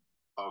talking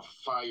a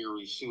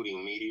fiery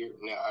shooting meteor.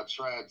 Now, I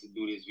tried to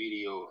do this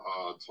video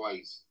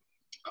twice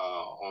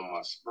on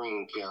my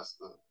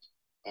screencaster.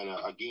 And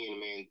again,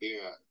 man,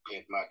 they're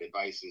at my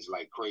devices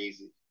like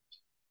crazy.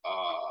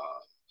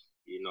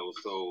 You know,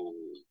 so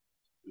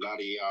a lot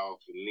of y'all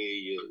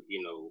familiar,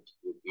 you know,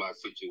 with my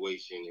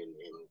situation and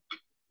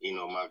you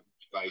know, my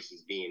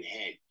devices being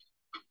hacked.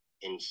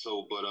 And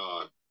so, but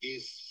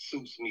this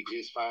suits me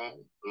just fine.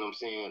 You know what I'm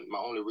saying? My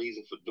only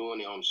reason for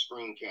doing it on the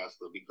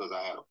screencaster because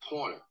I had a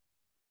pointer.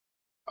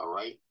 All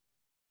right.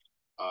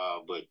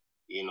 But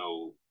you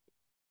know,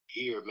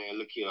 here, man,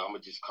 look here, I'm gonna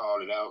just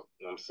call it out.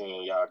 You know what I'm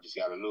saying? Y'all just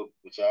gotta look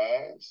with your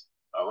eyes.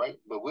 All right.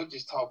 But we're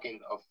just talking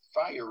a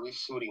fiery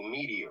shooting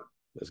meteor.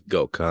 Let's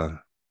go, Khan.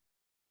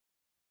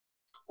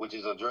 Which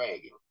is a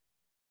dragon.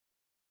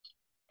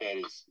 That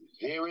is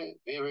very,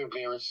 very,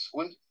 very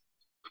swift.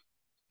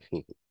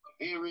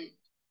 Very,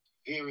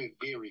 very,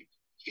 very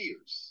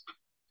fierce.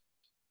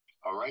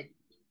 All right?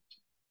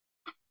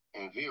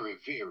 And very,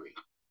 very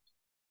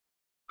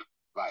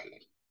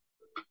violent.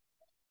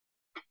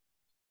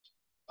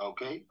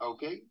 Okay,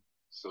 okay.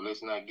 So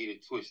let's not get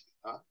it twisted,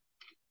 huh?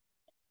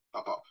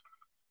 Papa.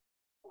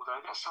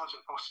 Although that sounds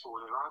impossible,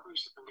 there are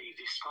those that believe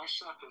these sky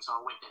serpents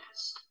are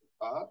witnessed.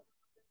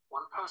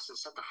 One person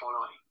said the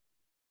following: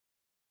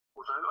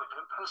 although I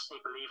don't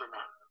personally believe in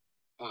them,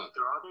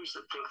 there are those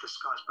that think the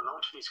skies belong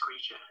to these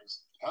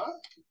creatures.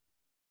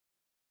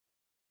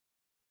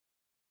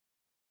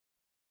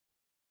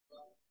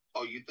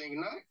 Oh, you think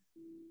not?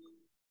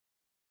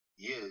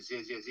 Yes.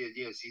 You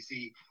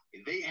see,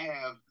 they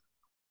have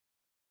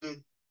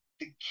the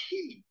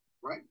key,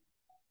 right?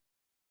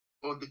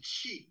 Or the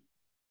chi.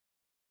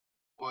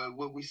 Or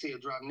what we say a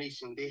drop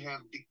nation, they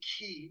have the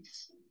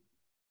keys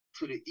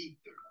to the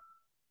ether.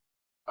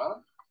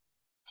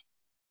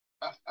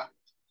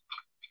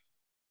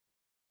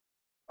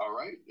 All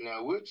right,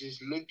 now we're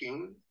just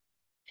looking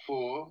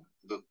for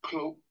the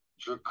cloak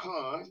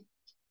Dracon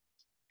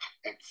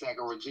at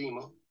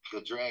Sakurajima,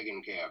 the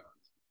Dragon Cavern.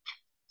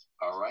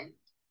 All right.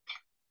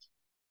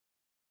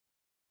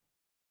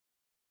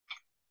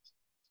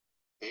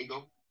 There you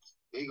go.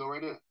 There you go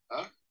right there.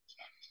 Huh?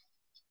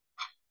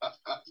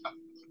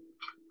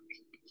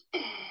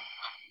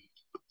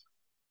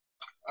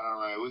 All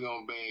right, we're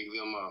going to bag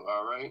them up.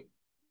 All right.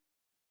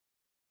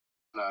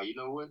 Now, you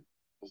know what?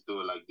 Let's do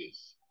it like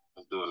this.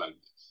 Let's do it like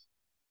this.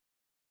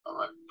 All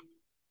right.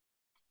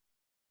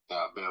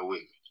 Now, bear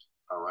with me.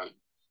 All right.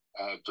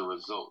 I had to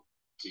resort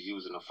to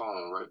using the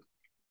phone, right?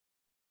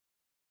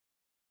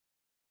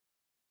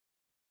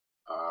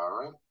 All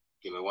right.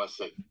 Give me 1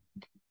 second.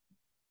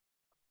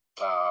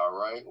 All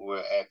right. We're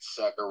at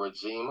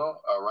Sakurajima.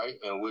 All right.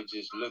 And we're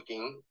just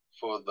looking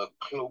for the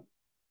cloak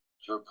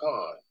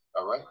Dracon.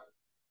 All right.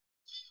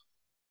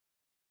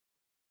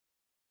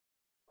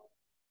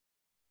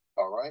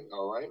 All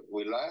right.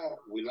 We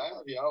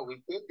live, y'all.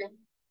 We cooking.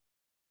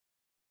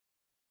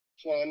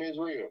 China is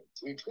real.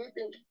 We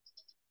cooking.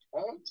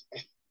 Huh?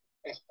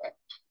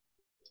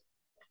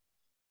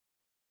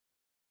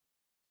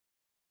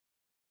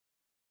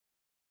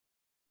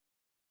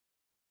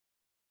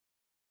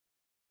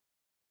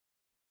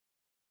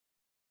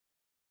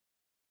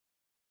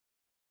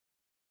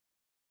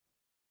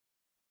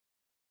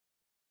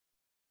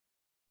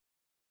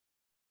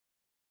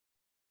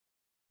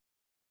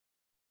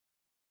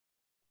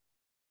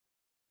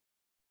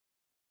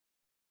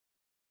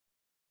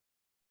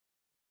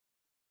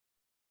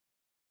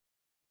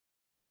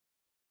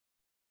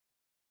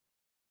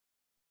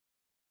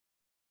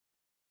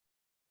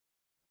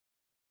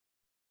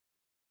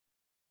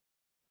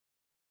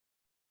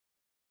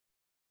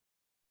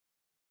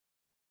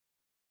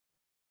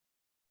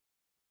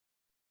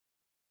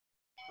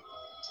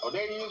 Oh,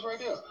 there he is right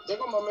there. There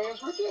go my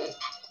man's right there.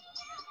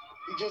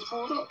 He just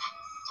pulled up.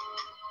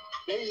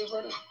 There he is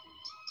right there.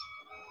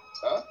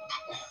 Huh?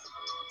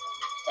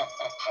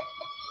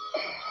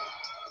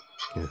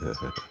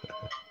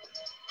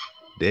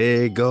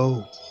 There you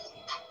go.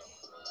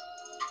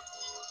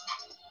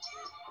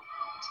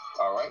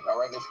 All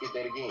right, let's get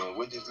that again.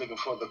 We're just looking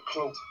for the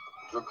cloak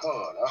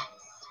Dracon, huh?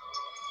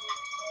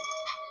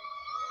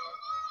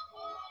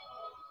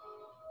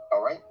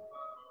 All right.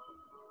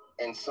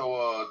 And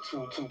so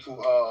to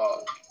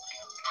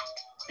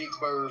Big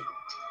Bird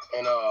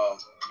and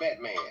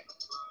Batman.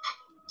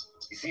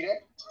 You see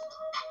that?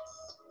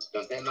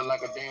 Does that look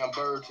like a damn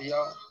bird to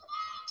y'all?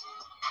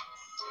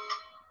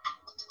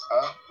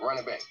 Huh? Run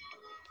it back.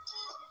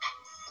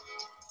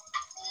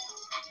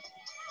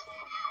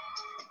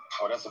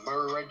 Oh, that's a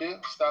bird right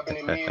there, stopping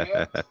in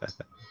mid-air.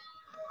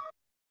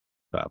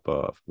 Pop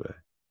off, man.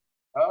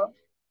 Huh?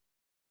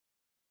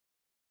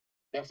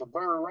 That's a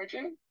bird right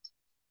there?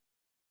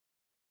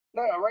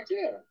 No, right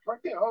there. Right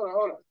there.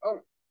 Hold on.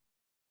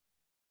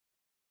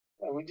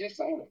 Yeah, we just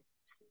seen it.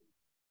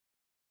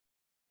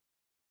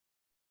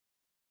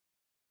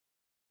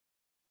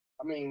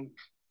 I mean,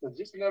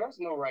 just let us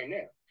know right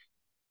now.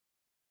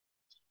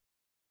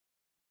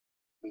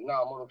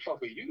 Nah,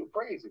 motherfucker, you the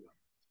crazy one.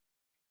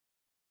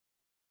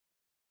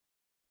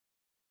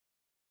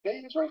 There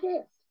he is right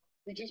there.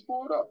 He just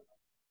pulled up.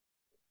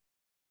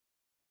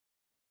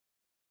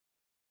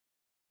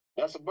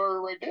 That's a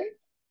bird right there?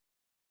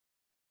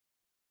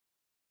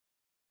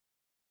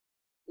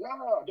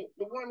 No,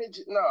 the one that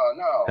just,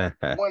 no.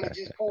 The one that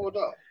just pulled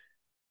up.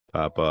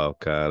 Pop off,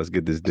 Kyle. Let's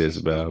get this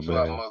dismount,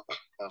 man. Mother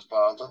and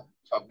father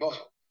above.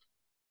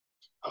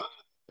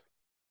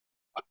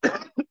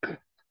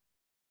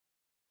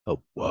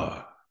 Oh,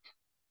 wow.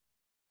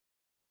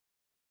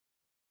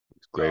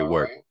 It's great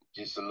work. Right.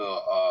 Just a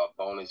little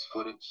bonus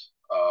footage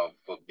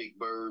for Big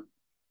Bird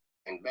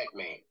and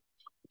Batman.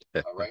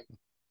 All right.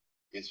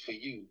 It's for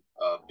you,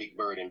 Big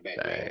Bird and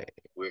Batman. Dang.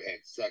 We're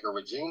at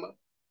Sakurajima,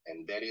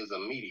 and that is a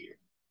meteor.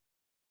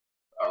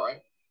 All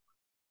right?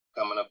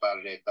 Coming up out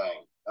of that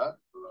thing. Huh?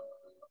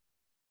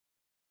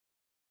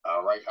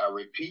 All right, I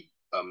repeat,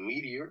 a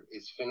meteor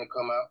is finna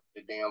come out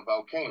the damn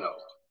volcano.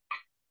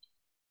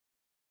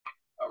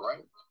 All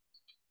right?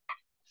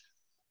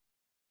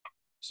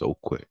 So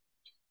quick.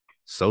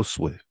 So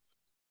swift.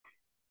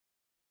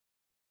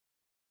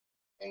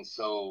 And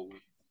so,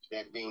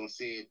 that being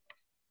said,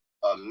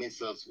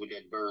 miss us with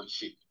that bird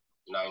shit.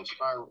 9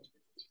 spiral.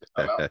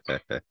 I'm out.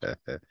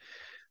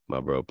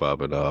 My bro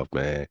popping off,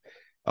 man.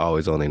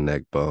 Always on their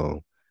neck bone.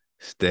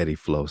 Steady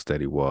flow,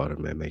 steady water,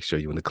 man. Make sure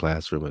you in the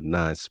classroom at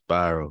 9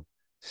 spiral.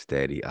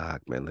 Steady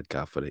arc, man. Look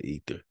out for the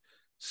ether.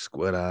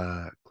 Squid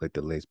eye. Click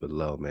the links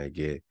below, man.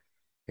 Get,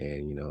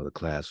 and you know, the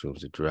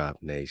classrooms, the Drop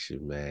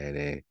Nation, man.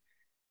 And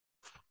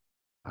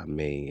I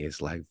mean,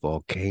 it's like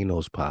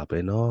volcanoes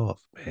popping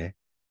off, man.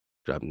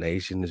 Drop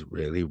Nation is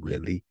really,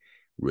 really,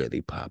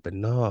 really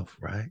popping off,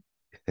 right?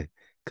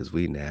 Because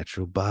we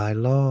natural by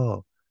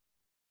law.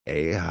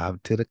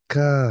 Ahab to the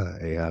Khan.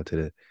 Ahab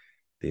to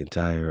the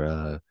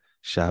entire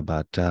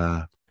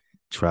Shabata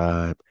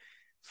tribe,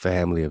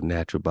 family of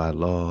natural by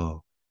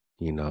law.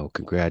 You know,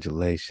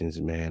 congratulations,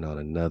 man, on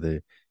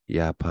another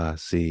Yapa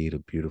seed, a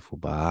beautiful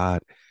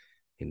Ba'at.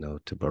 You know,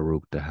 to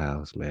Baruch the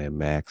house, man.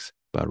 Max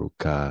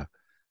Baruchah,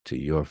 to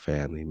your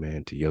family,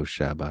 man, to your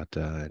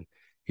Shabata. And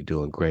you're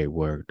doing great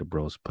work. The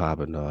bro's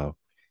popping off.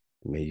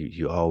 I mean,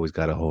 you always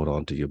got to hold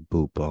on to your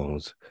boot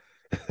bones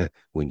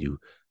when you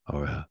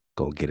are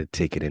going to get a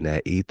ticket in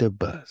that ether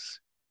bus.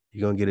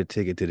 You're going to get a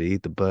ticket to the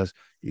ether bus.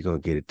 You're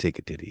going to get a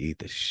ticket to the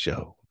ether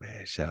show,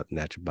 man. Shout out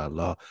Natural by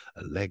Law.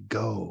 Let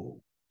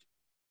go.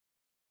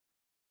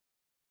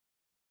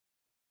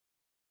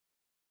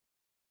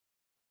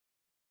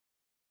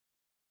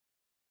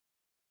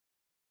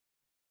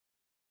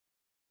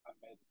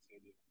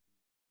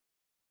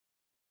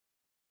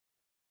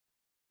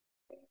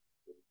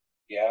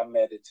 I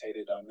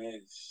meditated on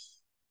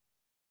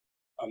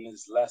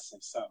this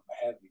lesson, something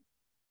heavy.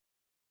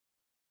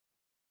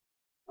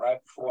 Right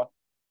before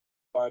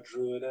I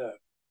drew it up,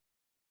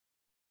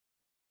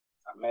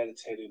 I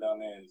meditated on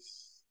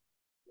this.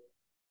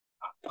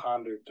 I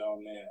pondered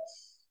on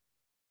this.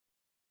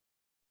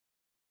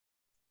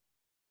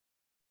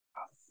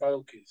 I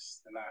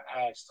focused and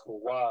I asked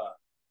HaWah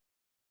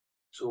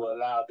to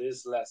allow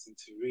this lesson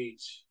to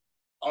reach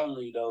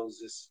only those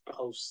it's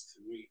supposed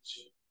to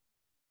reach.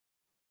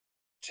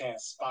 To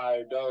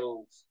inspire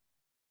those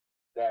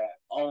that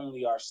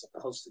only are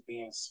supposed to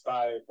be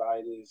inspired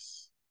by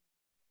this.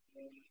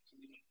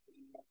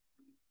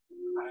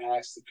 I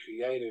asked the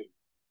Creator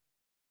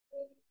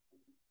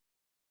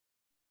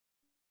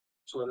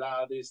to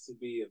allow this to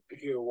be a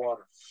pure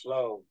water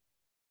flow.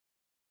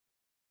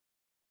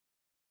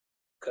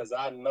 Because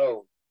I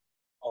know,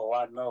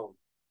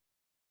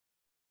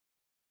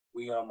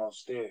 we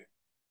almost there.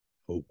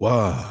 Oh,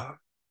 wow.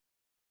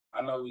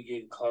 I know we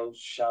getting close,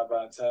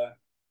 Shabbat.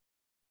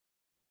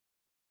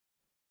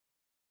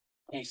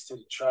 Peace to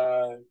the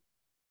tribe.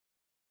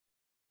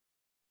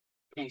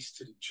 Peace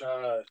to the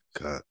tribe.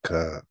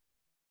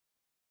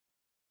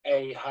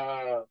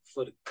 Ahab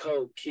for the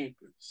code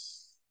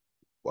keepers.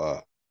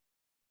 Wow.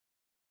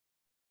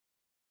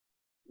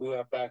 We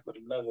are back with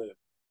another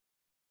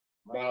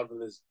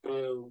marvelous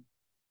build.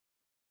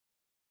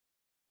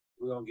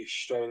 We're going to get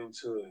straight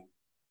into it.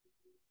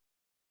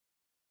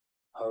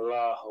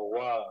 Halal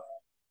HaWah.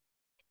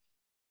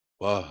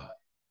 Wow.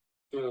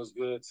 Feels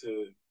good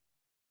to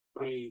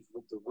breathe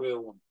with the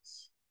real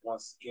ones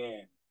once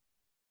again.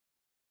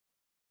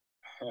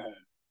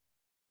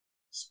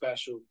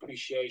 Special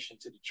appreciation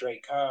to the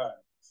Drake Khans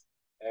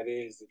That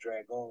is the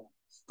Dragoons.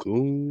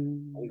 Cool.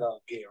 We're going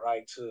to get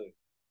right to it.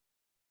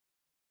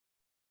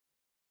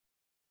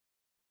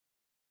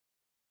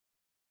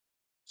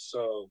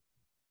 So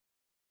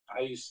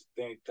I used to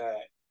think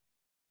that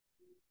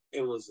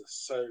it was a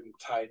certain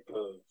type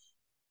of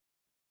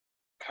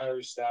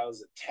curse that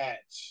was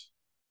attached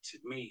to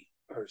me,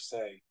 per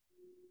se,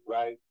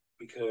 right?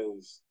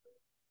 Because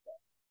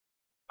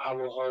I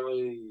will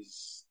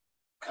always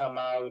come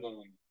out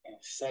and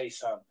say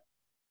something,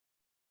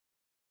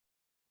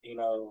 you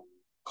know,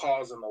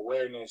 causing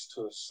awareness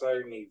to a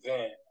certain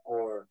event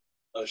or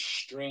a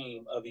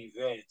stream of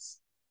events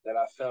that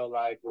I felt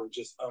like were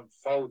just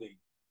unfolding,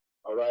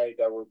 all right,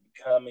 that were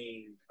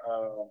becoming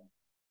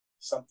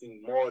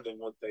something more than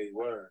what they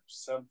were,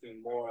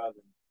 something more of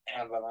an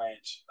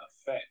avalanche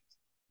effect,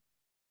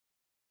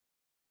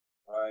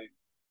 right?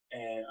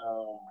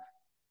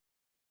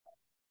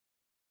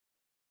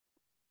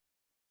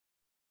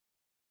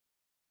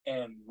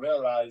 And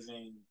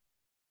realizing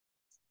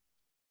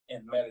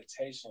in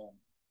meditation,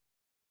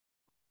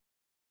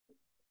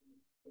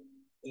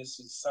 this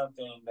is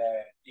something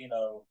that, you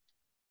know,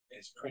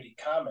 is pretty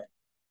common,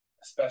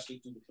 especially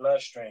through the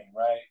bloodstream,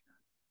 right?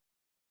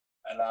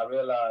 And I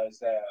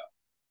realized that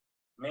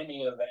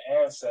many of the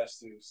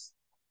ancestors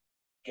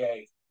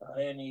gave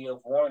plenty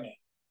of warning.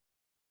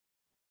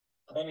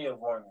 Many of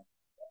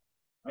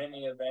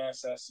the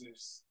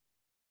ancestors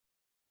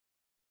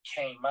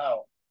came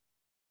out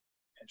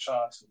and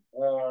tried to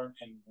warn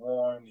and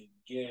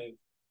give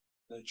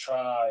the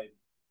tribe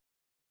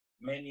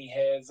many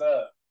heads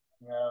up.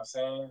 You know what I'm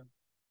saying?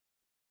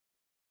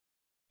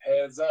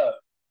 Heads up.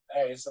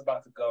 Hey, it's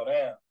about to go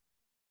down.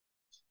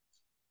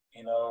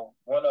 You know,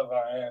 one of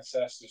our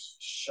ancestors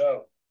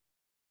showed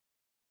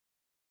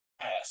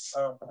at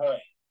some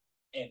point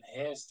in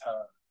his time,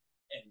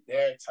 in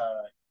their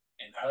time,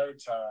 in her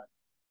time,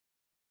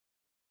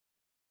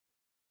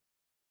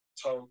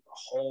 told the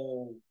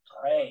whole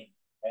plane,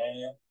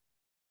 man,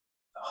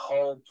 the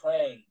whole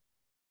plane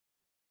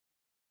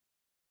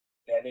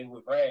that it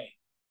would rain.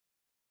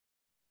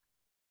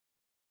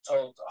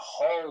 Told the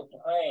whole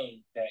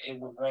plane that it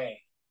would rain.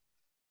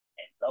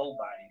 And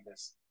nobody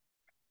listened.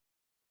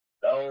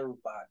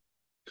 Nobody.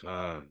 You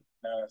know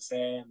what I'm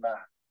saying?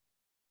 Nah.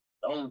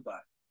 Nobody.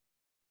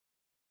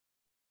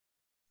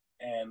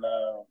 And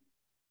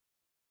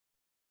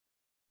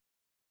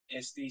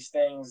it's these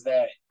things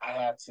that I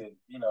have to,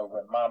 you know,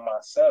 remind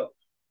myself,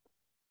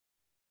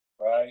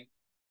 right?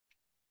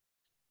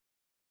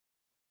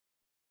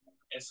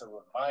 It's a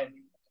reminder,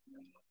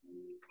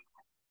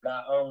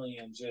 not only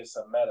in just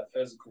a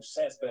metaphysical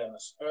sense, but in a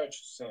spiritual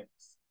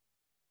sense,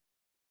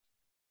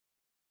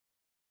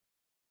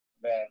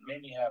 that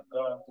many have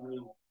gone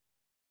through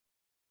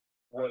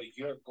what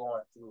you're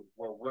going through,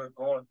 what we're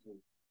going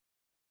through.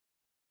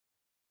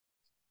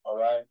 All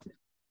right?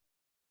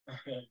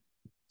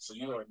 So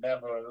you are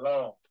never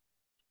alone.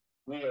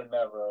 We are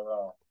never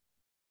alone.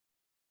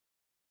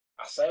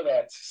 I say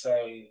that to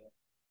say,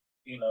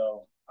 you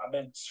know, I've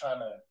been trying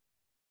to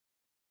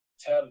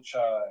tell the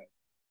tribe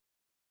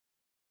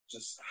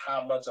just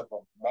how much of a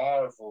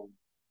marvel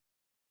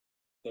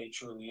they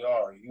truly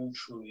are. You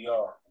truly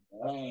are.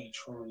 We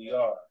truly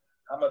are.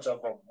 How much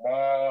of a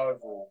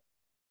marvel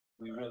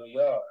we really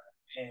are.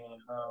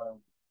 And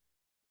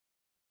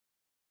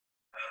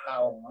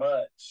how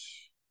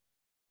much,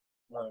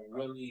 when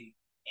really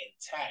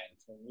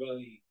intact, when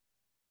really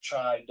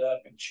tried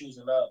up and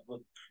choosing up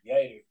with the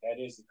Creator, that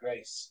is the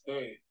Great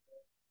Spirit,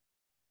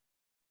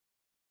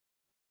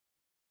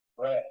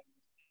 breath.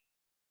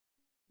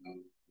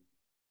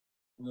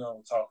 We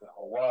don't talk in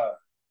HaWah.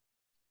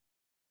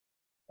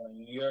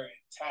 When you're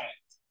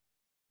intact,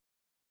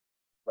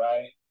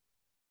 right?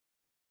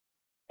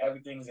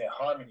 Everything's in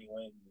harmony.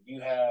 When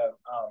you have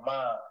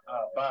Ma,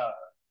 Ba,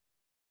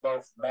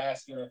 both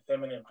masculine and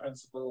feminine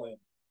principle in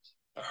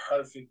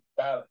perfect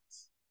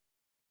balance.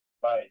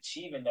 By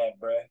achieving that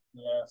breath,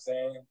 you know what I'm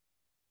saying?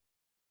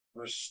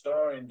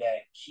 Restoring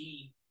that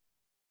key,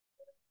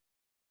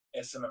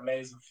 it's an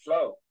amazing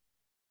flow.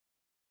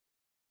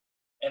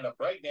 And a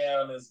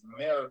breakdown is a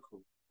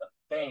miracle, a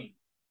thing,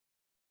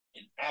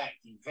 an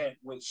act, event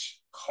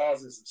which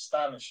causes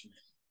astonishment,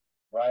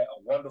 right?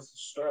 A wonderful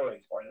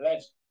story or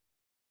legend.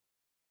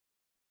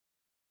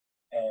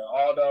 And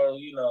although,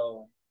 you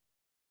know,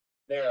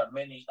 there are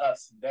many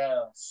ups and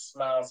downs,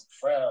 smiles and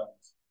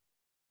frowns,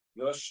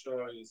 your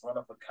story is one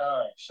of a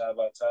kind,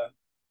 Shabata.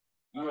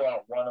 You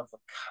are one of a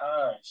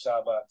kind,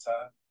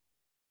 Shabata.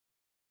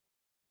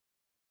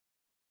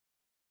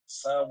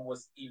 Some would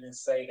even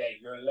say that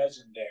you're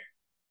legendary.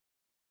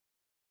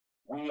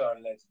 We are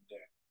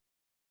legendary.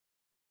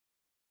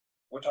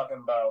 We're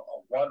talking about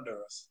a wonder,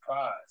 a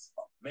surprise,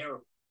 a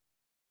miracle.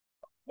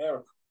 A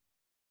miracle.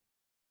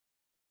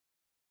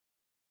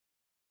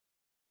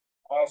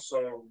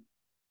 Also,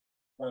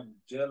 when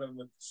dealing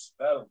with the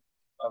spelling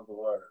of the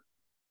word,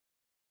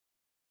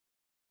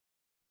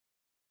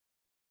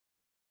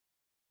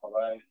 all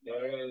right,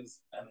 there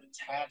is an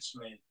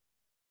attachment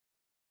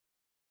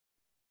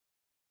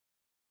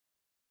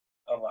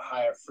of a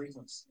higher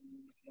frequency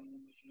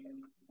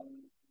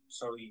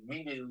So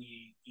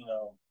immediately, you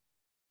know,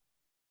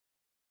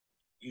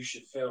 you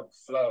should feel the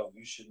flow.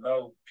 You should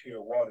know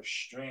pure water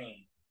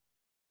stream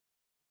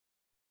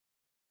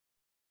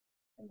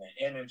and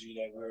the energy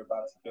that we're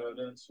about to build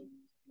into.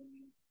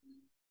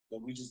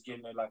 But we just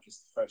getting it like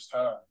it's the first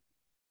time.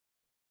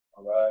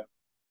 All right?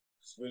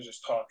 Because we're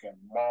just talking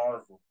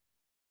Marvel.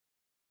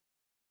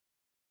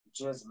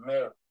 Just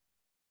milk.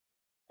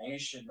 And you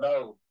should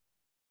know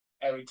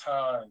every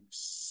time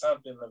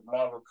something of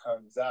Marvel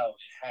comes out,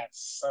 it has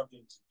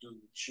something to do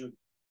with you.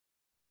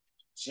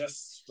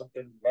 Just with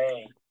the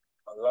name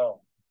alone.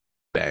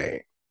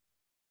 Bang.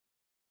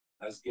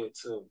 That's good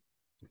too.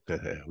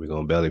 We're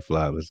gonna belly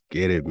fly. Let's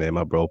get it, man.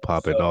 My bro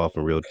popping off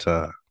in real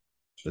time.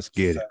 Let's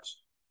get it.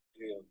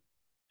 Deal.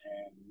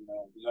 And you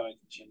know, we're gonna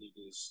continue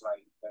this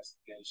slight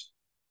investigation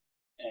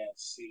and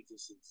see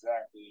just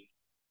exactly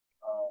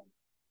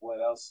what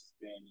else is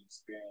being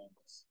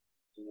experienced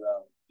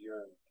throughout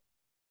Europe.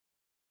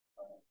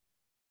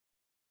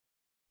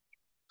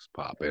 It's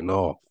popping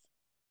off.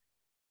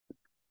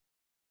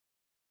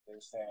 They're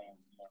saying,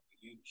 you know,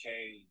 the UK,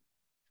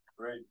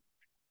 Britain,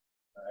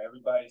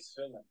 everybody's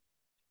feeling.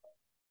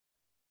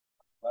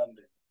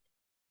 London,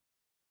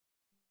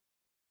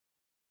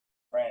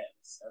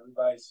 France,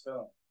 everybody's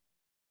feeling.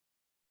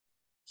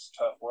 It's a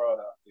tough world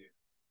out there.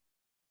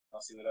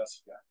 Let's see what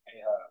else we got.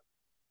 Ahab.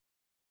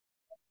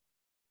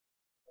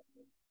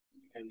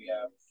 Here we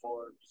have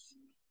Forbes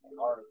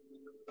article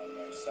on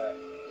their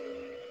site.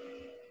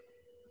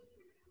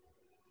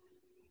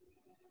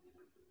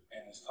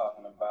 And it's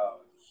talking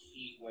about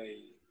heat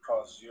wave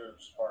across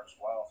Europe sparks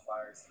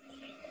wildfires and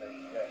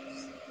heat-related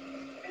deaths.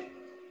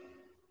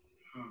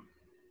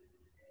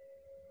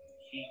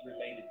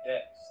 Heat-related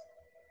deaths.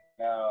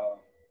 Now,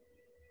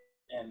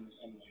 in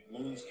the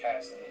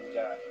newscasting, we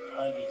got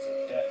hundreds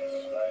of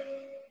deaths, right?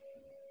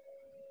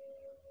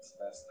 So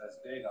that's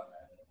big on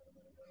that.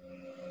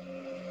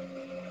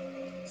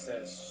 It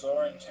says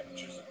soaring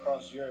temperatures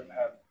across Europe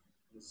have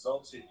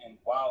resulted in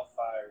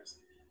wildfires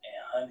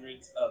and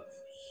hundreds of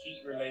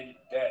heat-related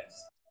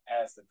deaths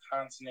as the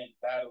continent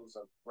battles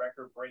a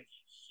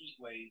record-breaking heat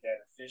wave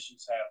that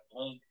officials have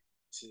linked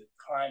to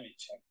climate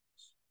change.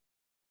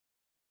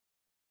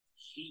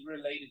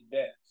 Heat-related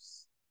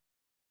deaths.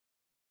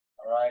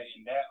 All right,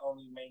 and that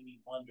only made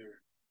me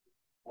wonder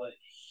what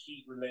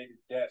heat-related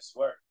deaths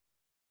were.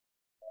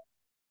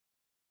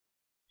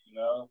 You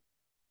know,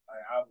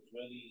 I was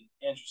really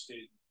interested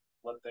in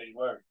what they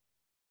were.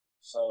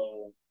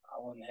 So I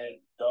went ahead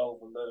and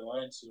dove a little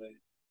into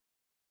it.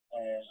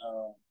 And,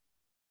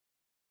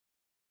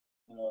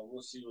 you know,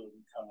 we'll see what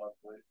we come up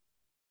with.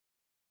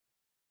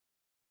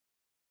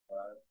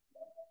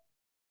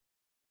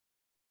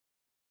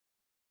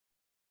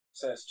 It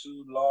says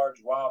 2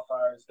 large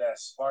wildfires that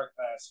sparked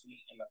last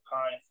week in the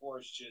pine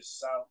forest just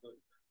south of,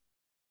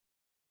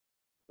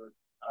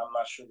 I'm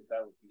not sure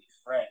that would be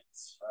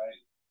France,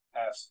 right?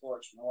 Have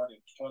scorched more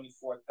than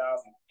 24,000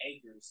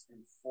 acres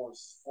and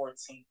forced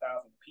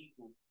 14,000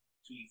 people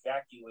to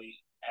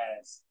evacuate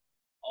as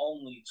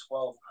only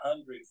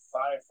 1,200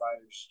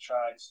 firefighters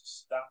tried to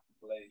stop the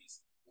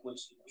blaze,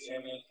 which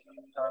Lieutenant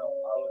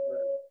Colonel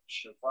Oliver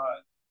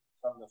Chavat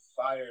from the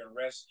Fire and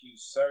Rescue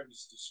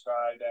Service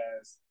described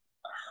as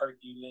a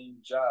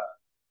Herculean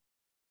job.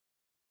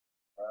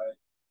 Right?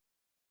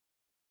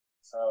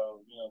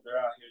 So, you know, they're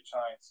out here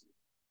trying to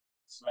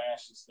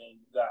smash this thing.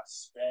 You got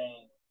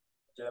Spain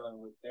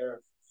dealing with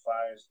their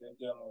fires. They're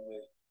dealing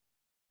with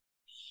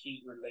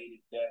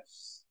heat-related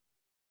deaths.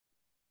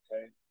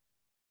 Okay?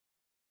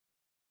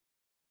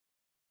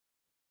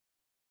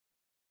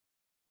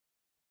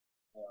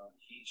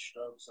 Heat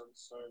strokes of the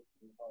sort.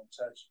 We're going to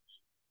touch it.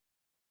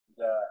 You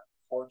got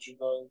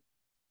Portugal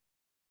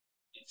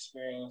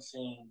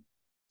experiencing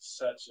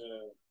such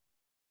a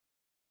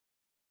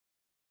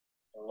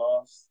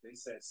loss. They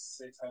said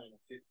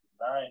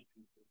 659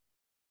 people.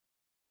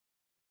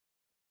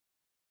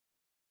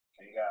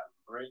 Okay, you got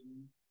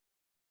Britain,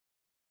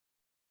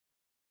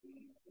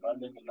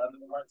 London, and other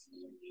parts of the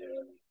UK.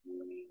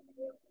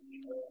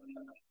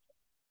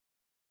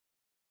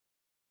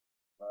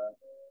 Right.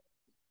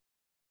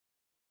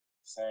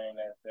 Saying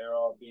that they're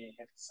all being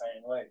hit the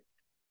same way.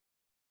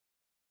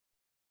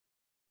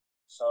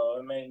 So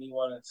it made me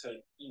want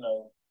to, you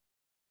know,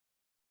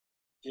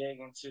 dig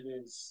into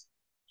this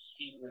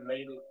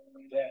heat-related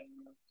death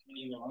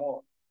even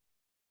more.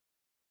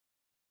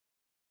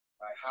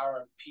 Like, how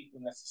are people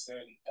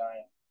necessarily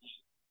dying from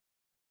heat?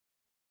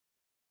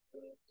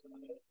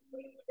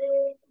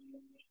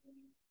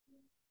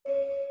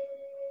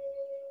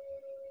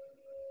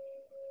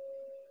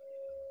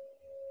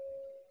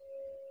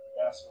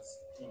 That's what's,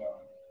 you know.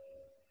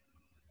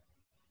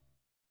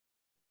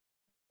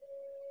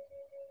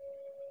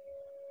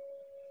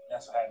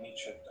 That's what had me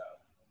tripped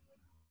out.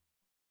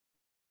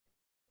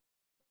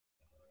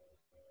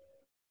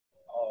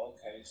 Oh,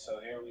 okay, so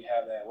here we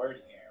have that word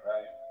again,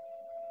 right?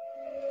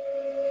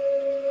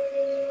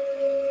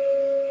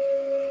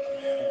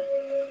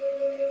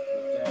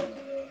 But then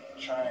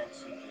trying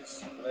to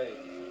display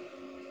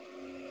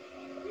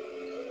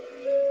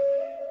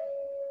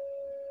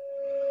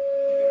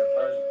their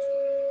version to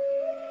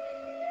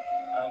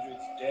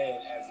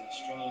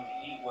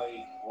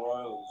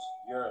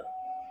Europe,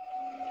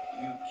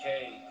 UK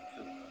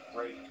could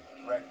break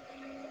record.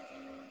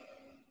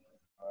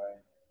 All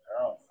right,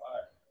 they're on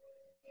fire.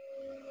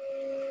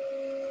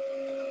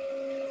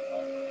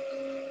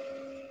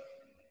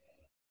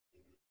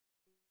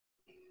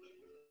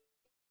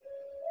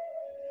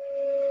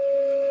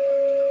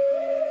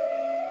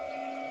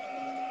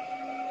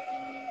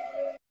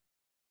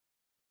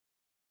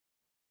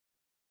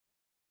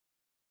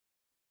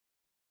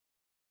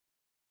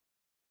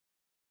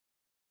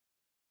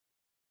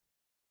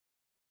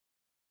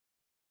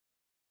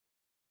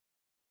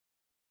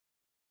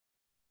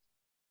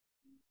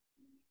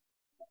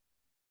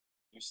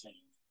 You're saying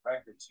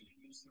record to you.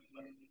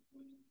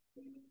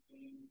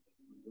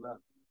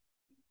 Look.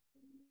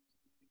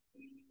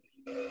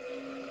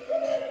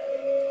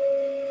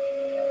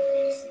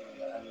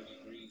 100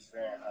 degrees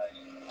Fahrenheit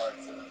in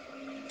parts of the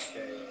UK,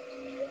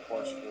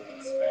 Portugal,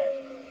 and Spain.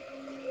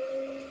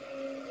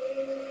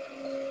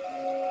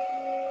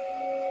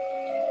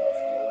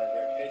 From the way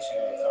they're pitching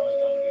it, it's only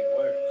going to get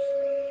worse.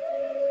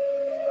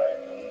 Right?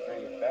 When we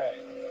bring it back,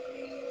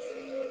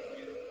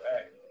 get it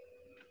back.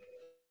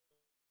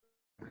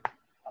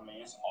 I mean,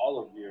 it's all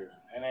of Europe.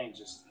 It ain't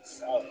just the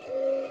South.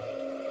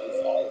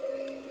 It's all of it.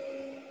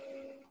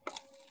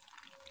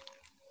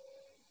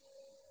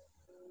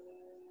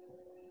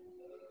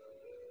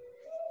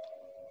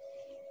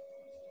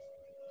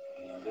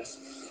 This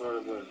is sort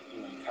of what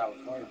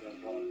California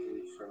been going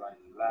through for like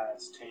the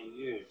last 10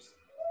 years.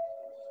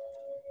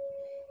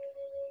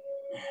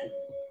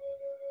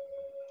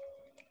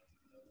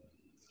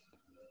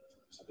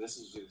 So this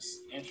is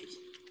just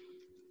interesting.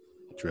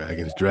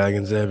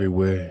 Dragons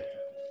everywhere.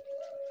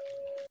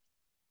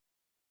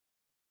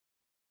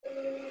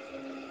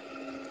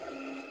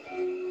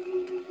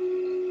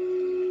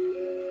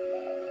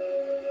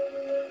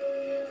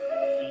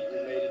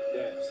 Heat-related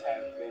deaths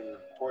have been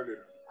reported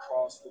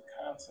across the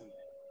continent.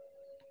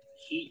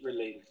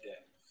 Heat-related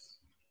deaths.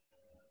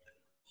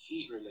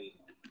 Heat-related.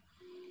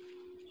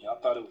 I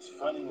thought it was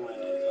funny when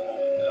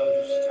the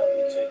elders just tell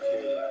me to take care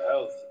of your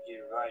health,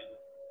 get right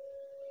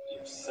with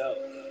yourself,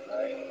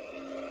 right?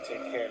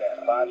 Take care of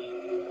that body.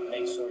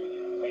 Make sure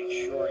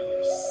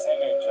you're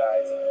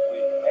synergizing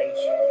with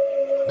nature.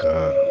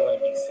 You want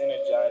to be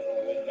synergizing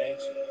with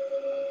nature,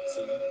 so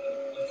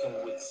you can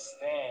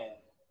withstand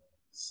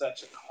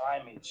such a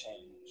climate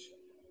change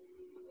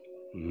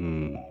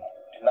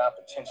and not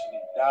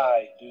potentially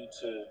die due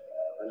to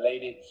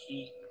related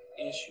heat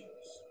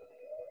issues.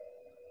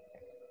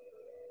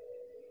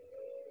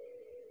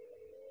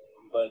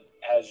 But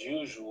as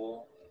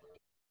usual,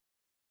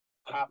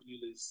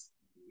 populace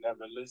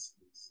never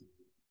listens.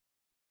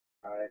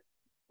 All right?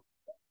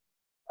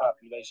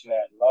 Population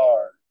at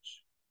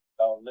large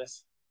don't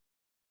listen.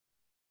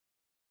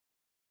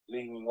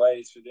 Leaving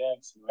ways for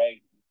them to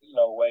make,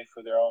 way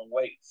for their own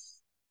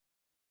waste,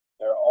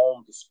 their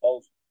own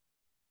disposal.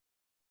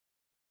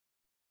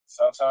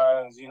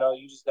 Sometimes, you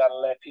just gotta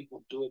let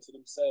people do it to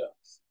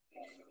themselves.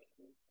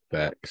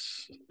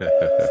 Facts.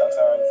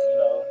 Sometimes,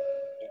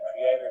 the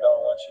creator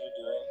don't want you to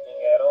do anything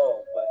at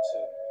all, but to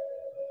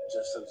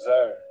just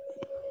observe.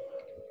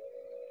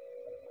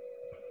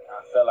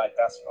 I feel like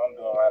that's what I'm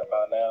doing right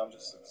about now. I'm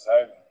just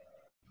observing.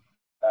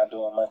 Not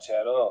doing much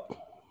at all.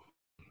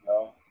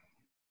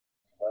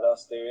 What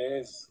else there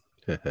is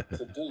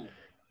to do?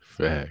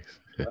 Facts.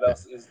 What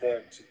else is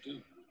there to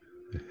do?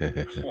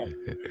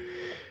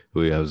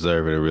 We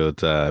observe it in real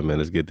time, man.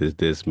 Let's get this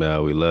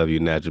dismount. We love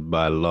you, Natural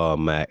by Law,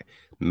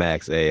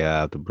 Max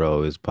AI, the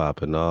bro is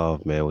popping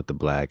off, man, with the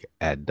black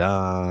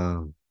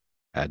Adam.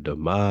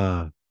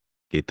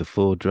 Get the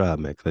full drop,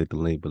 man. Click the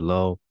link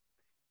below.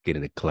 Get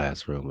in the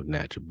classroom with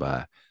Natural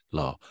by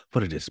Law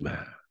for the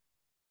dismount.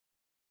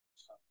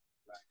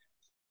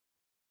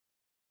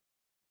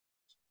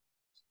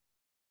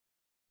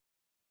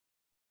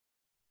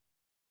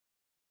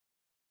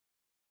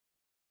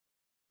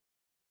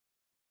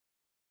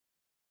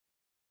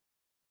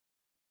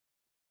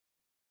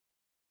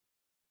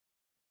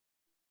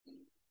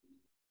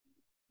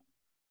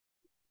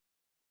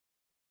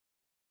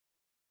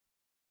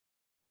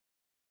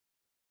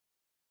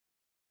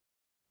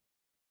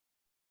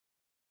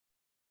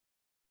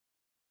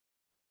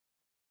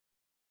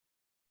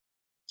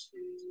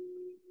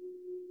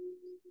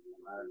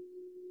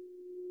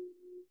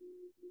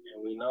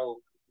 And we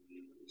know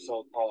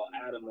so-called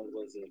Adam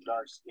was a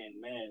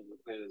dark-skinned man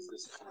because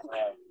this is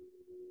how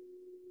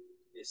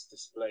it's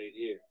displayed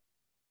here.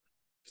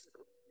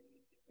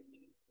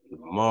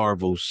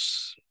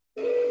 Marvels.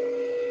 All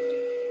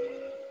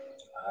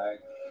right.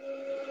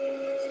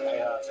 So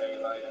hey out to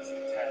everybody that's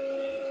tapped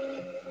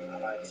in. I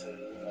like to,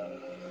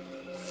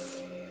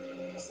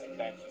 say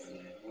thank you for,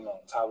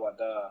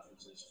 ThaWaDa for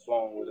just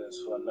flowing with us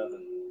for another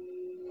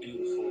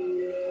beautiful,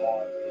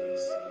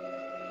 marvelous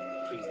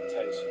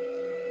presentation.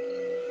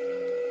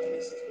 And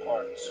this is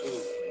part 2.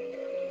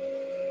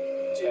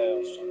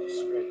 Tales from the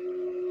script.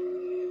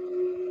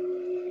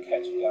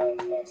 Catch you guys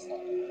next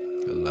time.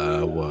 Halal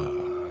HaWah.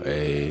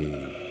 Hey.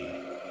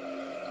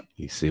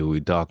 You see what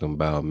we talking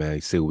about, man.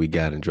 You see what we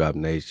got in Drop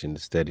Nation, the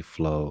steady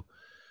flow.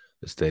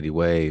 The steady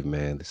wave,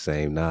 man. The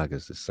same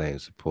knockers, the same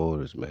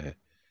supporters, man.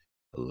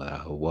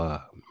 Halal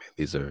HaWah, man.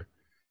 These are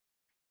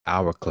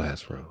our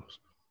classrooms.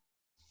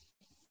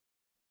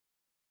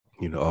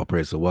 You know, all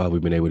praise to HaWah.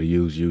 We've been able to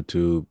use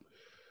YouTube,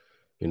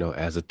 you know,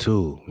 as a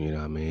tool. You know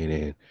what I mean?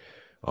 And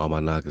all my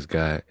knockers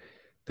got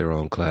their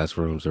own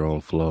classrooms, their own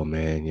flow,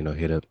 man. You know,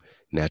 hit up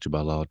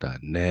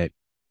naturalbylaw.net.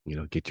 You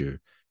know, get your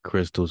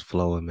crystals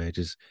flowing, man.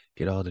 Just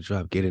get all the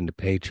drop. Get into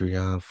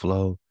Patreon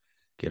flow.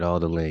 Get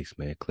all the links,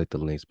 man. Click the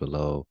links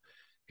below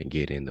and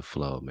get in the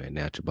flow, man.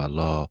 Natural by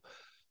Law.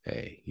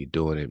 Hey, you're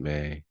doing it,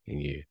 man.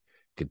 And you're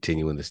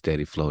continuing the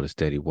steady flow, the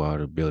steady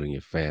water, building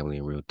your family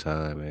in real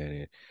time, man.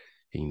 And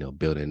you know,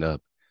 building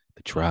up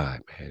the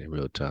tribe, man, in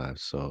real time.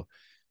 So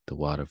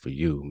ThaWaDa for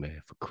you,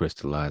 man, for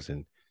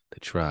crystallizing the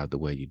tribe the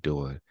way you're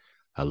doing.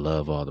 I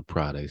love all the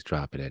products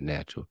dropping at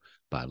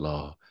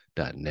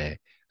naturalbylaw.net.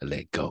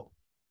 Let go.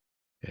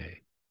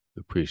 Hey, we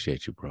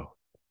appreciate you, bro.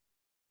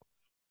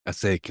 I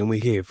said, can we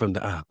hear from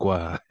the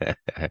Aqua?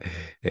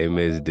 Hey,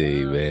 Miss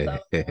D, man.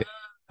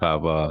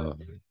 Pop off.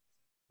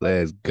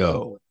 Let's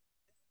go.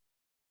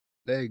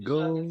 Let's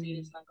go.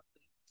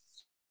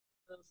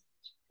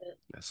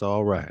 That's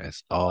all right.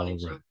 That's all right.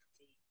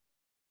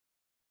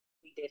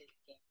 We did it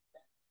again.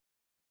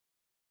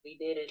 We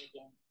did it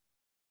again.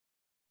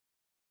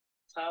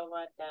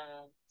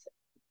 ThaWaDa to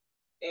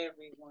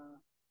everyone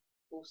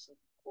who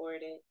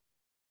supported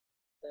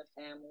the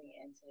family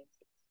in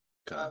Texas.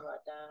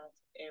 ThaWaDa to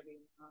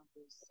everyone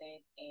who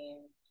sent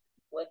in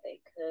what they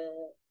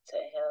could to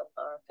help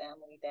our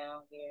family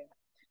down here,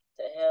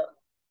 to help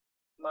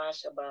my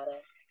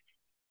Shabada,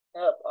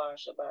 help our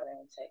Shabada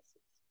in Texas.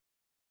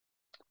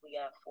 We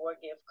got 4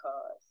 gift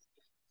cards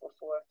for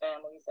 4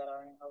 families that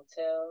are in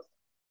hotels.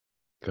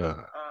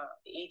 God.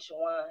 Each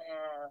one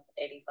have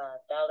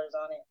 $85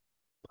 on it.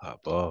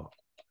 Pop off.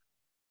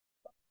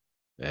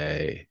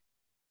 Hey,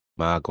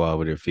 my Aqua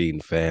over there feeding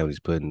families,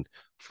 putting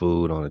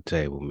food on the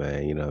table,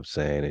 man. You know what I'm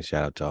saying? And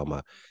shout out to all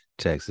my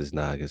Texas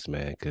Nagas,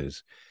 man,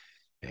 because,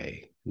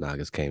 hey,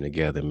 Nagas came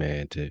together,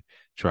 man, to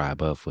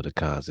tribe up for the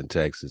cons in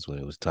Texas when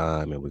it was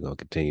time, and we're going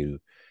to continue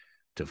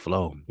to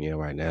flow. You know,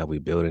 right now we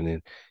building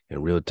it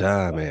in real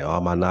time, man. All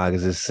my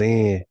Nagas is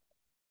seeing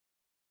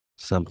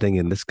something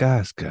in the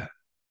sky.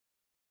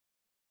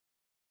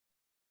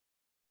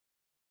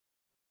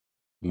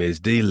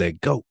 Miss D,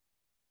 let go.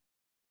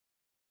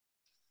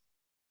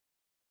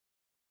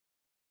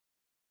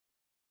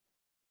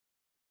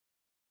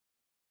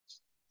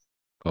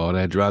 All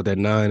that drop, that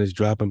 9 is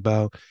dropping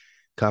about.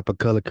 Copper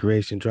color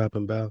creation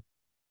dropping about.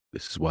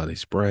 This is why they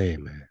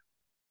spraying, man.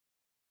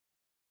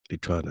 They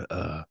trying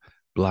to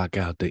block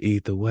out the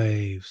ether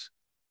waves,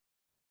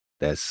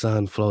 that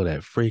sun flow,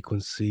 that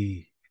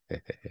frequency,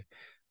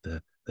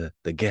 the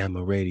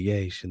gamma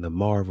radiation, the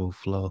Marvel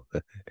flow.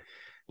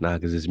 Nah,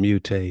 because it's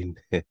mutating.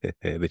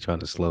 They're trying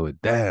to slow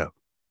it down,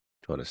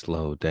 trying to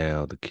slow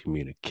down the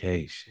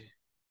communication,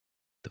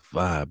 the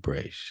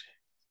vibration.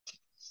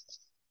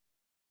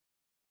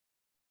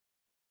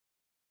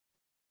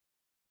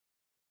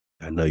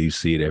 I know you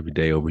see it every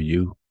day over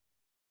you.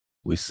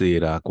 We see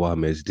it, Aqua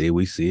Miss D.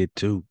 We see it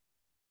too.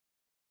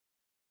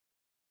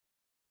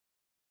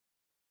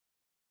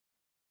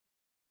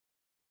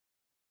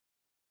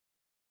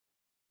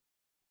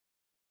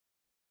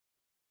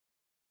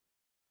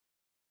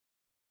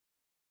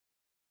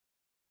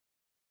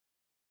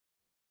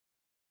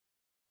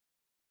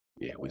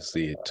 Yeah, we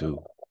see it too.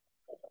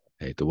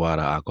 Hey, ThaWaDa,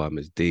 Aqua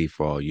Miss D,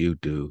 for all you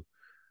do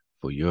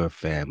for your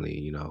family,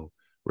 you know,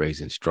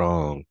 raising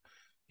strong,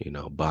 you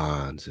know,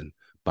 bonds and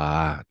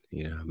bond,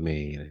 you know what I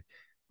mean?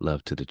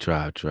 Love to the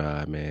tribe,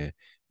 man.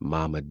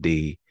 Mama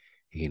D,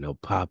 you know,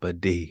 Papa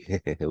D,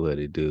 what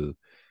it do?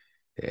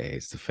 Hey,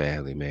 it's the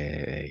family, man.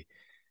 Hey,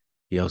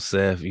 yo,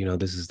 Seth, you know,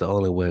 this is the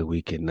only way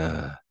we can,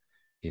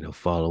 you know,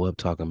 follow up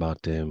talking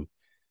about them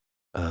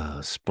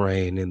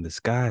spraying in the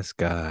sky.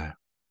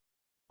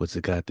 What's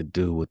it got to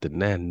do with the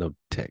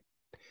nanotechnology?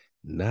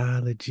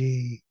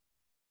 The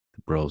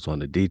bros on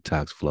the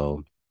detox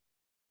flow.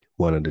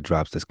 One of the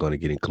drops that's going to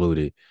get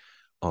included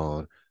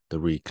on the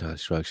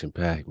ReKhanStruction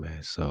Pak,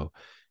 man. So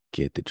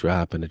get the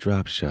drop in the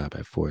drop shop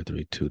at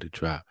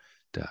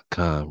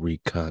 432thedrop.com.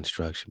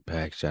 ReKhanStruction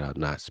Pak. Shout out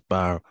Not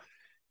Spiral.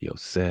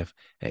 Yosef.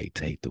 Hey,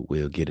 take the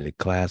wheel. Get in the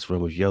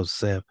classroom with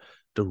Yosef,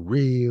 the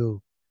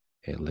real.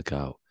 And look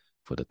out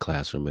for the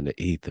classroom in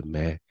the ether,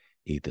 man.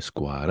 Ether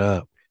squad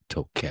up.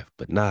 Tokef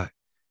but not.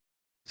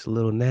 It's a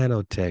little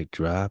nanotech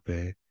drop,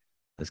 and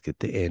let's get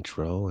the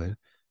intro and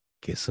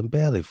get some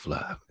belly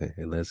flop.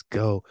 And let's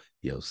go.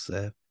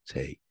 Yosef,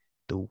 take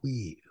the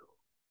wheel.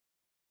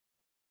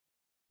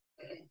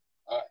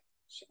 All right.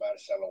 Shabbat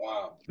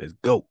Shalom. Let's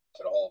go.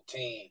 To the whole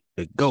team.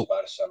 Let's go.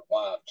 Shabbat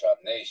Shalom, Tribe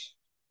Nation.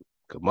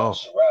 Come on.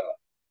 Sharella.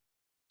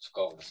 Let's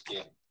go. Let's get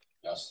it.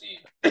 Y'all see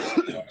it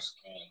on the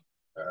screen.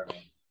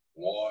 Urban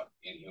war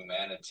in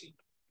humanity.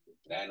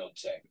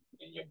 Nanotech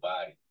in your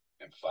body.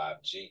 And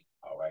 5G.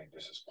 All right.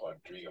 This is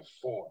part 3 or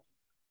 4.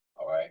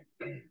 All right.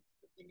 If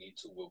we need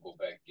to, we'll go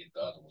back and get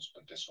the other ones.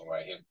 But this one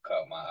right here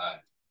caught my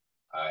eye.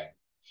 All right.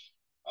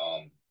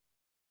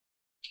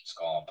 It's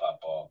gonna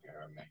pop off, you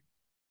heard me?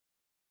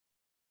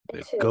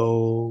 to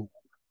go.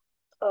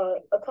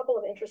 A couple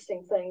of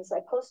interesting things. I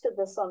posted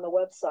this on the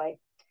website.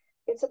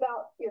 It's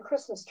about your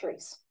Christmas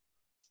trees,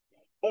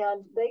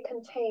 and they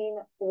contain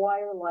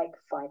wire-like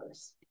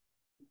fibers.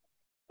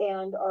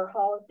 And our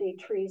holiday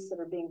trees that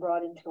are being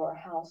brought into our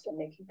house are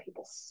making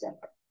people sick.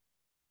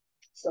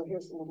 So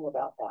here's a little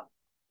about that.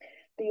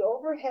 The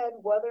overhead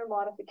weather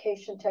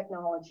modification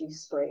technology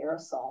spray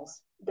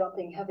aerosols,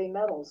 dumping heavy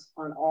metals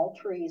on all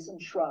trees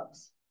and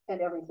shrubs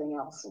and everything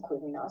else,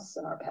 including us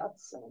and our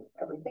pets and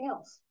everything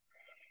else.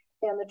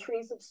 And the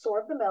trees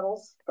absorb the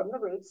metals from the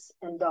roots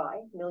and die.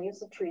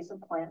 Millions of trees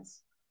and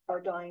plants are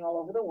dying all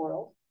over the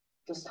world.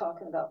 Just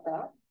talking about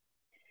that.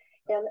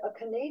 And a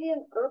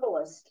Canadian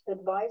herbalist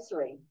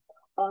advisory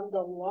on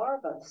the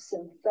larva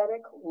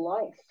synthetic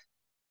life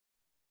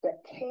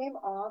that came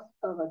off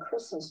of a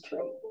Christmas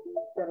tree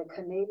that a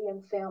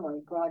Canadian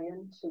family brought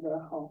into their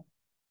home.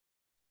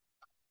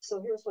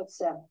 So here's what's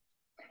said.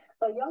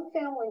 A young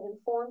family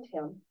informed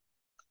him,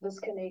 this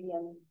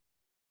Canadian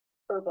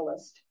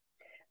herbalist,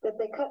 that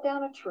they cut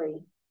down a tree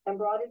and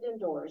brought it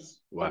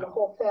indoors. Wow. And the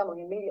whole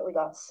family immediately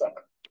got sick.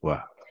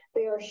 Wow.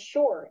 They are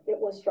sure it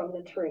was from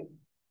the tree.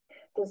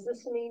 Does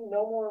this mean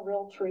no more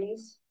real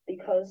trees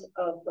because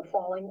of the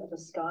falling of the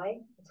sky?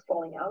 It's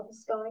falling out of the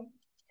sky?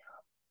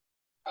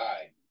 All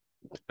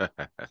right.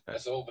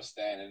 Let's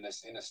overstand and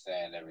let's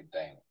understand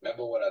everything.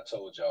 Remember what I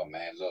told y'all,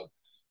 man. Look,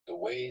 the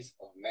ways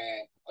of man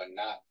are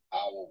not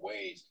our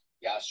ways.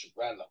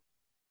 Yashrella,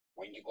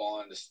 when you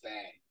gonna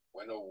understand?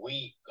 When are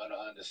we gonna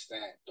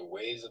understand? The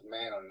ways of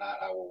man are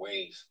not our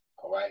ways,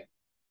 all right?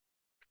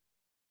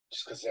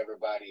 Just because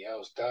everybody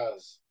else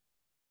does,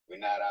 we're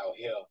not out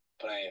here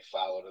playing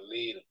follow the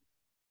leader.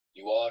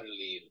 You are the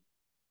leader,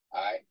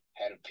 all right?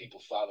 Have the people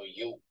follow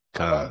you.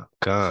 Right?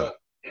 So,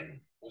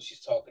 what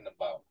she's talking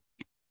about,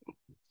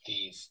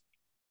 these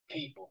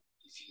people,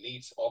 these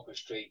elites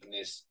orchestrating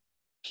this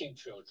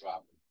chemtrail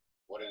dropping.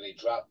 What are they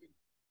dropping?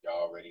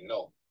 Y'all already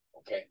know,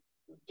 okay?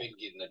 We've been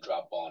getting a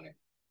drop on it.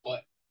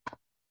 But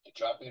they're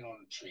dropping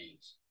on the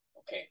trees,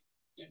 okay?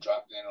 They're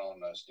dropping it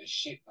on us. They're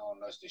shitting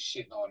on us. They're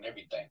shitting on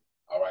everything,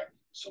 all right?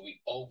 So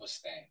we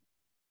overstand.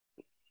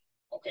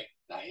 Okay,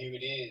 now here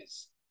it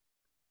is.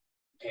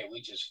 Okay,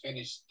 we just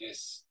finished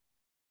this,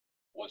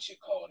 what you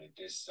call it,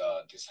 this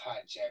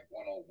Hijack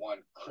 101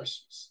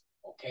 Christmas,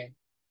 okay?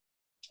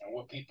 And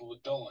what people were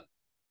doing,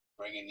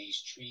 bringing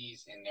these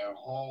trees in their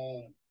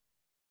home,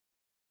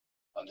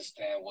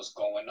 understand what's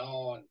going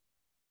on,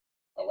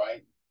 all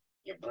right?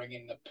 You're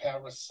bringing the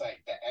parasite,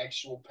 the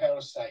actual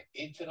parasite,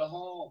 into the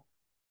home,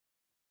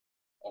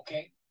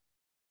 okay?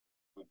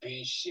 We're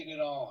being shitted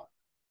on,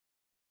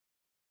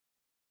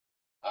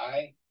 all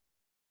right?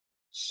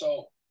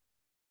 So,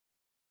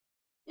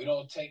 we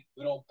don't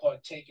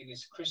partake in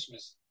this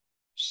Christmas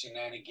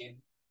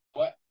shenanigan,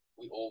 but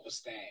we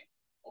overstand,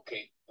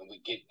 okay? And we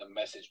get the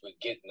message, we're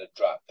getting the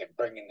drop. They're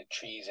bringing the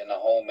trees in the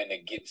home and they're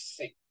getting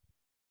sick.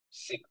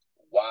 Sick,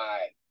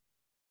 why?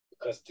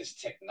 Because this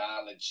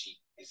technology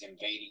is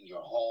invading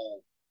your home.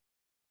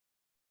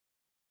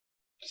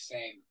 The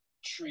same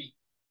tree,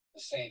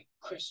 the same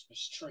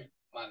Christmas tree,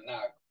 my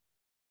nog,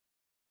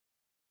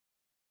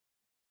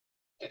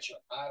 that you're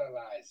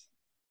idolizing,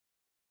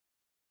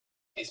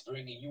 is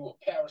bringing you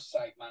a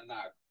parasite, my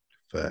nog.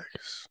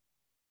 Facts.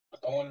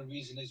 But the only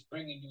reason it's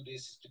bringing you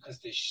this is because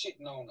they're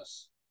shitting on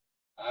us,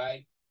 all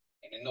right?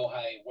 And they know how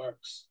it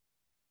works.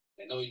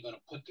 They know you're going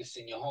to put this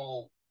in your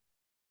home,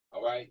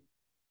 all right?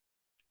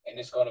 And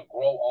it's going to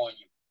grow on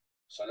you.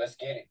 So let's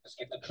get it. Let's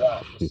get the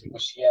drop. Let's see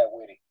what she at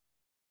with it.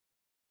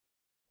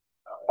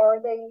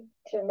 Are they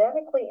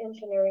genetically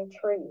engineering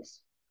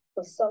trees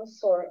with some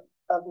sort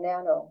of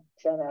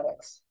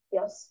nanogenetics?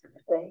 Yes,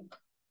 they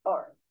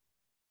are.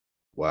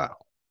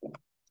 Wow.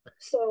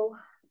 So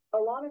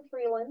Alana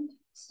Freeland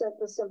sent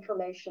this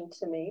information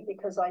to me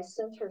because I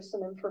sent her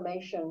some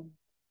information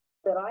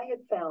that I had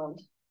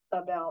found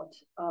about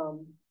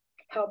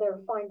how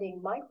they're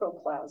finding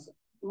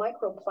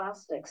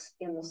microplastics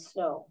in the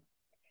snow.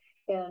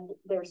 And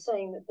they're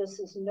saying that this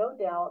is no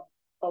doubt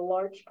a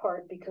large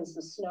part because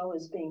the snow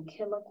is being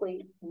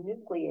chemically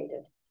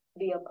nucleated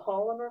via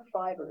polymer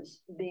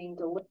fibers being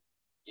delivered.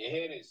 You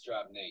hear this,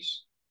 Drop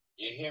Nation?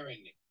 You're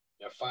hearing it.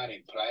 You're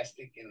finding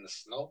plastic in the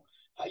snow?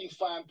 How you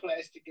find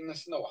plastic in the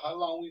snow? How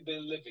long we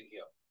been living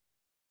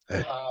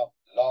here? How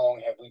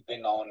long have we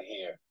been on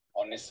here,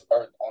 on this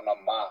earth, on a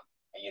map?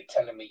 And you're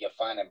telling me you're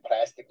finding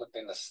plastic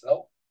within the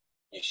snow?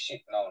 You're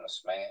shitting on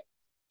us, man.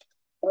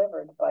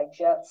 Delivered by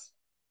jets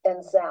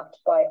and zapped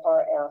by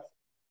RF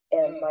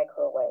and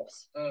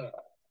microwaves.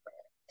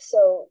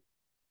 So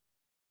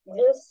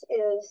this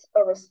is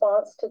a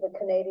response to the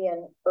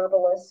Canadian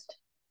herbalist,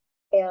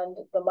 and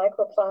the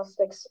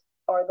microplastics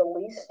are the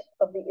least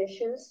of the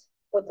issues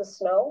with the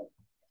snow.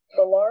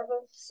 The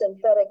larva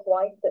synthetic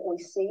life that we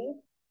see,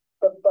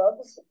 the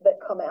bugs that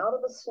come out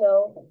of the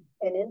snow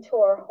and into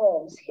our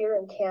homes here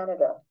in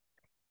Canada,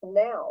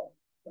 now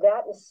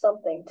that is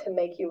something to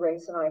make you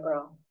raise an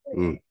eyebrow.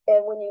 And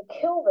when you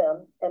kill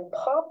them and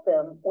pop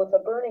them with a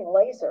burning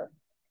laser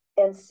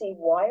and see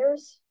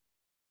wires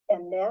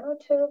and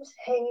nanotubes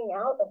hanging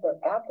out of their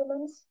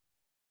abdomens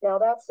Now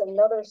that's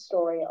another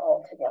story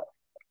altogether.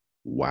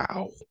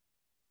 Wow.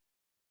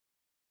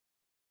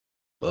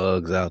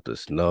 Bugs out the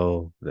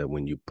snow that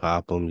when you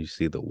pop them, you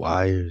see the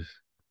wires.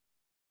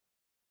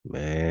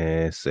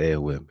 Man, say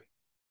it with me.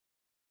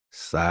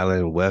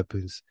 Silent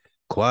weapons,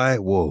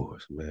 quiet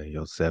wars. Man,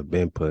 Yosef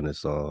been putting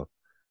us on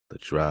the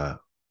trial.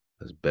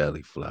 Let's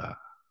belly fly.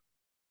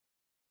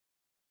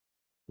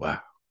 Wow.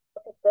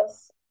 Look at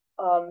this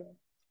on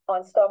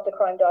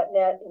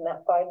stopthecrime.net in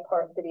that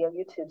 5-part video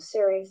YouTube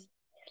series.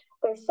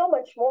 There's so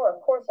much more,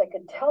 of course, I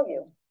could tell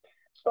you.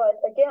 But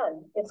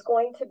again, it's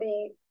going to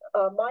be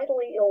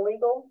mightily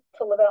illegal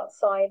to live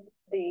outside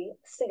the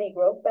city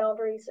growth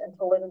boundaries and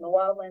to live in the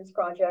Wildlands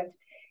Project.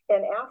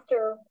 And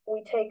after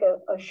we take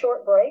a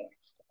short break,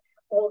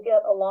 we'll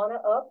get Alana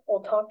up.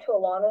 We'll talk to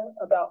Alana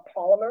about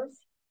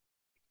polymers.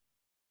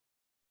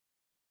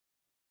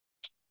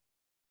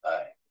 All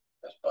right,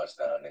 let's bust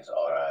down this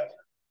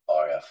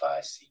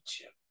RFIC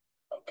chip.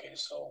 Okay,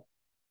 so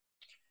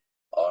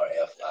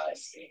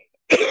RFIC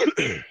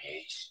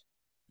creation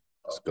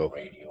of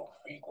radio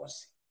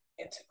frequency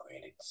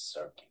integrated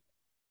circuit.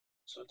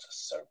 So it's a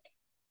circuit,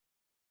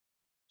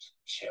 it's a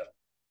chip,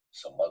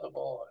 it's a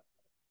motherboard.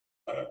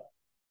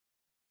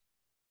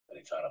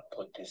 They're trying to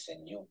put this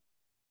in you.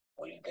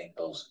 What do you think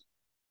those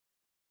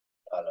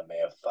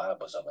polymer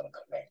fibers are going to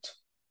connect to?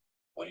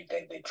 What do you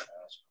think they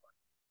transfer?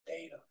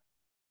 Data.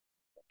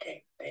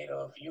 Okay, data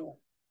of you.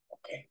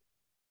 Okay.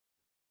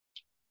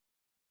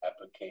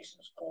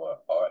 Applications for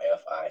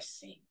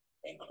RFIC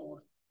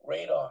include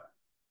radar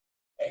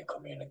and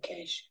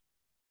communication.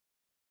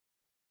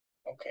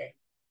 Okay.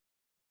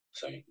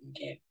 So you can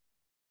get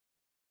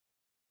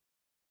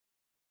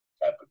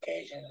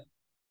application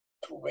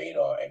to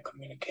radar and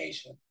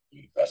communication.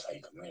 That's how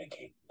you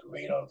communicate, through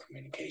radar and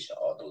communication,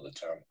 although the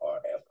term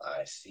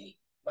RFIC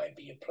might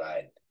be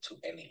applied to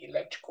any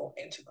electrical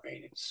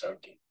integrated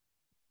circuit.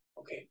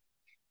 Okay,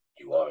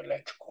 you are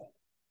electrical.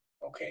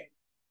 Okay,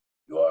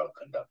 you are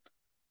a conductor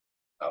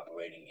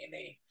operating in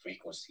a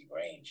frequency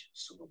range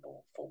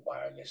suitable for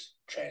wireless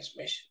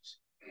transmissions.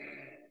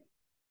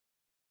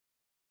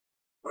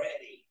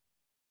 Ready.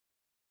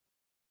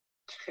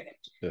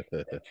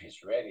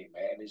 It's ready,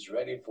 man. It's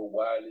ready for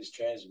wireless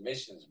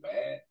transmissions,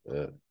 man.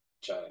 Yeah. I'm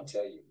trying to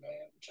tell you,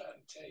 man.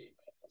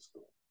 Let's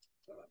go.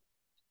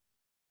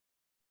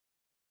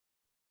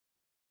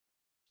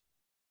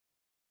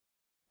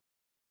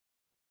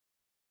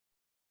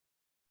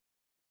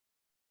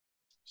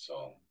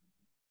 So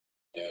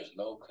there's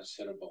no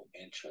considerable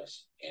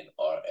interest in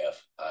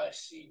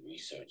RFIC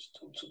research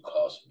due to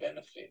cost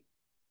benefit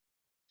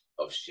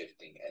of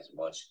shifting as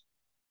much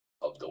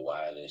of the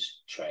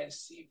wireless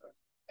transceiver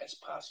as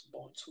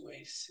possible to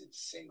a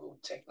single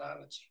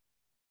technology,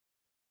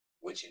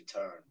 which in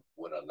turn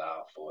would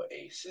allow for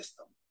a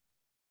system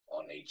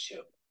on a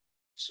chip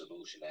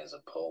solution as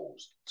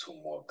opposed to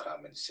more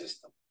common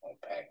system on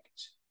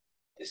package.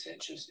 This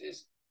interest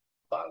is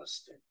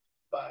bolstered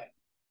by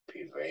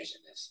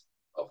pervasiveness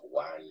of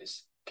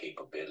wireless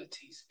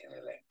capabilities in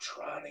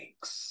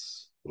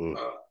electronics.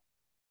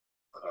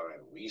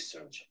 Current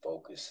research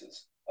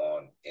focuses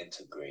on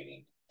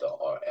integrating the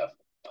RF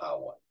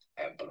power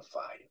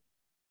amplifier,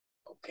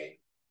 okay,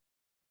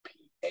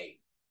 PA,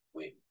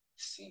 with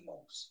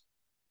CMOS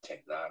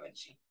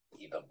technology,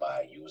 either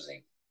by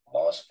using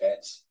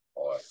MOSFETs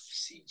or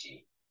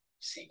CG,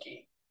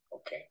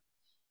 okay.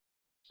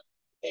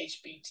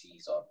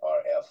 HBTs on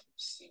RF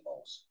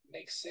CMOS,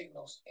 mixed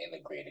signals,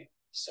 integrated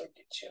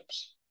circuit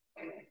chips.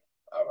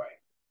 All right.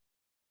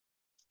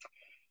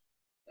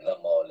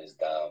 Numb all this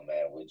down,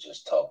 man. We're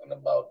just talking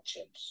about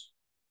chips.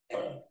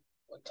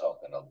 We're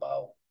talking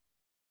about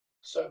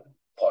certain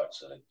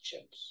parts of the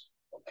chips,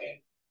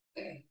 okay?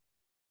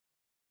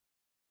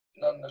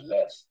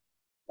 Nonetheless,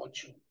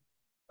 what you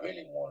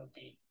really want to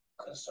be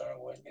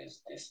concerned with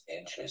is this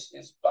interest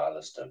is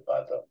bolstered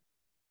by the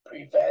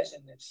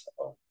pervasiveness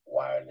of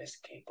wireless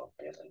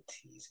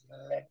capabilities in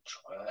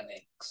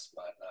electronics,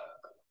 my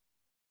nigga.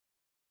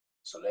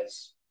 So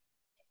let's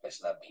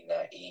not be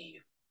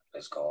naive.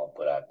 Let's go and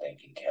put our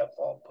thinking cap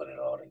on, put it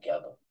all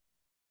together.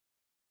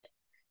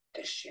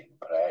 This shit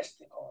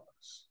plastic on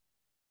us.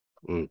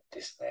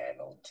 This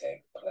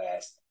nanotech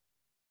plastic.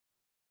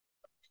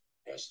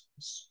 There's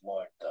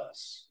smart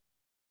dust.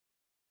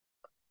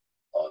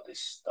 All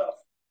this stuff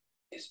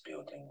is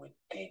building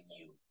within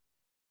you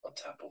on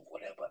top of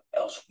whatever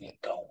else we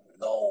don't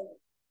know.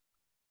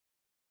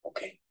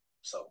 Okay,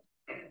 so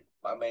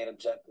my main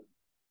objective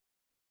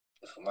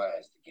is for my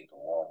ass to get to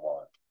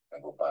Walmart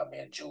and go buy me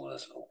a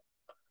jeweler's loop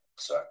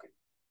so I could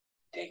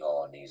dig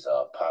on these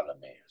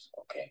polymers,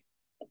 okay?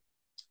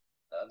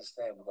 Now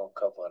understand we're going to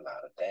cover a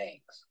lot of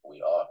things.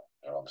 We are,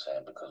 you know what I'm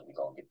saying? Because we're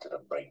going to get to the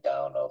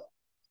breakdown of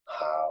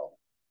how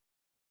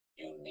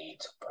you need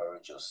to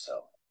purge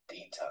yourself,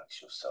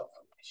 detox yourself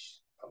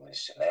from this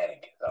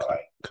shenanigans, all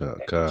right?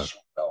 That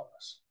shooting on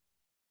us.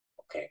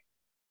 Okay?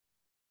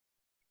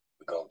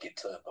 We're going to get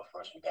to it, but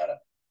first we got to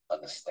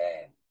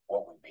understand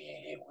what we're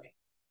being hit with.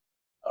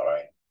 All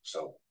right?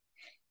 So,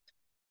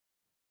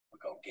 we're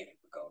going to get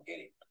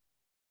it.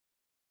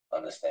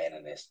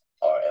 understanding this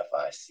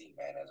RFIC,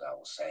 man, as I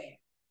was saying.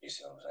 You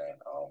see what I'm saying?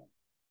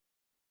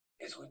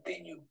 It's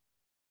within you.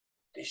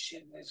 This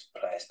shit, this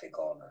plastic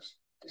on us,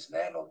 this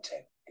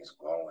nanotech is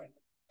growing.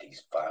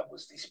 These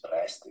fibers, these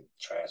plastic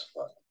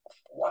transfer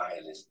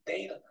wireless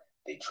data.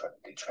 They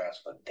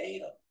transfer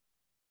data.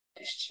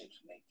 These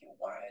chips make you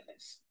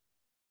wireless.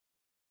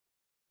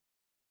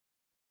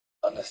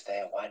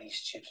 Understand why these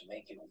chips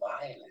make it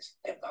wireless.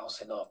 They're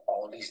bouncing off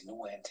all these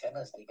new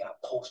antennas they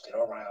got posted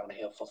around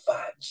here for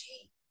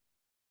 5G.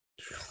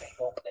 Ain't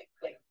no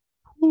play.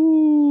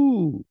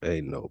 Ooh,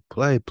 ain't no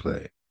play.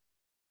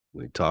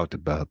 We talked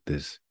about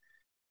this,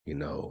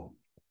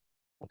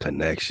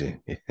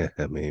 connection.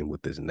 I mean,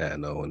 with this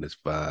nano and this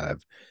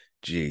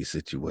 5G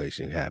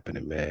situation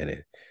happening, man,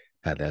 and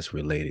how that's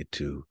related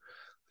to,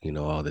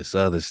 all this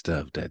other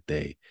stuff that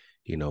they,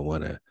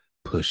 want to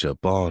push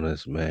up on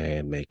us,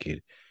 man, make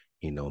it,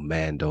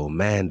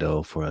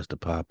 mando for us to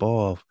pop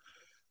off.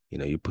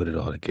 You put it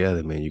all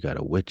together, man, you got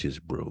a witch's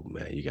brew,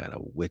 man.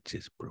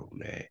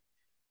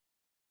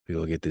 We're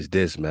gonna get this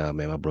dismount,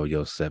 man. My bro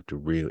Yosef the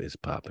Real is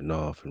popping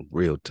off in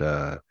real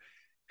time.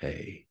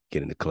 Hey,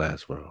 get in the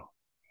classroom.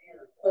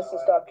 This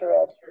is Dr.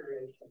 Ed.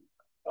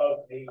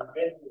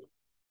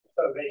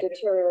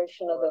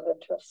 Deterioration of the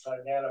vitreous.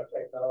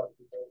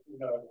 Nanotechnology,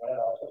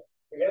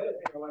 the other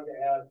thing I wanted to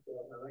ask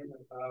Marina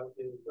about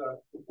is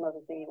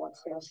another thing he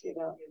wants to ask you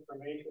about.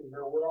 Information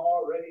that we're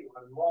already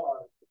on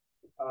Mars.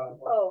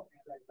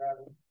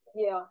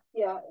 Yeah.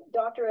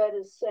 Dr. Ed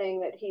is saying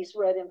that he's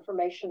read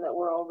information that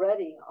we're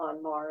already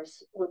on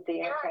Mars with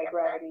the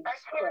anti-gravity. I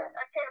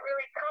can't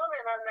really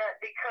comment on that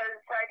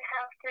because I'd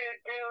have to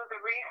do the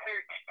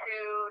research to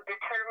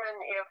determine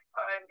if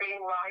I'm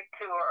being lied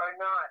to or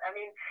not. I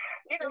mean,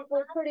 we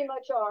pretty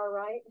much are,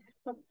 right?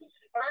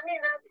 I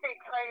mean, that's the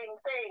exciting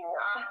thing.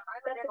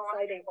 That's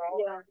exciting.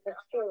 Yeah,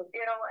 that's true. And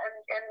there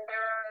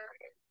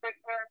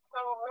are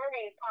so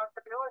many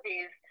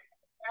possibilities.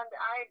 And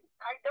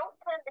I don't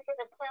tend to get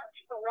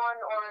attached to one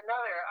or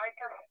another.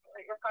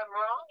 If I'm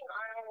wrong,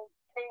 I'll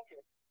change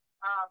it.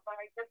 But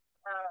I just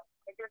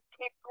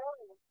keep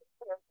going with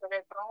this, and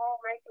it's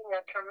all making a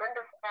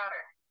tremendous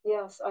pattern.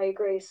 Yes, I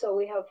agree. So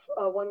we have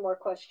one more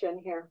question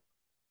here.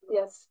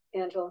 Yes,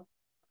 Angela.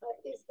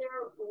 Is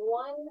there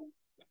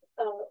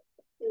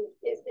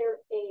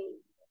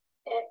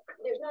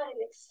there's not an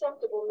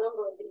acceptable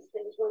number of these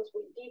things once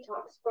we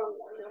detox from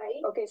them,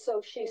 right? Okay, so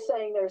she's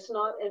saying there's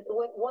not,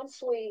 once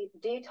we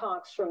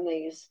detox from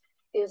these,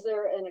 is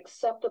there an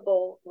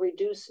acceptable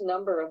reduced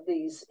number of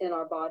these in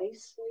our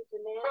bodies?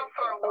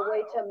 A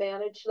way to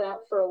manage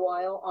that for a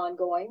while,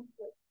 ongoing?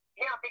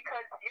 Yeah,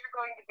 because you're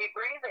going to be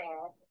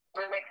breathing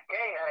the next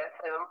day, I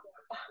assume.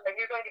 And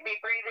you're going to be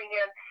breathing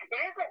in.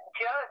 It isn't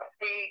just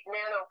the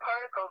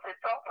nanoparticles,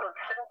 it's also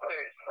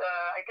sensors.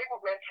 I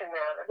didn't mention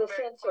that. The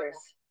sensors.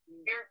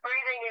 You're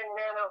breathing in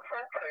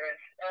nanosensors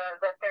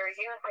that they're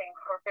using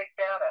for big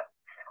data.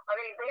 I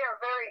mean, they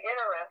are very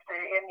interested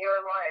in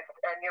your life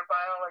and your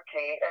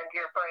biology and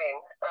your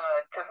brain.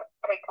 Just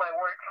take my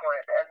word for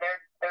it. And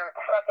they're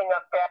sucking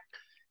up that.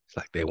 It's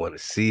like they want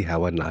to see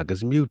how a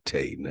naga's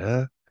mutating,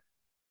 huh?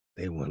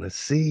 They want to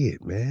see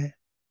it, man.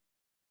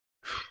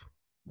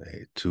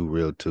 Hey, too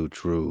real, too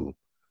true.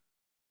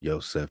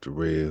 Yosef the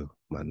Real,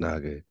 my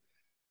naga.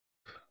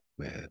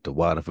 Man,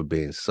 ThaWaDa for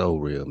being so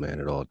real, man,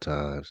 at all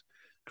times.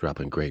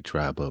 Dropping great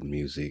tribe up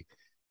music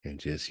and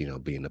just,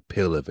 being a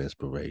pill of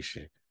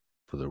inspiration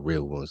for the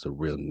real ones, the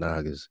real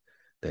nagas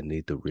that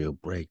need the real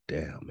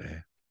breakdown,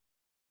 man.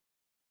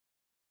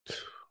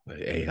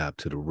 Ahab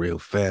to the real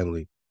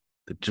family,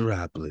 the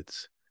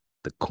droplets,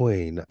 the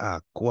queen, the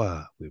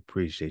Aqua. We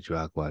appreciate you,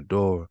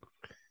 Aquadora.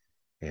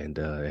 And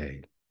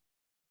hey,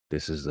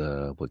 this is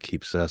what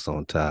keeps us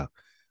on top,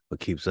 what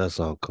keeps us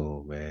on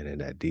cool, man.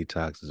 And that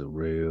detox is a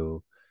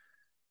real,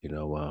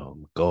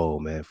 goal,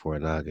 man, for a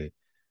naga.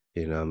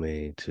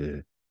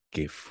 To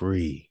get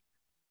free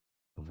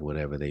of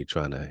whatever they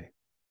trying to,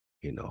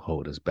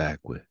 hold us back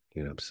with.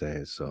 You know what I'm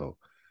saying? So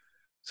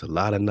it's a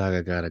lot of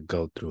naga gotta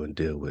go through and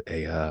deal with.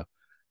 Ahab,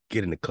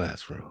 get in the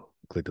classroom.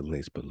 Click the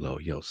links below.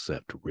 Yosef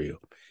the Real.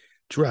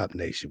 Drop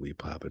Nation, we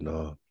popping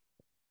off.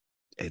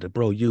 Hey, the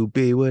bro UB,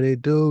 what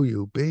it do,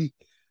 UB?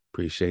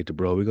 Appreciate the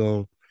bro. We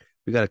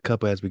got a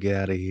couple as we get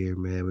out of here,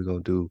 man. We're gonna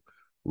do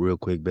real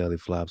quick belly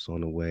flops on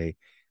the way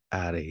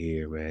out of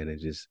here, man, and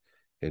just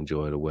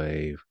enjoy the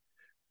wave.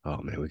 Oh,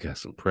 man, we got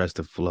some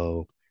Prester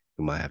flow.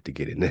 We might have to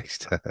get it next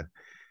time.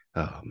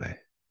 Oh, man.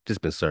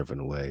 Just been surfing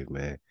the wave,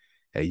 man.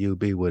 Hey,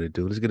 UB, what it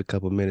do? Let's get a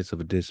couple minutes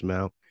of a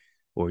dismount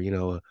or,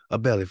 a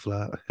belly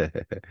flop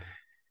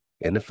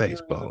in the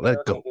face ball.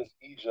 Let's go.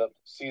 Egypt,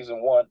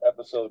 Season 1,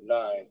 Episode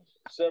 9.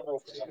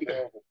 Several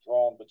parallels are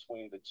drawn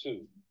between the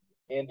two,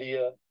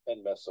 India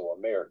and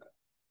Mesoamerica.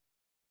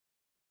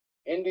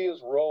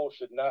 India's role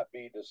should not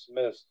be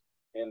dismissed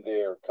in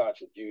their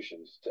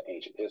contributions to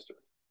ancient history.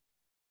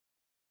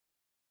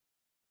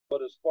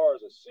 But as far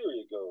as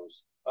Assyria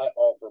goes, I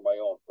offer my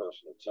own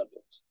personal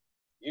template.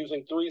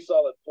 Using 3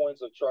 solid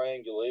points of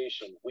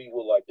triangulation, we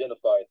will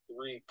identify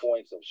 3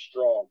 points of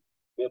strong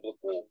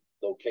biblical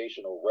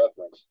locational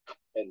reference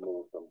and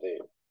move from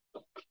there.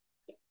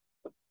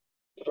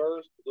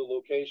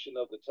 location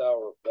of the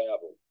Tower of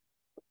Babel.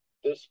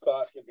 This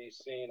spot can be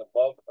seen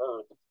above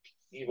Earth,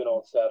 even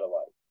on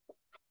satellite.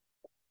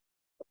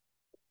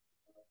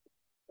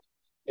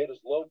 It is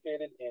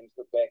located in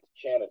Quebec,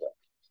 Canada.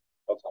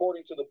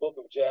 According to the book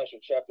of Jasher,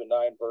 chapter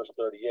 9, verse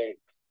 38,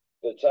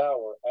 the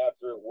tower,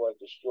 after it was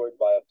destroyed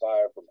by a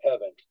fire from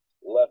heaven,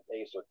 left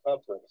a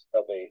circumference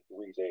of a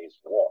 3 days'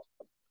 walk.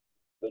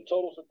 The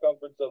total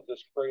circumference of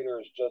this crater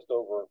is just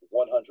over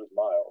 100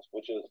 miles,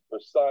 which is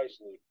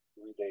precisely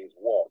 3 days'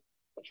 walk,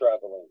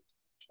 traveling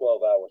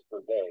 12 hours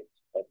per day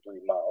at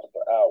 3 miles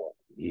per hour.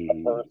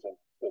 A person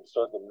could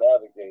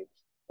circumnavigate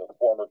the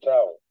former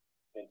tower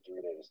in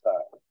 3 days'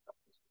 time.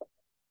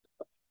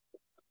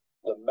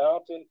 The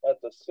mountain at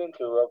the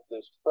center of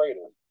this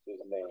crater is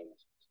named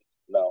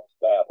Mount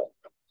Babel.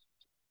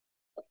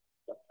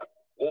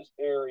 This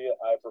area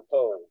I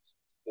propose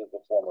is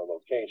the former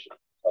location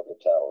of the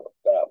Tower of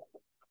Babel.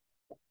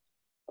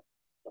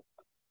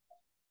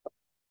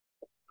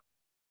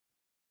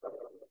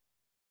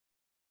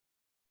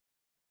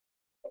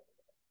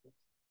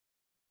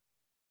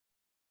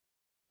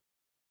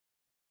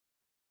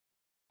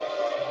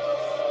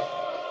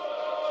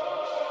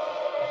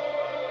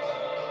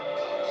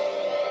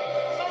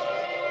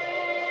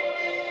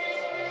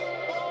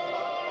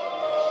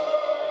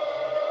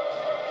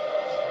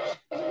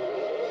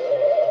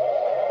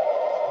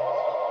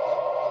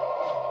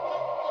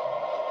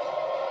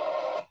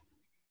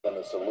 In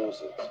the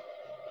Seleucids,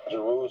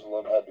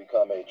 Jerusalem had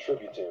become a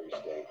tributary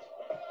state.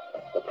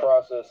 The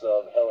process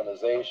of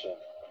Hellenization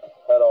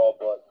had all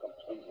but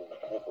completely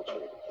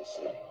infiltrated the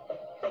city.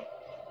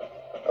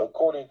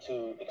 According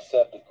to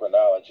accepted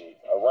chronology,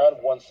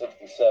 around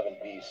 167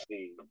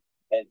 BC,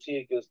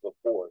 Antiochus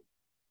IV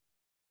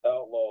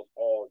outlawed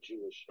all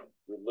Jewish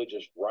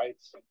religious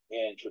rites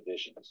and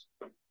traditions,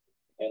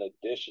 and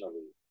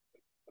additionally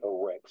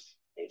erects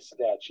a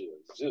statue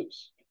of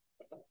Zeus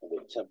in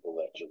the temple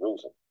at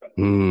Jerusalem.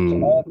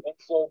 To add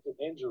insult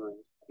to injury,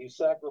 he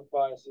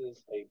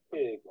sacrifices a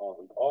pig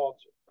on the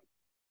altar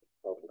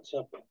of the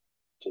temple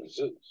to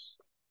Zeus,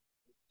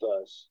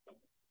 thus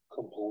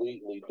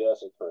completely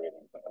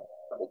desecrating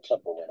the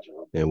temple in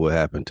Jerusalem. And what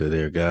happened to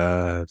their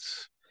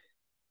gods?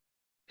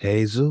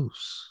 Hey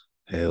Zeus,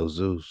 Hail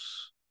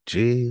Zeus,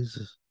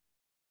 Jesus.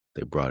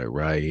 They brought it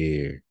right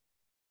here,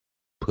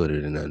 put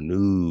it in a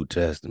New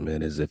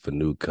Testament as if a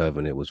new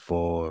covenant was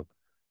formed,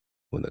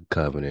 when the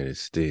covenant is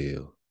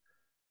still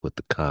with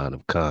the Khan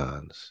of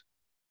Khans,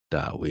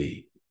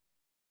 ThaWaDa.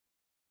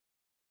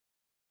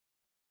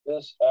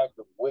 This act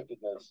of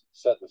wickedness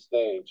set the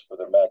stage for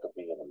the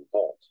Maccabean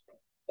revolt.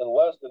 In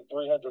less than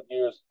 300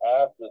 years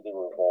after the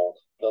revolt,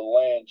 the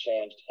land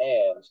changed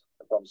hands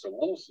from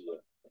Seleucia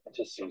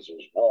to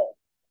Caesar's Rome,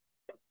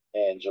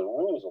 and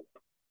Jerusalem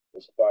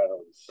was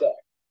finally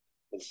sacked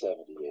in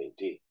 70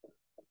 AD.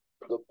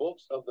 The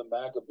books of the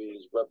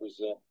Maccabees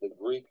represent the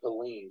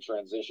Greek-Hellene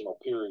transitional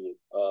period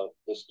of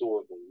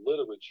historical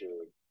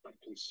literature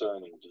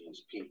concerning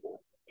these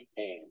people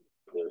and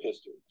their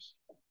histories.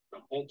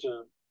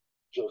 Enter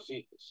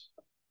Josephus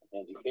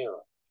and the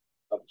era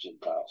of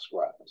Gentile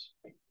scribes.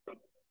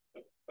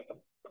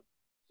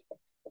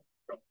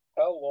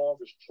 How long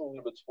is truly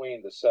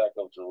between the sack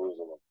of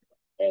Jerusalem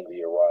and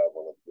the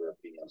arrival of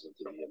Europeans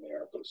into the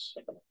Americas?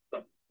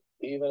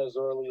 Even as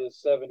early as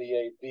 70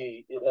 AD,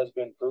 it has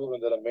been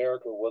proven that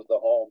America was the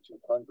home to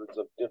hundreds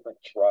of different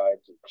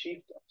tribes and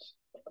chiefdoms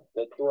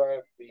that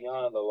thrived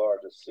beyond the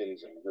largest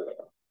cities in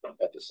Europe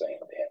at the same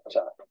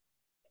damn time.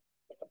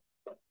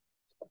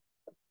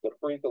 The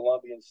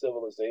pre-Columbian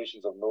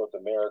civilizations of North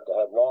America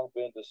had long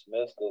been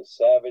dismissed as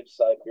savage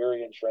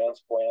Siberian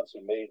transplants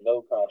who made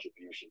no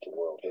contribution to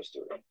world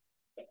history.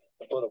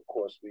 But of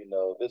course, we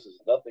know this is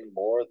nothing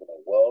more than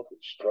a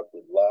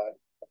well-constructed lie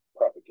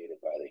propagated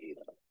by the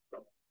heathen.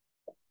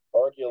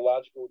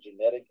 Archaeological,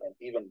 genetic, and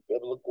even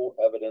biblical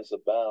evidence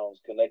abounds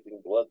connecting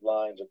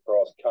bloodlines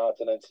across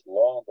continents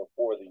long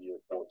before the year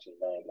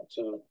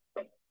 1492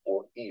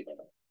 or even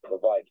the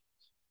Vikings.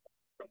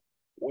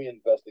 We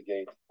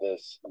investigate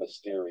this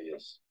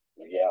mysterious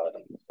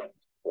reality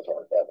with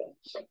our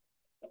evidence.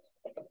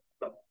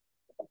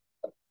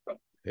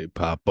 Hey,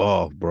 pop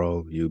off, bro.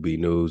 UB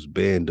News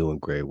been doing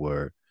great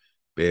work,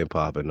 been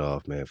popping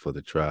off, man, for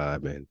the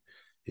tribe, and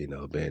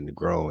been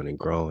growing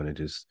and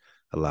just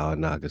allowing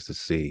knockers to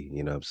see,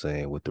 what I'm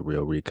saying, what the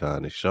real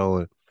recon is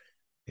showing,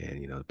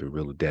 and been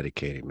really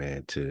dedicated,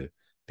 man, to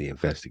the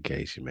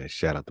investigation, man.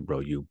 Shout out to bro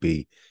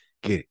UB.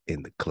 Get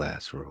in the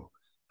classroom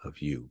of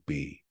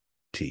UB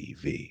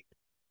TV.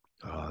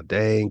 Oh,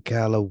 Dane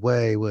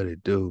Calloway, what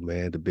it do,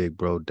 man? The big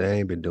bro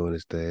Dane been doing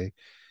his thing.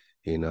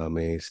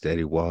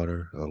 Steady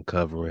water,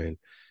 uncovering,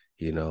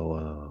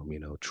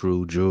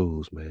 true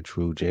jewels, man,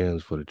 true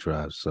gems for the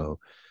tribe. So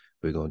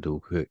we're gonna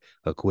do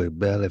a quick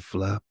belly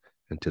flop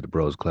into the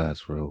bros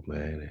classroom,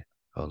 man.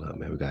 Hold up,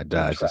 man. We got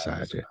dodge this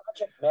out here.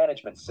 Project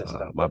management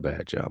system. My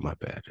bad, y'all.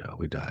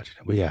 We dodging.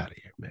 We out of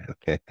here, man.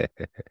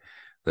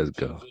 Let's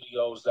go.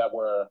 Videos that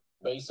were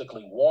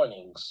basically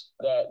warnings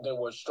that there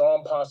were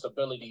strong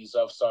possibilities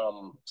of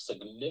some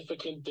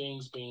significant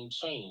things being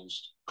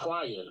changed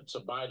prior to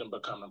Biden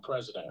becoming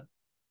president.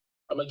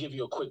 I'm going to give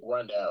you a quick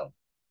rundown.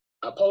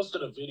 I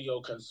posted a video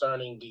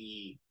concerning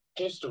the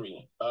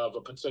history of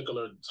a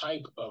particular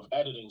type of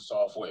editing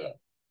software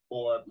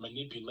or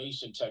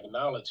manipulation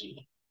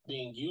technology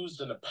being used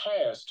in the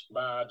past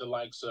by the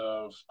likes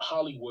of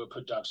Hollywood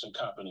production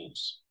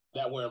companies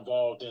that were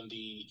involved in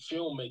the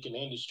filmmaking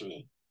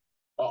industry.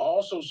 I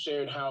also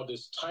shared how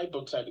this type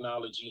of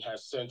technology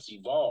has since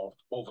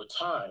evolved over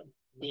time,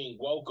 being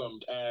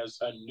welcomed as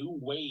a new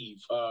wave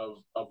of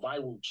a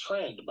viral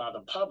trend by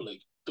the public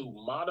through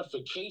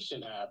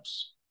modification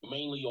apps,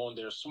 mainly on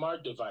their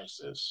smart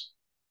devices.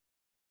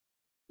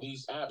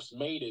 These apps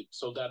made it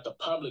so that the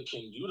public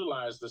can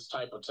utilize this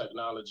type of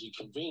technology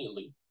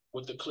conveniently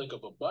with the click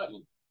of a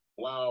button,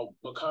 while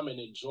becoming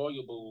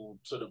enjoyable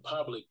to the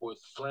public with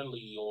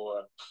friendly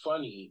or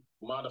funny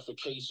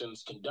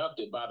modifications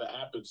conducted by the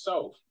app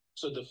itself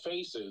to the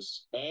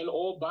faces and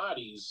or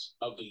bodies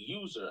of the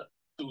user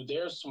through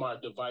their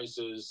smart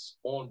devices'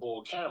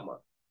 onboard camera.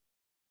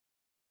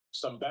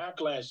 Some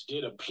backlash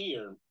did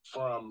appear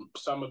from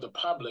some of the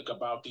public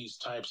about these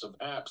types of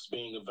apps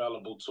being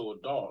available to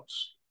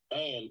adults,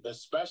 and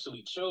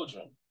especially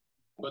children.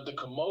 But the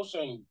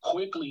commotion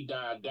quickly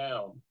died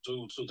down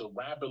due to the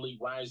rapidly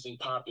rising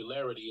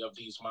popularity of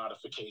these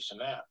modification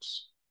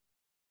apps.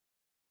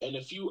 In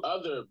a few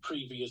other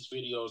previous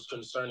videos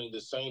concerning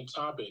the same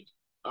topic,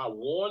 I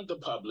warned the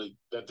public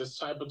that this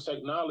type of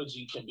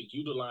technology can be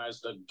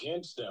utilized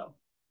against them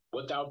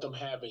without them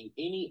having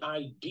any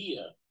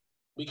idea,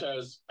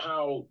 because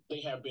how they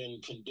have been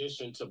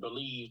conditioned to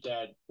believe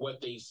that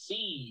what they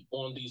see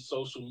on these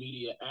social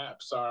media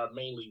apps are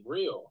mainly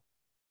real,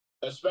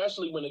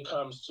 especially when it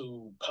comes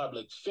to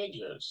public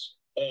figures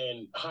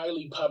and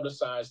highly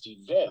publicized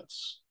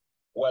events,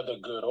 whether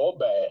good or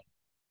bad.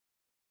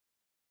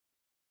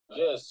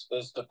 This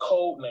is the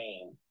code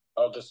name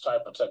of this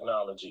type of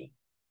technology,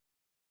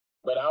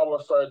 but I'll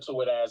refer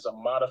to it as a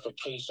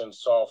modification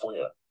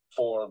software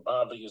for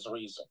obvious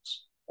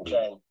reasons,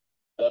 okay?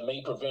 That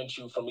may prevent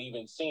you from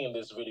even seeing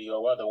this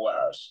video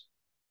otherwise.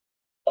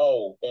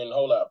 Oh, and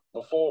hold up,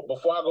 before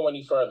I go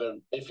any further,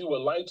 if you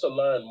would like to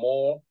learn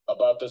more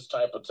about this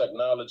type of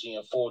technology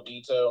in full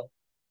detail,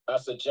 I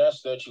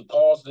suggest that you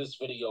pause this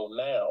video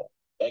now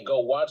and go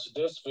watch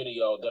this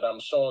video that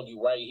I'm showing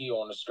you right here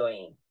on the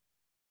screen.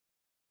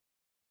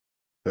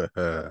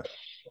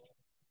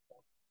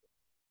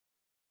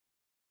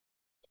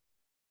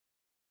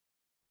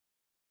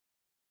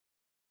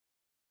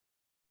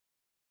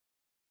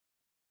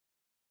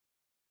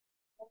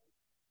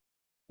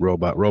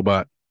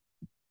 Robot.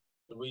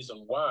 The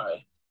reason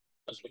why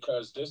is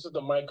because this is the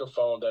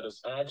microphone that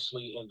is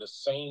actually in the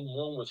same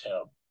room with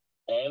him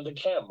and the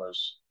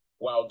cameras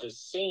while this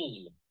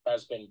scene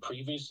has been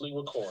previously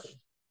recorded.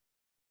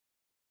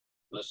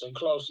 Listen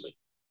closely.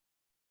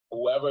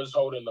 Whoever is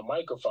holding the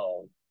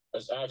microphone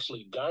is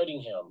actually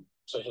guiding him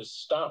to his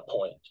stop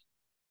point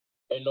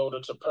in order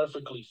to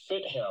perfectly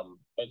fit him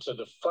into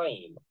the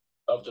frame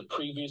of the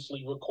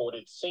previously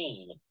recorded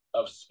scene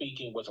of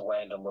speaking with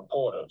random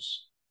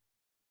reporters.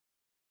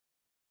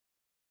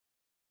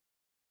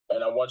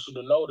 And I want you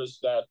to notice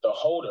that the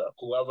holder,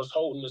 whoever's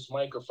holding this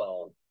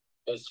microphone,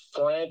 is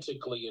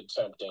frantically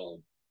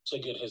attempting to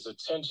get his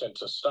attention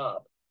to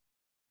stop.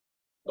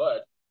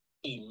 But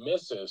he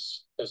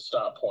misses his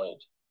stop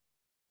point.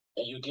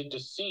 And you get to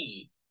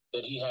see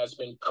that he has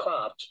been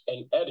cropped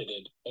and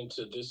edited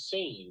into this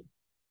scene,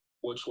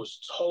 which was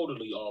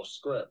totally off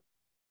script.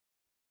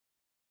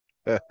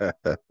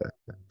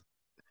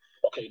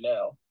 Okay,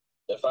 now,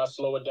 if I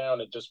slow it down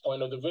at this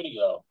point of the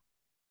video,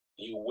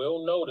 you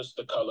will notice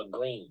the color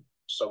green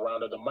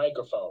surrounding the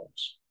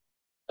microphones,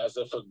 as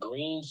if a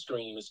green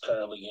screen is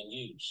currently in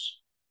use.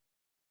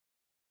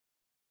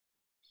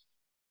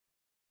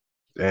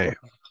 Damn.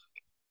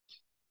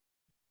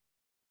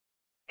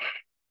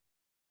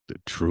 The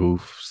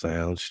truth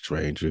sounds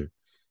stranger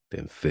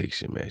than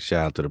fiction, man.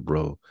 Shout out to the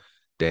bro,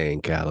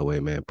 Dane Calloway,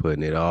 man,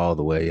 putting it all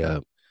the way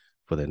up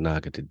for the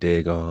knocker to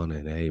dig on.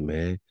 And hey,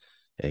 man,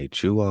 hey,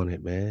 chew on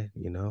it, man.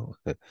 You know,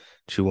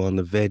 chew on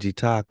the veggie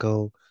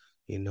taco.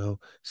 You know,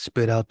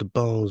 spit out the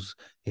bones.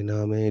 You know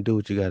what I mean? Do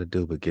what you got to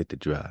do, but get the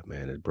drop,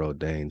 man. And bro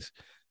Dane's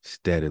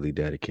steadily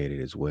dedicated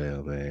as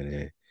well,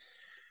 man.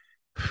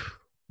 And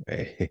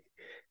hey,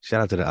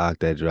 shout out to the Ock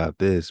that dropped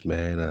this,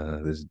 man.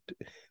 This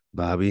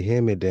Bobby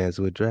Hemmett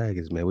Dancing with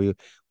Dragons, man. We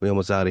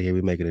almost out of here.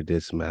 We making a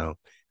dismount.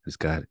 Just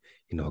got,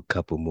 you know, a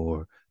couple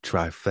more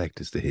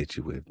trifectas to hit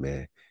you with,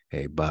 man.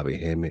 Hey, Bobby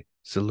Hemmett,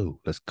 salute.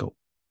 Let's go.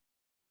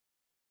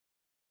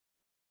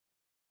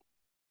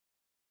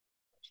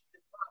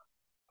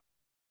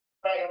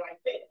 Like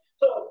this.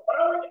 So when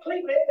I went to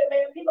Cleveland,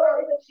 man, people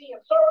already been seeing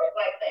circuit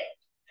like that.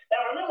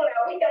 Now remember,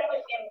 we got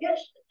this in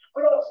history.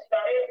 We don't see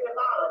that in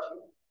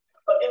mythology,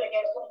 but then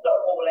again, some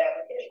stuff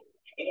overlap in history.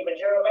 And even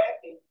Gerald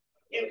Matthew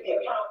gives the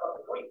account of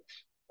the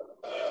Greeks.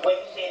 When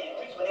he said the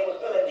Greeks, when they was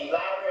building the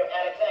library of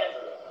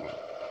Alexandria,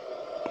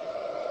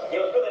 they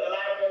was building the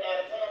library of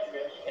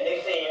Alexandria, and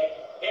they said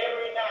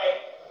every night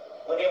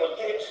when they would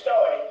get it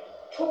started,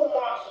 two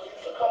monsters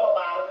used to come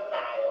up out of the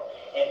Nile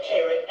and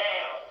tear it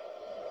down.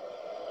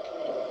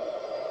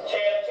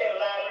 Tear the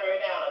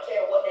library down.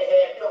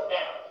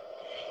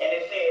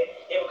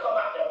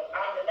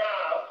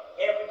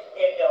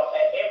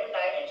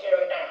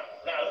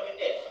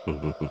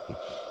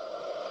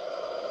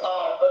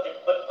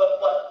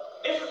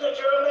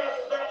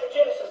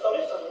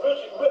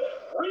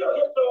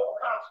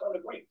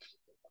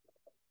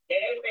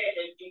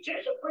 the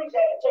Egyptian priests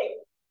had to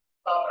take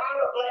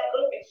hollow black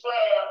looking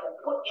slabs and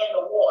put in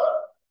the water.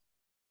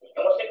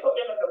 And once they put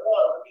them in the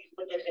water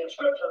with this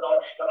inscription on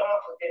it, the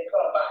monsters didn't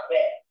come back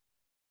there.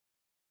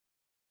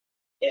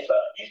 And so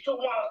these two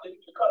monsters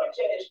used to come and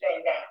tear this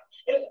thing down.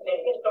 This is the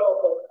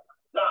historical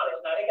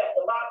knowledge. Now they got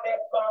the Loch Ness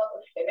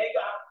monster, and they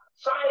got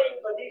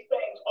sightings of these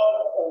things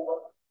all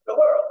over the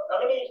world.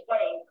 Now let me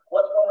explain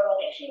what's going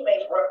on, and she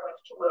makes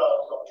reference to it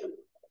also too.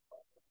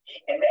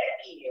 And that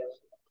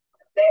is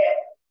that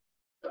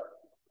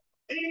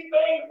these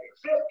things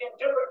exist in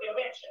different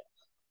dimensions,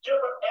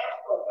 different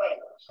astral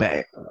planes.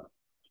 Bang.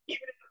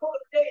 Even in the Book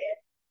of the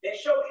Dead, they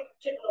show you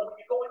particular when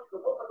you go into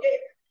the Book of Dead,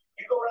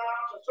 you go down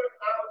to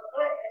certain hours of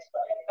planets,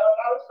 and a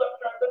lot of stuff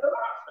turns into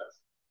monsters.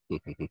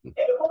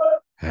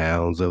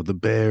 Hounds of the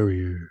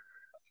Barrier.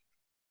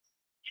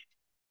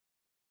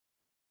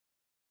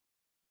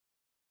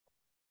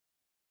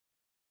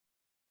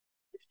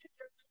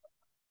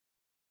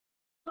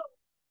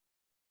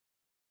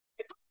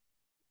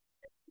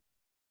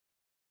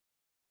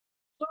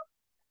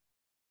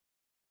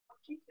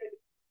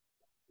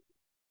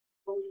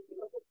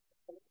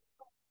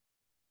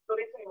 So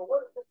they say, well,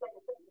 what is this thing?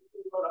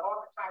 It's the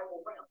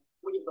archetypal realm,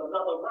 which is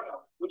another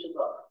realm, which is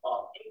an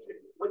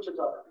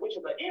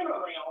inner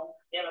realm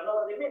in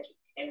another dimension.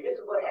 And this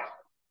is what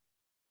happens.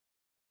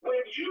 When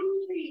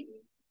you see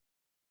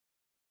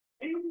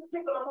these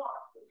particular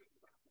monsters,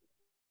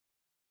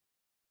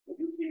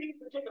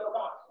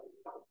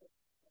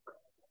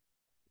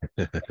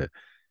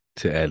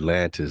 To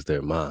Atlantis,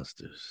 they're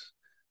monsters.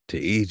 To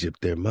Egypt,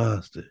 they're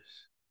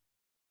monsters.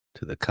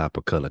 To the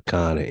Copper Color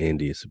Khan in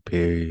India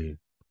Superior,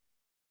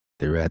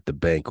 they're at the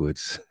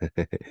banquets.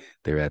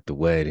 They're at the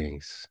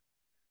weddings.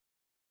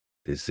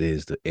 This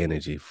is the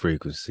energy,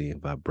 frequency,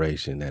 and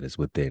vibration that is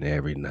within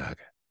every Naga.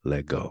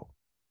 Let go.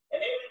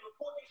 And they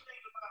report these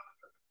things about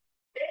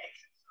they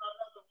exist in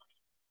another way.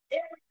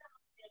 Every time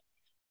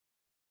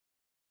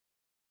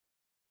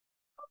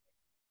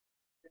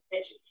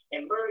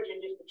and merge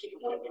in this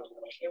particular dimension.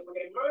 And when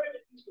they merge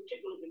in these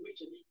particular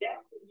dimensions,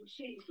 that's when you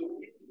see the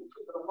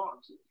particular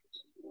monsters.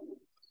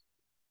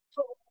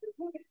 So the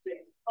good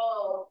thing,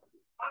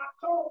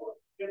 October,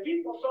 the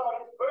people saw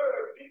this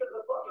bird because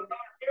of fucking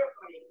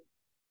airplane.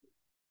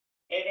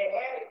 And they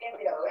had it in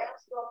the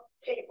Alaska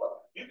paper.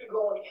 You can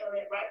go on the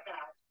internet right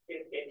now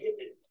and hit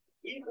it.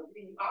 Even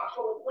the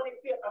October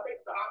 25th, I think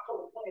it's the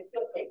October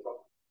 25th paper,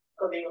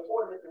 because they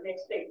reported it the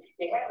next day.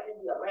 They had it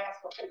in the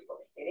Alaska paper.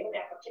 And in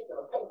that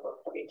particular paper,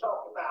 they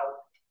talked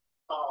about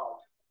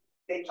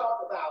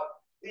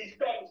these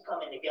things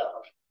coming together.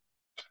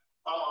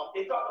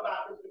 They talked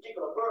about this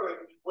particular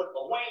bird with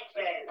a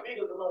wingspan as big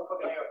as a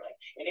motherfucking airplane.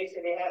 And they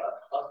said they had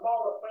a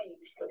smaller plane,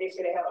 but they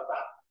said they had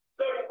about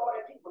 30,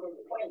 40 people in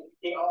the plane.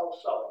 They all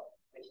saw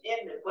it. It's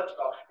in the what's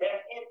called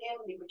that's in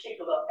the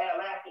particular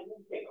Alaskan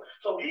newspaper.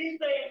 So these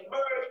things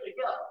merge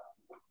together.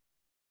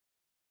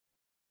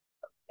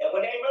 And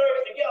when they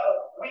merge together,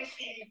 we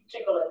see these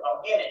particular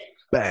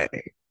energies. Bang.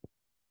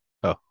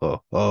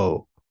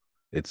 Oh.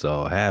 It's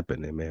all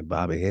happening, man.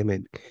 Bobby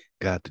Hemmett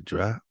got the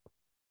drop.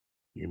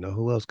 You know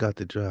who else got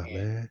the drop,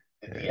 man?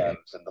 The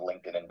DMs and the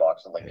LinkedIn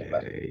inbox and LinkedIn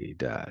message. Hey,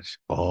 Dodge.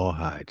 All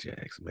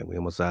hijacks, man. We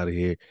almost out of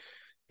here.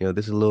 You know,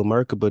 this is a little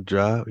Merkaba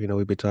drop. You know,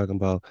 we've been talking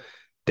about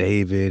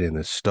David and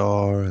the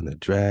star and the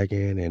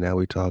dragon, and now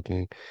we're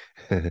talking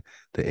the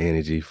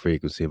energy,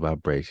 frequency,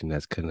 vibration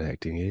that's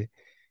connecting it.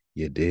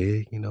 You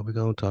dig? You know, we're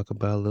gonna talk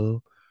about a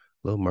little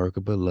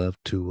Merkaba love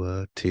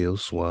to Teal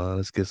Swan.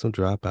 Let's get some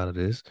drop out of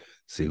this.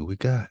 See what we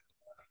got.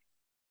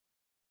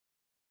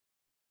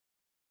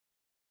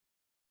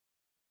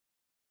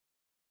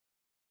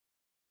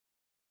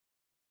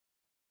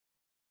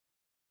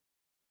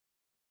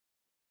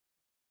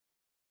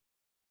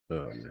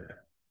 Oh man,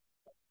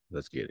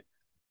 let's get it.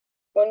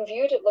 When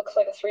viewed, it looks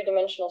like a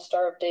three-dimensional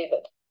Star of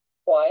David.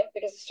 Why?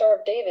 Because the Star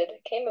of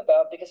David came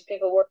about because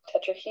people work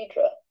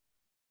tetrahedra,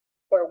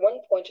 where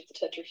one point of the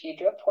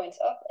tetrahedra points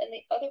up and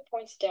the other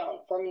points down,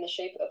 forming the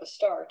shape of a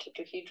star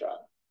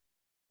tetrahedron.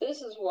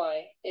 This is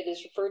why it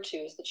is referred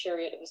to as the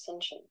Chariot of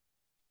Ascension.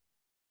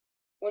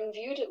 When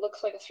viewed, it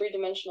looks like a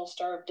three-dimensional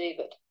Star of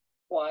David.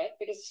 Why?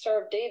 Because the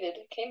Star of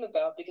David came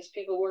about because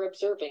people were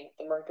observing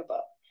the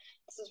Merkaba.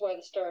 This is why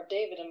the Star of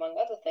David, among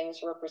other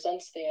things,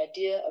 represents the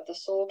idea of the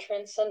soul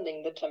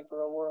transcending the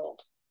temporal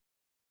world.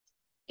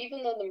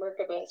 Even though the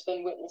Merkaba has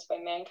been witnessed by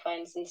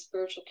mankind since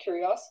spiritual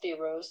curiosity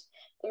arose,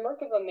 the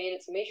Merkaba made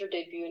its major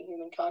debut in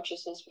human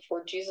consciousness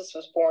before Jesus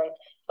was born,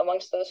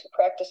 amongst those who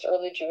practiced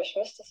early Jewish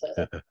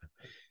mysticism.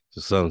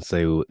 So some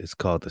say it's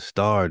called the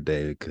Star of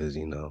David because,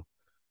 you know,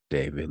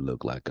 David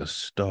looked like a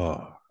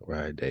star,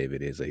 right?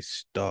 David is a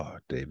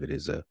star. David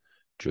is a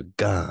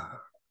dragon.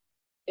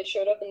 It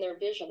showed up in their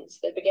visions.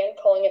 They began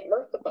calling it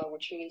Merkaba,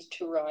 which means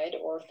to ride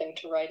or a thing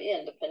to ride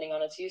in, depending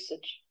on its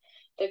usage.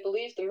 They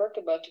believed the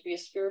Merkaba to be a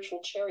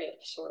spiritual chariot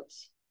of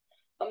sorts.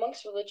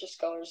 Amongst religious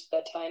scholars at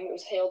that time, it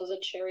was hailed as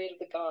a chariot of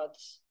the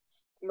gods.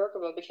 The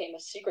Merkaba became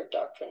a secret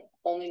doctrine,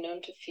 only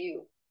known to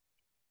few.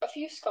 A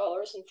few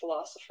scholars and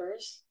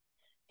philosophers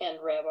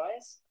and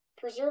rabbis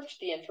preserved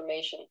the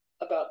information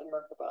about the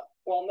Merkaba,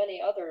 while many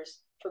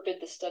others forbid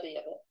the study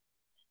of it.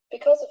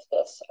 Because of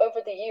this, over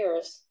the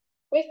years,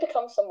 we've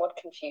become somewhat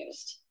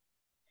confused.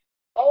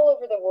 All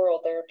over the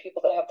world, there are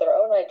people that have their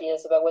own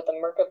ideas about what the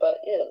Merkaba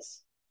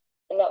is,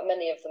 and not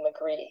many of them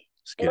agree.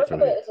 The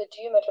Merkaba is a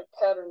geometric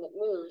pattern that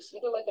moves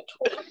either like a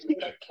torch or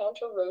like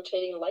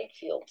counter-rotating light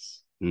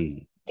fields.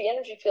 The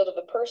energy field of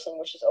a person,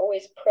 which is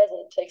always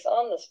present, takes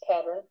on this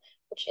pattern,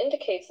 which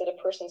indicates that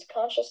a person's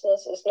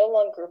consciousness is no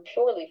longer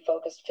purely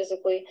focused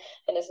physically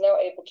and is now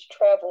able to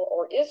travel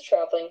or is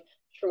traveling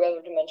through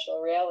other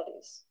dimensional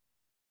realities.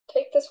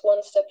 Take this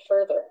one step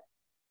further.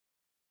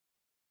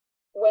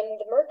 When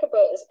the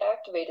Merkaba is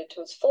activated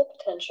to its full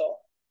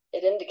potential,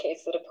 it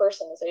indicates that a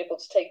person is able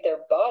to take their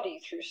body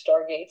through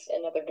stargates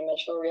and other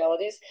dimensional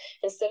realities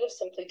instead of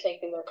simply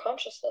taking their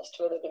consciousness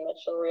to other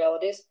dimensional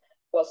realities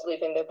whilst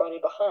leaving their body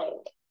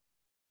behind.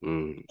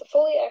 The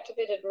fully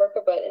activated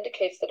Merkaba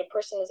indicates that a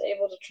person is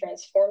able to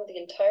transform the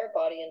entire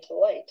body into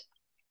light.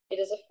 It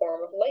is a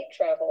form of light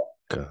travel.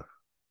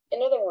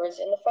 In other words,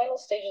 in the final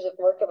stages of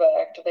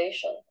Merkaba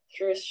activation,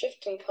 through a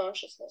shift in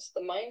consciousness,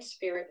 the mind,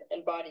 spirit,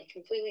 and body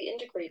completely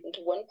integrate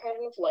into one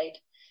pattern of light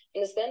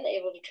and is then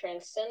able to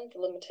transcend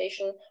the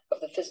limitation of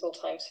the physical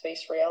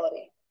time-space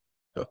reality.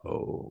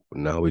 Oh,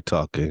 now we're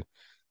talking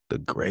the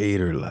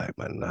greater light,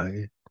 my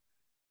nigga.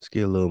 Let's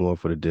get a little more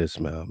for the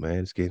dismount, man.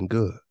 It's getting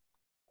good.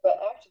 But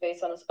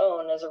activates on its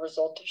own as a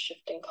result of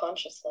shifting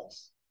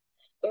consciousness.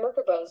 The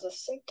Merkaba is a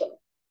symptom.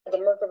 The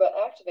Merkaba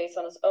activates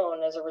on its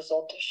own as a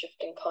result of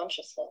shifting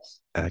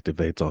consciousness.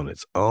 Activates on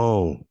its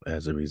own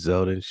as a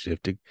result of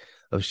shifting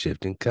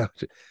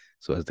consciousness.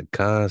 So as the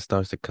Khan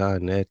starts to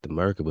connect, the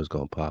Merkaba is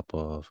going to pop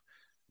off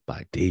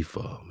by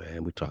default,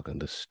 man. We're talking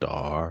the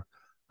Star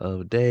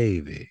of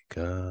David.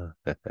 Hey,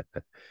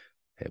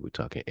 we're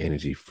talking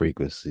energy,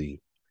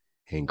 frequency,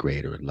 and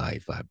greater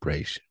light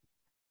vibration.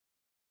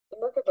 The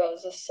Merkaba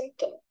is a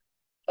symptom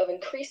of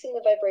increasing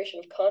the vibration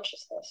of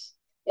consciousness,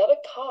 not a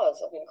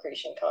cause of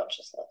increasing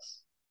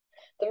consciousness.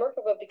 The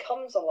Merkaba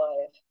becomes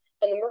alive,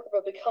 and the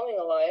Merkaba becoming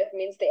alive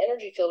means the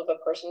energy field of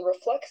a person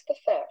reflects the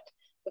fact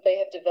that they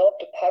have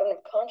developed a pattern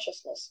of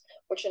consciousness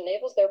which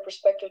enables their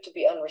perspective to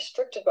be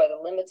unrestricted by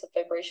the limits of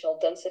vibrational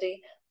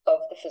density of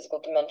the physical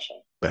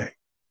dimension. Bang.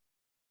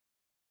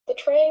 The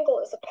triangle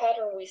is a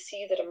pattern we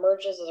see that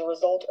emerges as a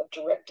result of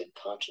directed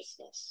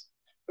consciousness,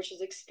 which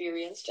is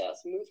experienced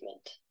as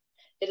movement.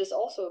 It is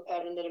also a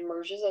pattern that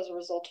emerges as a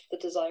result of the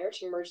desire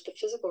to merge the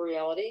physical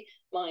reality,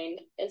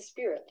 mind, and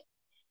spirit.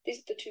 These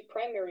are the two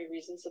primary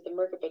reasons that the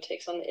Merkaba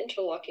takes on the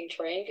interlocking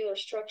triangular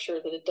structure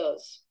that it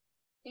does.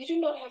 You do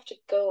not have to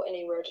go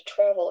anywhere to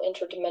travel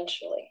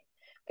interdimensionally,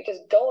 because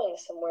going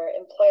somewhere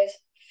implies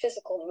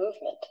physical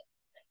movement,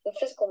 and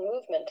physical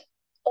movement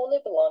only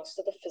belongs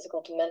to the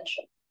physical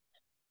dimension.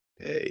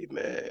 Hey,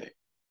 man.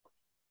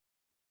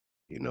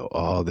 You know,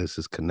 all this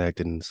is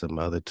connected in some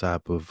other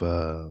type of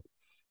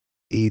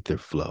ether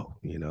flow.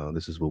 You know,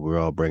 this is what we're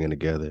all bringing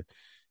together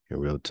in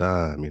real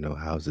time. You know,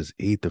 how's this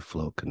ether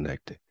flow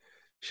connected?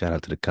 Shout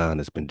out to the Khan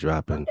that's been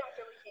dropping.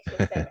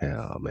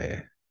 Oh,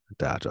 man.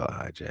 Dodge all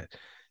hijack.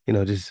 You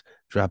know, just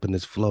dropping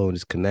this flow and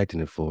just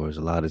connecting it for us.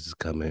 A lot of this is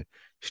coming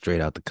straight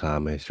out the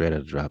comments, straight out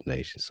of the Drop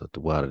Nation. So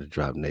ThaWaDa, the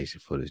Drop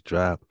Nation for this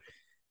drop.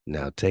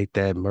 Now take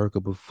that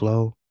Merkaba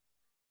flow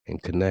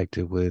and connect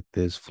it with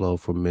this flow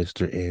from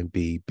Mr.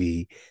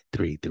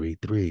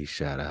 MBB333.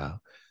 Shout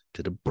out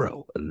to the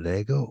bro,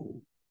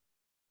 Lego.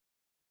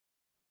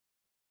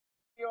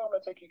 I'm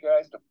going to take you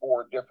guys to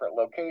 4 different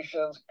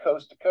locations,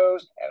 coast to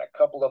coast, and a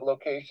couple of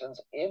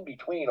locations in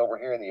between over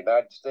here in the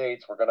United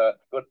States. We're going to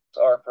go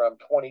from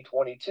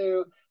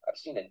 2022. I've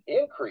seen an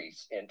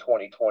increase in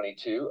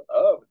 2022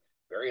 of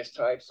various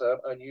types of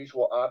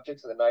unusual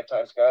objects in the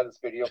nighttime sky. This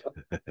video.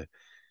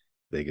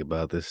 Think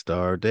about this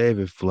Star of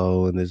David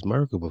flow and this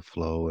Merkaba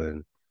flow,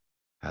 and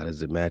how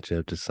does it match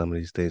up to some of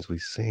these things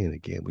we've seen?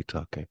 Again, we're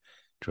talking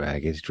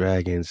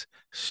dragons,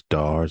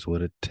 stars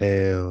with a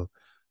tail,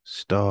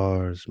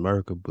 stars,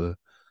 Merkaba,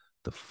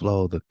 the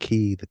flow, the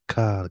key, the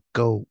ka, the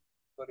goat.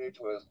 Footage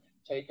was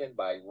taken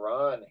by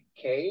Ron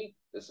K.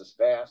 This is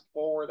fast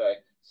forward. I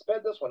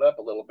sped this one up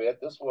a little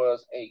bit. This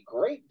was a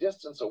great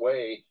distance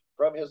away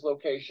from his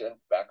location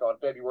back on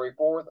February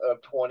 4th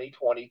of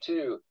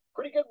 2022.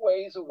 Pretty good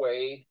ways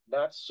away,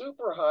 not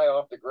super high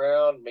off the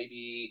ground,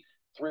 maybe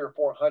 300 or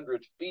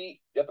 400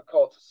 feet.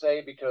 Difficult to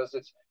say because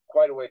it's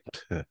quite a way.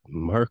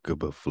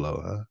 Merkaba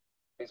flow, huh?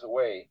 Ways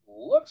away.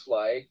 Looks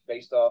like,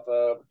 based off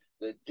of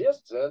the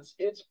distance,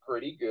 it's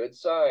pretty good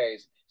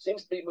size.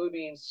 Seems to be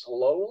moving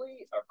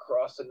slowly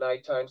across the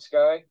nighttime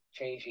sky,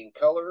 changing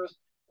colors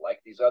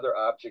like these other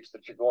objects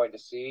that you're going to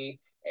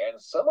see.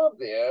 And some of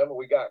them,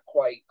 we got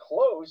quite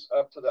close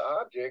up to the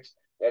objects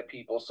that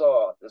people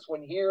saw. This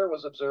one here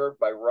was observed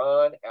by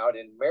Ron out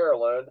in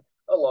Maryland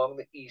along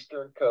the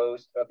eastern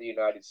coast of the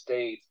United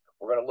States.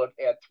 We're going to look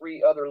at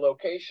 3 other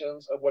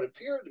locations of what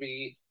appear to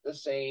be the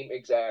same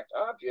exact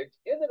object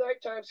in the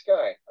nighttime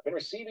sky. I've been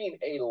receiving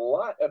a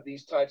lot of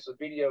these types of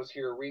videos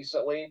here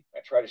recently. I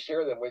try to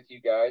share them with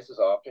you guys as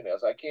often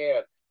as I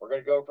can. We're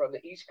going to go from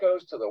the East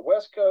Coast to the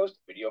West Coast.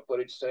 Video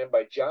footage sent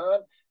by John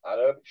out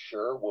of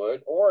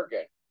Sherwood,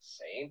 Oregon.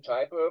 Same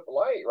type of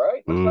light,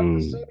 right? Looks like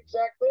the same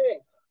exact thing.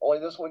 Only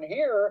this one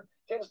here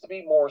tends to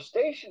be more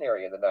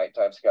stationary in the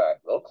nighttime sky.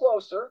 A little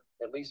closer,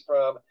 at least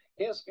from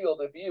his field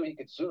of view. He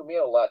could zoom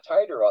in a lot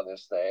tighter on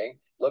this thing.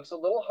 Looks a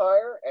little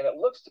higher, and it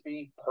looks to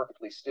be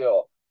perfectly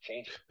still.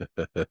 Change.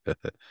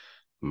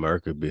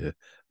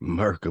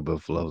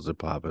 Merkaba flows are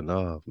popping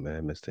off,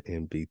 man. Mr.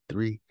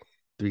 MB3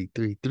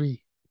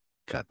 333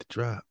 got the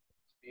drop.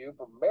 View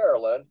from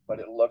Maryland, but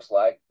it looks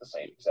like the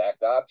same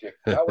exact object.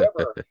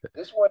 However,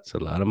 this one. It's a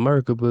lot of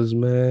Merkabas,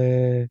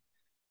 man.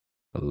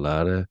 A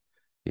lot of,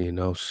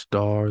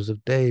 stars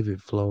of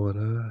David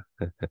flowing,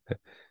 huh?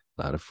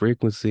 A lot of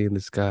frequency in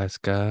the sky.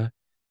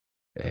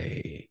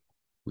 Hey,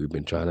 we've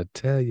been trying to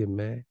tell you,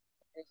 man.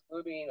 It's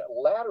moving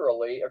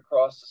laterally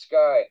across the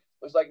sky.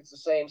 Looks like it's the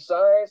same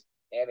size,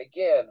 and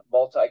again,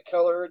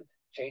 multicolored,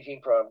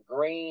 changing from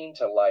green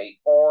to light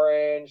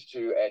orange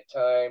to, at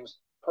times,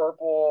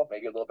 purple,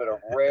 maybe a little bit of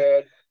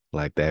red.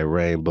 Like that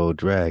rainbow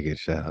dragon.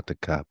 Shout out to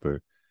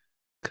Copper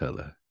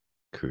Color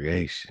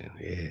Creation.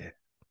 Yeah.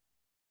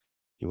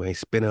 You ain't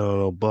spinning on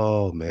no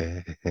ball,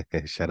 man.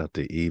 Shout out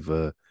to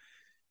Eva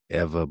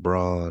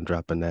Braun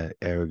dropping that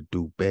Eric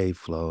Dubé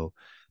flow.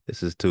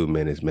 This is 2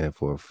 minutes, man,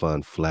 for a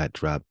fun flat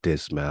drop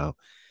dismount.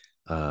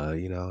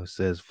 It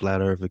says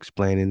Flat Earth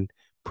explaining,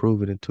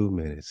 proven in 2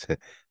 minutes.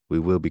 We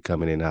will be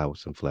coming in out with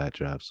some flat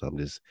drops, so I'm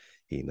just,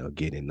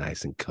 getting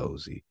nice and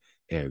cozy.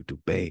 Eric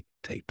Dubé,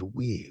 take the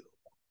wheel.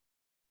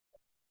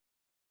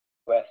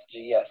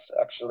 USGS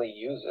actually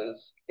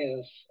uses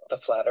is the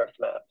Flat Earth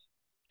map.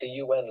 The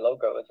UN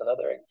logo is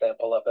another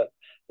example of it.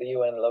 The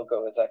UN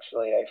logo is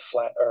actually a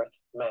flat Earth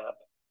map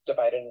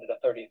divided into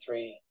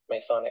 33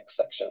 Masonic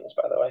sections,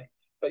 by the way.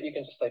 But you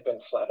can just type in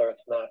flat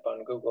Earth map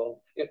on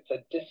Google. It's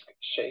a disc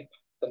shape.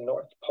 The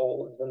North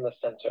Pole is in the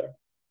center.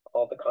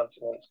 All the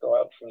continents go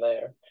out from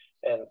there.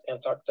 And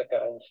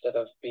Antarctica, instead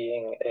of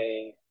being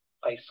a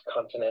ice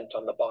continent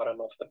on the bottom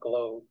of the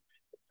globe,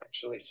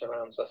 actually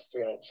surrounds us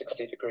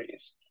 360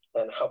 degrees.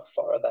 And how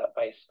far that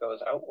ice goes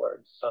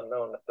outwards is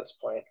unknown at this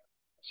point.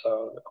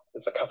 So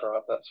it's a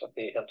cover-up. That's what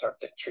the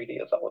Antarctic Treaty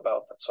is all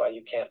about. That's why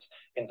you can't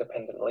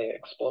independently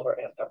explore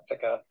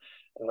Antarctica.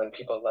 And when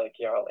people like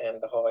Jarl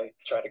Anderhoy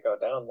try to go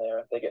down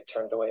there, they get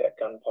turned away at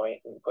gunpoint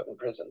and put in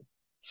prison.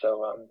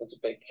 So there's a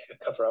big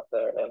cover-up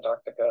there in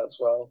Antarctica as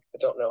well. I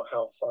don't know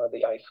how far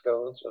the ice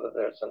goes, whether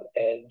there's an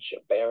edge,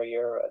 a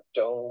barrier, a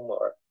dome,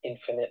 or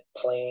infinite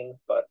plane.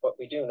 But what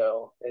we do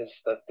know is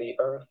that the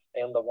Earth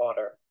and the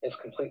water is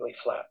completely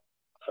flat.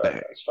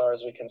 As far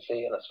as we can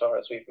see and as far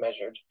as we've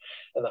measured.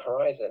 And the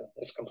horizon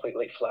is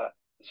completely flat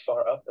as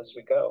far up as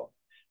we go.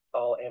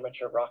 All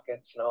amateur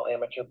rockets and all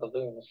amateur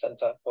balloons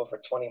sent up over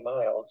 20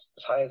 miles,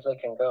 as high as they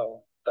can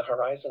go. The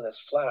horizon is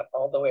flat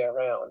all the way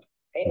around,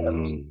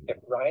 and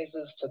it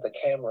rises to the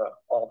camera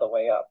all the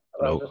way up.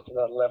 It rises to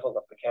the level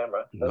of the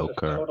camera. This is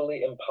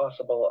totally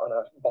impossible on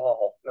a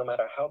ball, no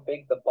matter how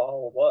big the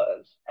ball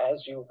was.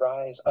 As you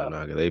rise up.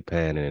 They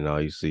panning and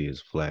all you see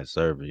is flat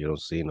surface. You don't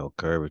see no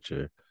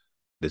curvature.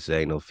 This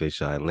ain't no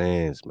fisheye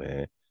lens,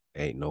 man.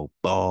 Ain't no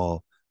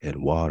ball,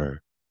 and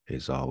water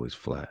is always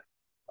flat.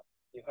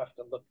 You have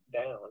to look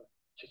down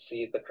to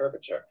see the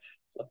curvature,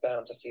 look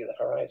down to see the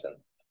horizon.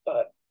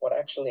 But what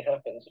actually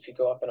happens if you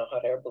go up in a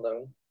hot air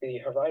balloon, the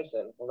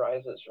horizon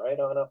rises right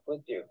on up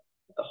with you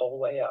the whole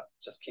way up.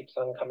 Just keeps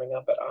on coming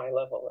up at eye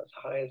level, as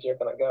high as you're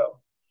going to go.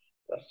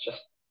 That's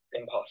just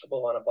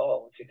impossible on a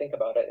ball. If you think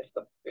about it,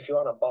 if you're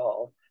on a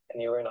ball and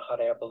you're in a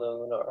hot air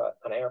balloon or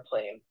an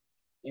airplane,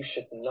 you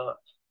should not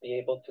be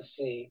able to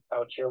see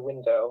out your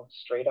window,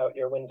 straight out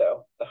your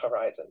window, the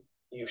horizon.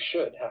 You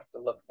should have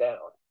to look down,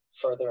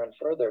 further and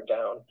further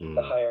down,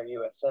 the higher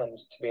you ascend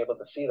to be able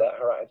to see that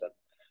horizon.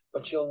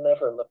 But you'll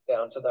never look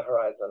down to the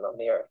horizon on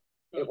the Earth.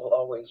 It will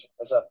always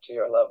rise up to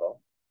your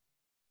level.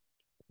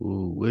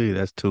 Ooh,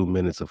 that's 2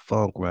 minutes of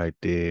funk right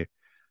there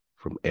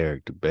from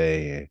Eric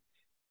Dubé. And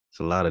it's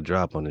a lot of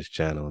drop on this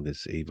channel.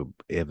 This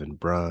Evan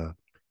Braun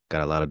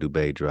got a lot of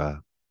Dubé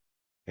drop.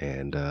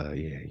 And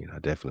I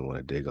definitely want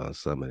to dig on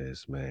some of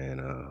this, man.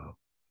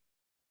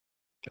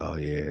 Oh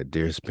yeah,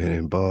 deer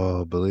spinning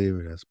ball,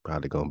 believer. That's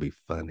probably gonna be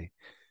funny.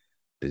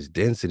 This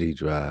density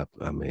drop,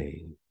 I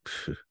mean,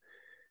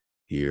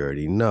 you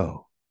already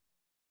know.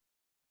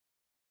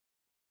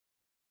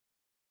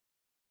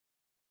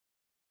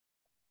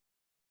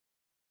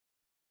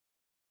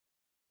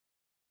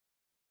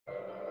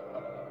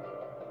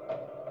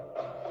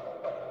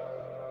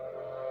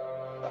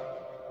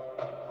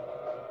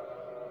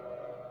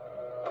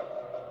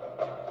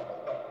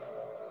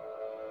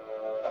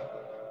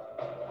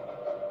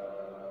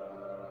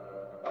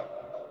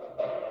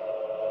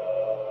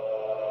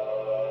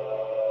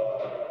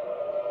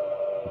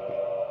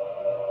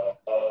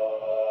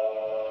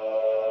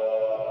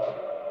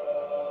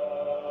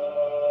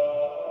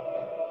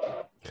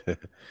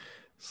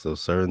 So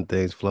certain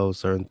things flow,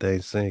 certain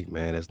things sink,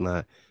 man. It's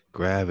not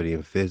gravity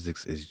and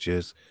physics. It's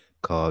just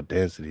called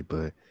density.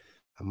 But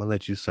I'm going to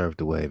let you surf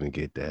the wave and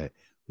get that.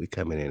 we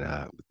coming in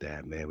hot with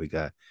that, man. We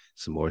got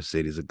some more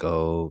cities to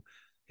go.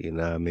 You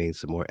know what I mean?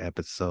 Some more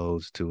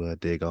episodes to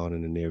dig on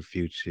in the near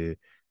future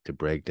to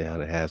break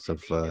down and have some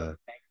fun.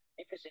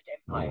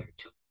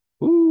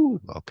 Woo!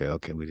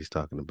 Okay. We just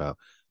talking about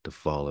the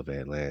fall of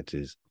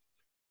Atlantis.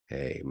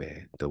 Hey,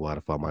 man, the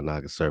waterfall, my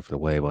Naga surfing the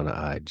wave on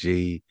the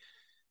IG.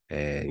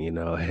 And, you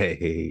know,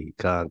 hey,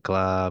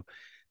 Conclave,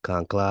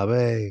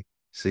 hey,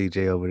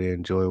 CJ over there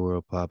in Joy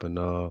World popping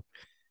off.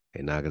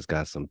 And Naga's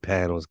got some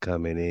panels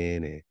coming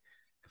in, and it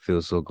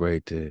feels so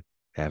great to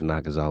have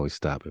Naga's always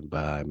stopping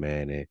by,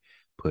 man, and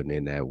putting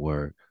in that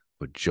work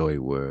for Joy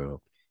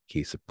World.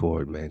 Keep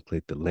supporting, man.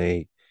 Click the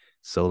link.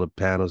 Solar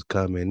panels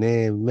coming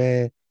in,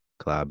 man.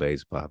 Cloud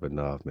base popping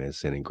off, man.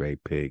 Sending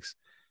great pics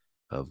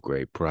of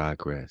great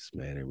progress,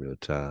 man, in real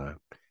time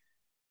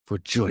for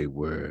Joy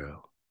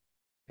World.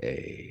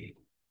 Hey,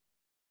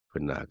 for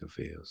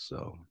Nagafield.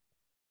 So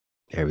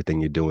everything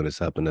you're doing is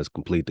helping us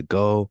complete the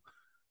goal.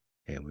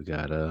 And we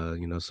got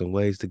some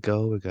ways to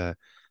go. We got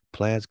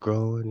plants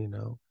growing,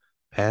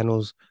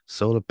 panels,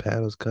 solar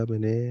panels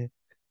coming in,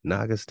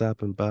 Naga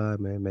stopping by,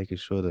 man, making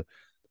sure the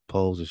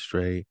poles are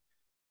straight.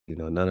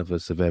 None of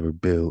us have ever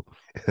built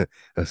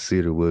a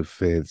cedar wood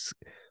fence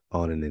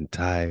on an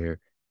entire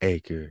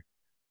acre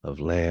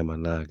of land, my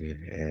Naga.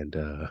 And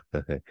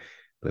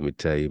let me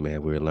tell you,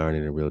 man, we're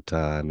learning in real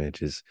time and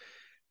just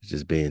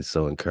being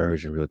so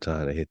encouraged in real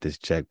time to hit this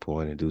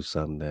checkpoint and do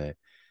something that,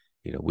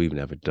 we've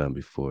never done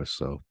before.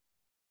 So,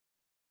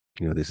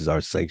 this is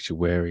our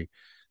sanctuary.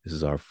 This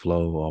is our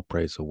flow. All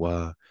praise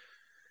HaWah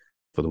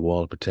for the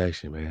wall of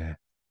protection, man.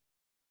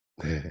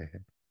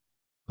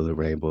 For the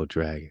rainbow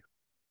dragon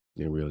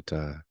in real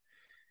time.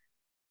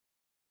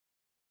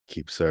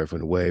 Keep surfing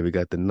the wave. We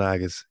got the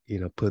Nagas,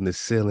 putting the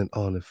ceiling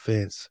on the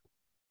fence.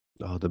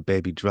 All the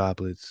baby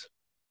droplets.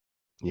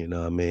 You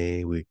know what I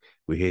mean? We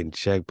hitting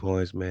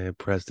checkpoints, man.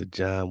 Prester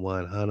John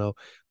 100.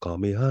 Call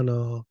me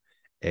Huno.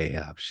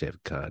 Ahab, Chef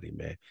Connie,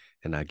 man.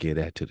 And I give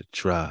that to the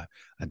tribe.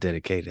 I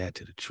dedicate that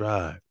to the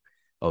tribe.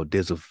 Oh,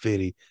 Dizzle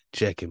Fitty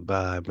checking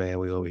by, man.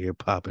 We over here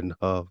popping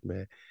off,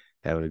 man.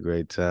 Having a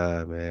great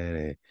time,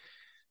 man.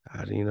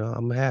 And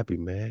I'm happy,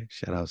 man.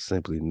 Shout out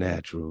Simply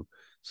Natural.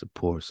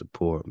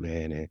 Support,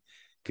 man. And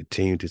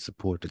continue to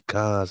support the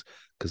cons,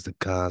 because the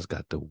cons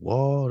got the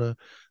water.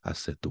 I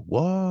said the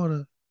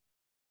water.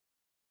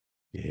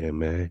 Yeah,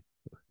 man.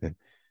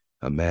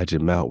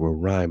 Imagine Mount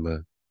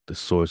Roraima, the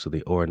source of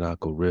the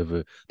Orinoco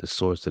River, the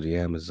source of the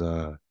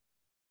Amazon.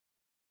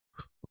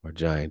 Our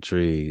giant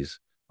trees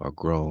are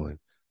growing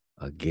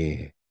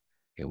again,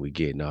 and we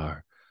getting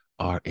our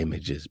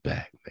images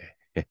back,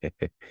 man.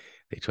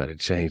 They try to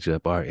change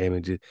up our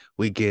images.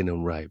 We getting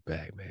them right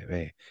back,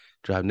 man.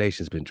 Drop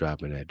Nation's been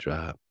dropping that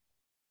drop.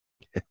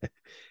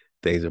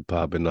 Things are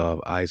popping off.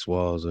 Ice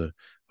walls are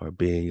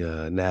being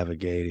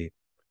navigated.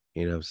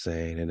 You know what I'm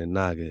saying? And the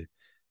Naga,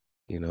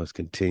 it's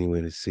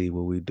continuing to see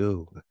what we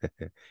do.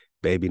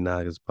 Baby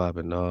Naga's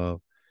popping off.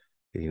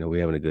 We're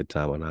having a good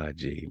time on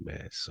IG,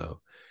 man.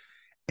 So,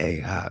 hey,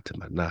 hi to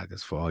my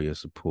Nagas for all your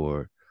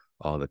support,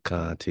 all the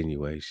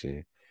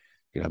continuation.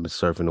 I've been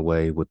surfing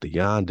away with the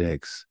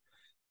Yandex,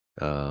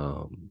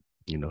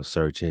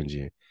 search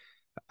engine.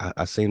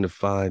 I seem to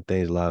find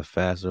things a lot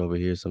faster over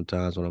here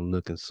sometimes when I'm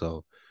looking.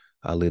 So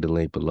I'll leave the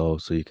link below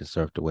so you can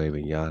surf the wave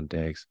in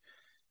Yandex.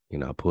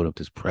 I pulled up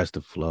this Prester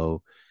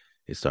flow.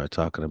 It started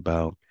talking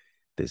about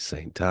this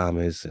St.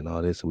 Thomas and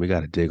all this. And we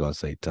got to dig on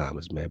St.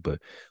 Thomas, man. But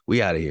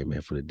we out of here,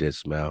 man, for the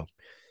dismount.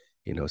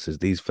 It says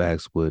these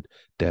facts would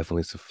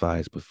definitely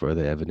suffice, but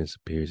further evidence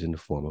appears in the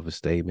form of a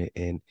statement.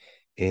 And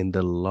in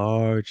the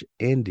large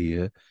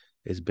India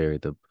is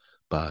buried the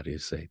body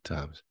of St.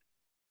 Thomas.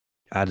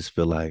 I just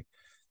feel like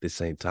this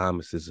St.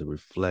 Thomas is a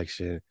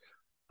reflection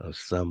of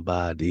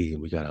somebody,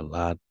 and we got a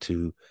lot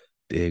to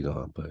dig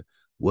on. But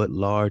what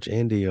large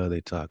India are they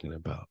talking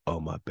about?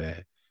 Oh, my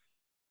bad.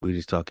 We're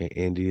just talking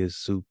India's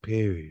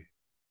superior.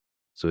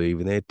 So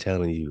even they're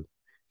telling you,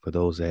 for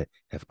those that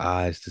have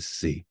eyes to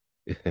see,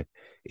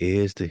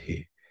 ears to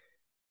hear,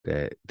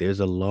 that there's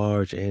a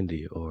large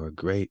India or a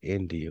great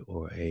India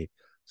or a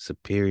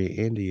superior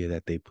India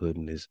that they put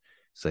in this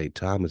St.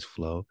 Thomas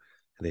flow.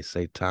 And they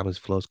say Thomas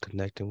flow's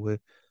connecting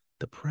with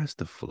the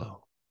Prester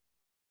flow.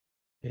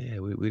 Yeah,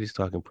 we just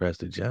talking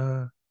Prester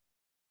John,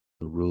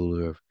 the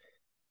ruler of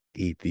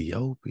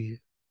Ethiopia.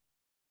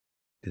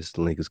 This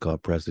link is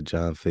called Prester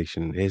John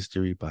Fiction and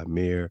History by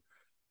Mir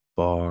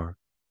Bar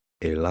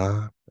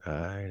Elan. All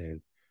right,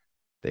 and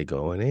they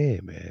going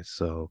in, man.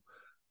 So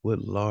what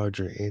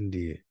larger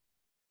India?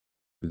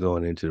 We're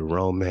going into the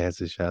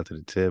romances. Shout out to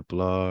the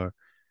Templar,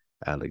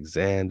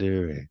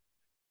 Alexander, and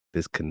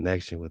this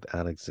connection with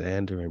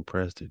Alexander and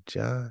Prester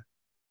John.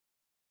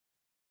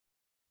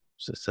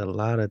 So it's a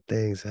lot of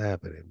things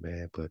happening,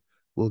 man, but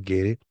we'll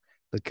get it.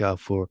 Look out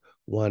for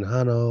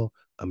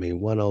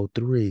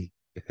 103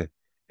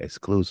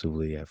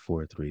 exclusively at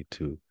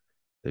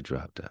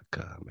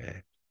 432thedrop.com,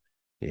 man.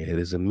 Yeah,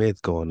 there's a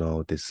myth going on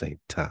with this St.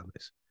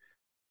 Thomas.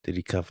 Did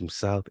he come from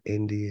South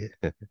India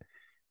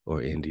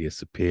or India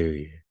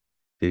Superior?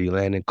 Did he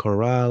land in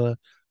Kerala?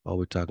 Or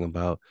we're talking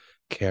about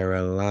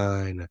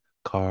Carolina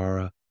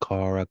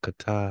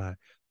Caracas,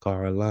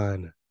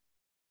 Carolina.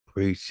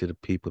 Preach to the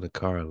people in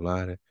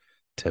Carolina.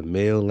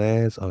 Tamil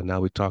lands. Oh,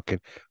 now we're talking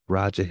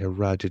Raja and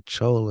Raja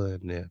Chola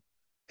in there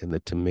in the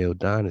Tamil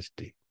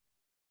dynasty.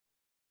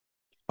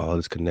 All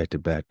is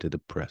connected back to the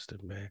Prester,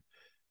 man.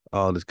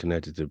 All is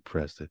connected to the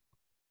Prester.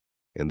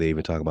 And they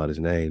even talk about his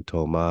name,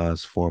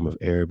 Tomas, form of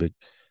Arabic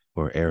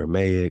or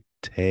Aramaic,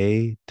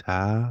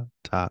 Taoma,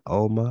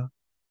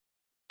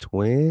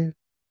 twin.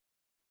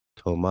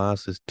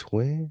 Tomas is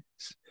twins.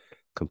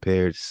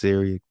 Compared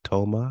Syriac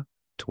Toma,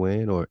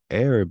 twin, or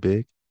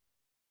Arabic,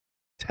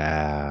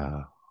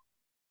 Tau.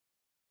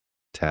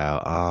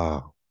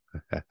 Tau.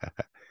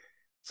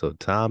 So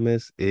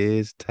Thomas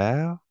is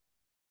Tau?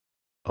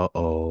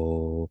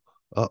 Uh-oh.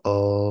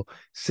 Uh-oh.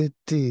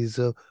 Cities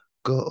of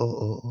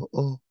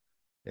go.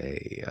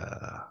 Hey,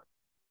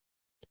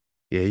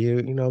 yeah,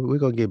 you know, we're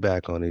gonna get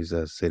back on these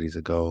cities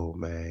of gold,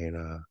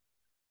 man.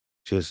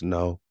 Just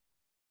know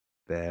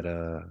that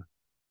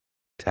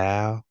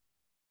Tau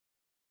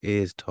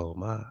is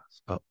Tomas.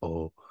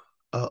 Uh-oh.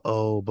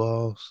 Uh-oh,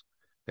 boss.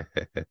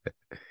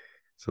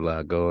 It's a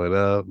lot going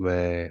up,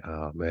 man.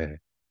 Oh, man.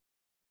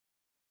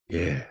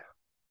 Yeah.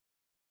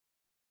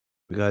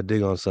 We got to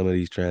dig on some of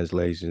these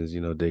translations,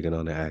 you know, digging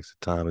on the Acts of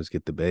Thomas,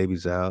 get the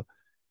babies out,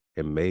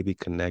 and maybe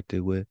connect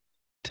it with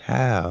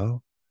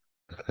Tau.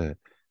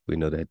 We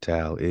know that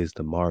Tau is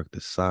the mark,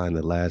 the sign,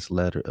 the last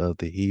letter of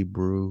the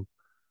Hebrew.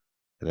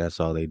 And that's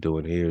all they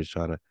doing here is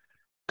trying to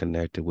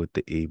connect it with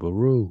the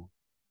Hebrew.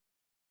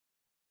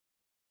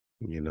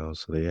 You know,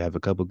 so they have a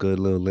couple good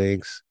little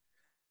links.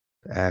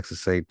 The Acts of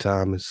St.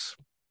 Thomas.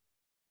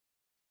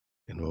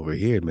 And over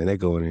here, man, they're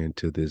going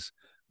into this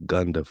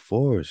Gunda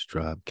Forest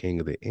drop, King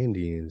of the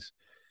Indians,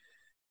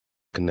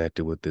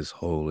 connected with this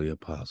holy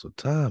Apostle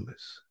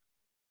Thomas.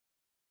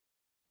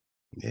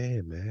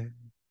 Yeah, man.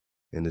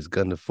 And this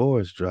Gunda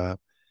Forest drop,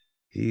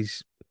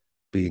 he's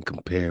being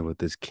compared with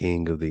this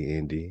King of the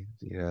Indians.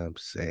 You know what I'm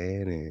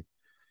saying? And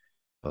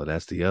oh,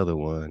 that's the other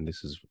one.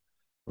 This is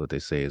what they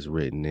say is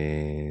written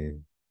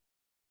in.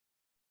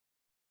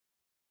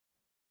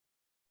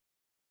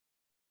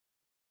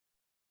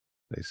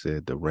 They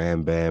said the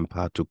Ramban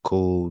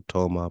Patukul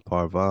Toma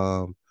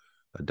Parvam,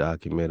 a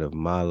document of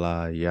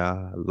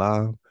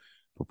Malayalam,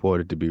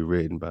 purported to be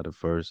written by the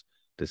first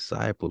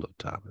disciple of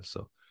Thomas.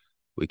 So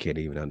we can't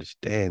even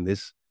understand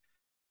this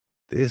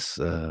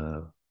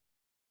you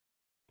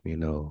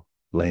know,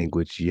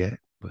 language yet,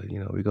 but you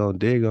know, we're gonna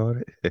dig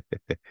on it.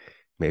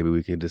 Maybe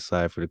we can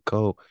decipher the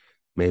code.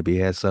 Maybe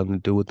it has something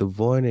to do with the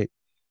Voynich.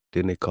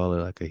 Didn't they call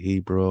it like a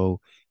Hebreo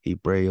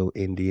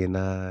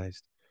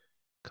Indianized?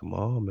 Come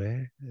on,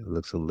 man. It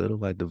looks a little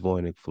like the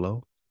Voynich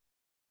flow.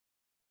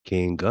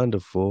 King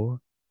Gundafor.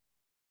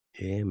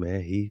 Yeah,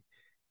 man, he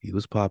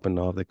was popping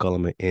off. They call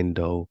him an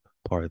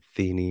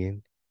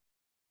Indo-Parthenian.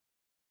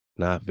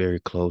 Not very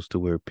close to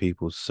where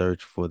people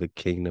search for the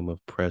kingdom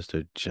of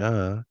Prester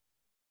John.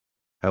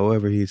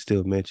 However, he's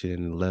still mentioned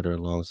in the letter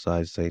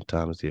alongside St.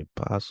 Thomas the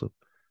Apostle.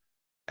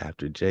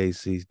 After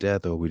JC's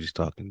death, or we just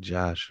talking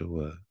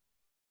Joshua,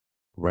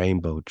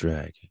 Rainbow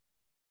Dragon.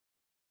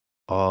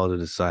 All the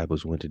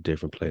disciples went to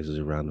different places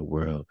around the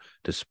world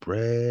to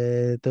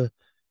spread the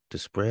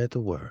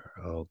word.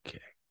 Okay.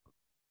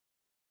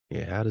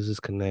 Yeah, how does this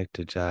connect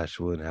to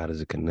Joshua and how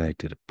does it connect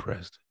to the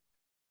Prester?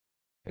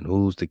 And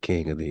who's the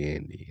king of the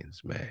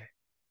Indians, man?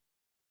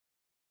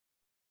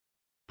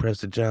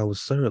 Prester John was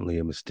certainly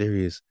a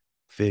mysterious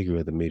figure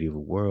of the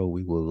medieval world.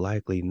 We will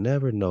likely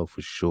never know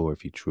for sure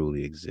if he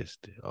truly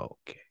existed.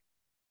 Okay.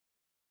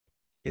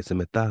 It's a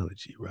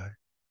mythology, right?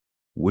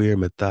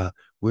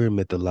 We're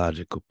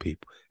mythological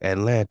people.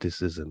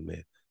 Atlantis is a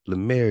myth.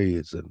 Lemuria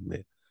is a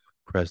myth.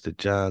 Prester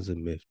John's a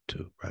myth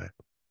too, right?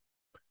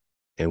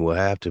 And we'll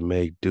have to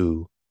make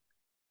do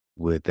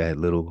with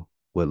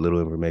what little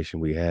information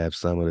we have.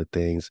 Some of the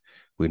things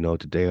we know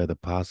today are the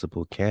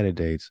possible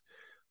candidates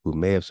who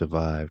may have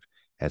survived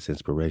as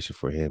inspiration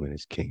for him and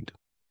his kingdom.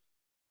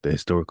 The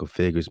historical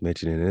figures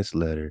mentioned in this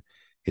letter,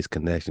 his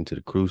connection to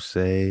the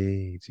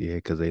Crusades, yeah,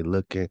 because they're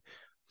looking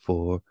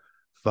for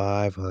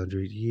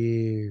 500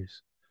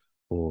 years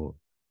for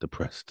the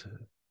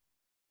Prester.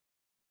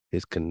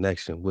 His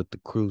connection with the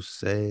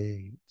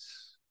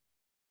Crusades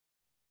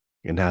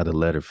and how the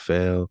letter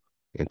fell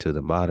into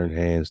the modern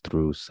hands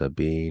through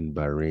Sabine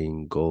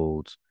Baring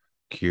Gold's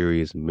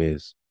curious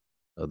myths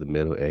of the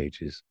Middle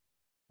Ages,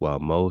 while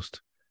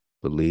most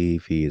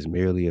believe he is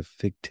merely a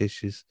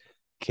fictitious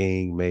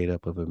king made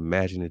up of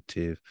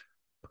imaginative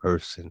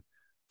person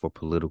for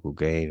political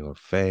gain or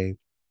fame,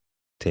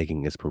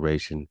 taking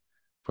inspiration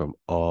from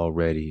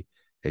already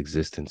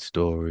existent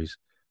stories.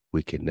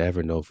 We can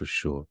never know for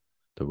sure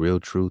the real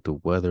truth of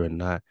whether or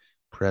not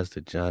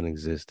Prester John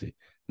existed.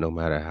 No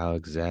matter how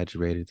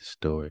exaggerated the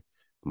story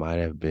might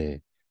have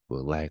been,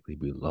 will likely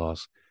be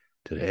lost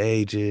to the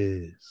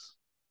ages.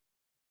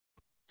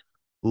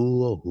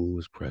 Who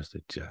is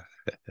Prester John?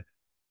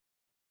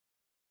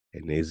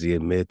 And is he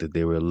admit that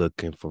they were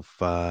looking for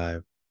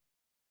 500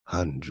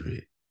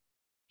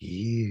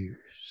 years?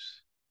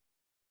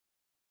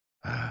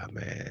 Ah,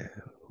 man,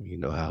 you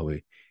know how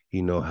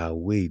you know how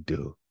we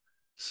do,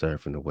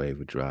 surfing the wave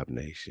with Drop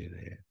Nation.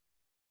 And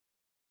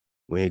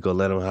we ain't gonna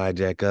let them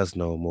hijack us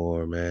no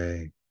more,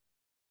 man.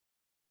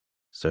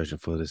 Searching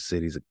for the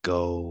cities of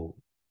gold.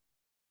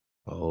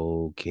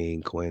 Old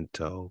King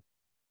Quinto,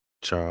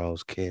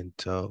 Charles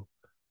Quinto.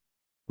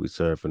 We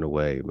surfing the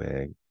wave,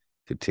 man.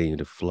 Continue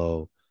to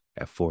flow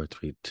at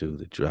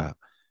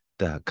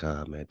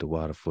 432thedrop.com, man.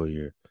 ThaWaDa for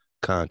your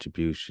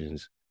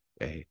contributions.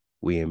 Hey,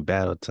 we in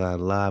battle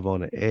time live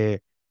on the air.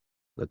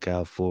 Look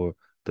out for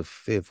the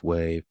fifth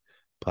wave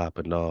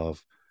popping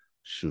off.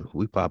 Shoot,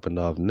 we popping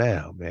off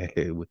now, man.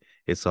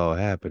 It's all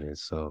happening.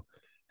 So,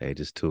 hey,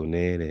 just tune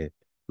in and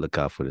look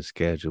out for the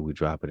schedule. We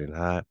dropping it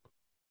hot.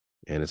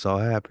 And it's all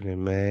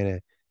happening,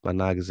 man. My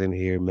niggas in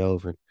here,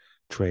 Melvin,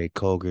 Trey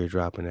Colger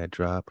dropping that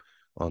drop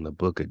on the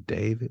Book of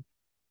David.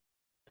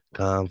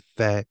 Tom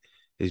Fat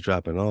is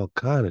dropping all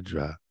kind of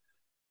drop.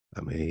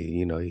 I mean,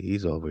 you know,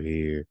 he's over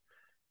here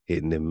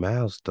hitting them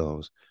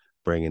milestones,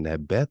 bringing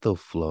that Bethel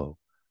flow.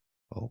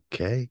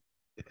 Okay.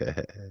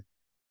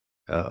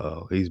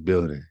 Uh-oh, he's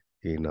building.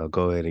 You know,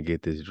 go ahead and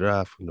get this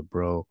drop from the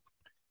bro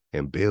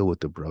and build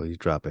with the bro. He's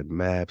dropping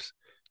maps,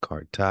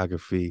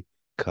 cartography,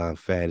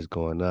 Confat is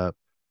going up.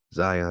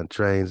 Zion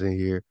Trains in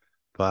here,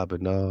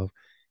 popping off.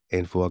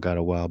 Info I got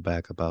a while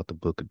back about the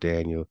Book of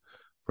Daniel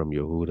from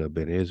Yehuda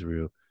ben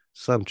Israel.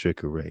 Some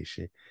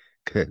trickeration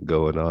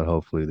going on.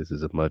 Hopefully this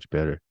is a much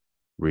better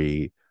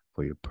read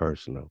for your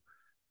personal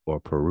or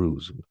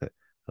perusal.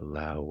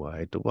 Halal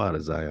HaWah.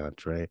 ThaWaDa Zion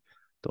Train.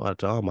 ThaWaDa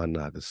to all my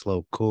niggas.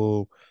 Slow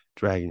Cool,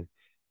 Dragon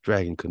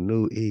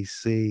Canoe,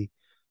 EC.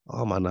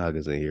 All my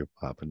niggas in here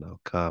popping off.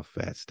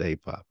 Confat stay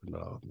popping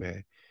off,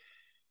 man.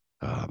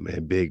 Oh,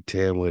 man, Big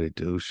 10, what it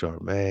do?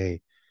 Charmaine.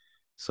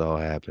 It's all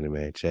happening,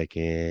 man. Check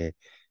in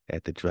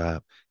at the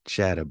drop.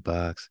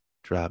 Chatterbox.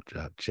 Drop,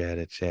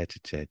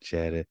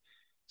 chatter.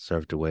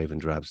 Surf the wave in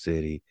Drop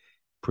City.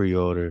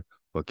 Pre-order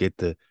or get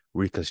the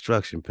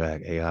ReKhanStruction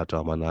Pak. Hey, out to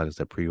all my niggas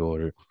that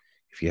pre-order.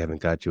 If you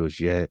haven't got yours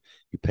yet,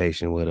 be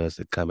patient with us.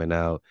 They're coming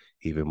out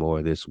even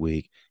more this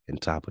week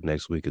and top of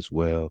next week as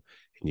well.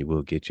 And you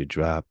will get your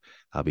drop.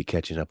 I'll be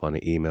catching up on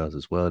the emails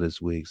as well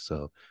this week.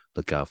 So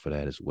look out for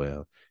that as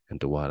well. And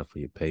ThaWaDa for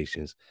your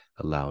patience,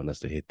 allowing us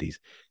to hit these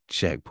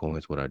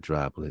checkpoints with our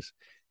droplets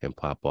and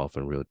pop off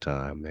in real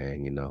time,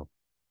 man. You know,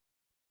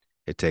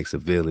 it takes a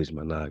village,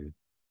 my nigga.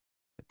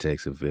 It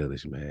takes a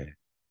village, man,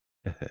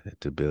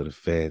 to build a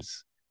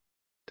fence,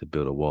 to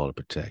build a wall of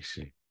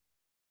protection.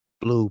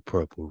 Blue,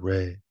 purple,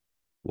 red,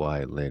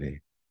 white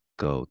linen,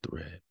 gold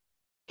thread.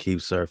 Keep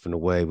surfing the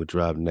wave with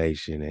Drop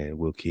Nation, and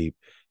we'll keep,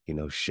 you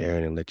know,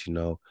 sharing and let you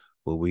know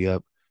what we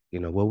up, you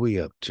know, what we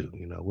up to,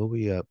 you know, what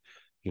we up,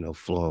 you know,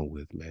 flowing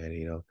with, man.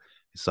 You know,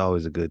 it's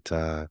always a good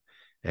time.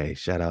 Hey,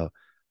 shout out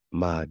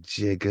my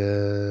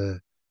Jigga.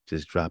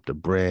 Just dropped a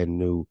brand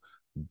new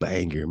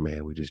banger,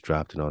 man. We just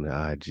dropped it on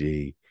the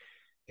IG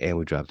and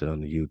we dropped it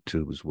on the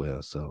YouTube as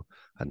well. So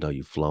I know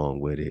you're flowing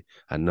with it.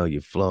 I know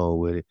you're flowing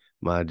with it,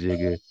 my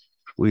Jigga.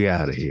 We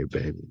out of here,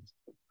 baby.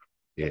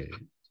 Yeah,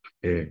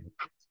 yeah,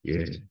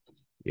 yeah,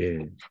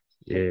 yeah,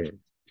 yeah,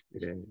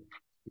 yeah,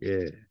 yeah,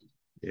 yeah,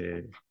 yeah,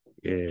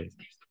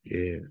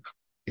 yeah,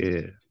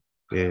 yeah,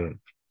 yeah,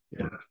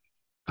 yeah.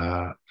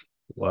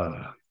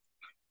 HaWah.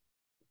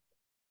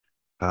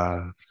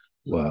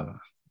 HaWah.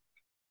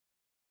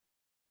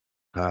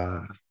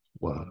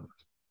 HaWah.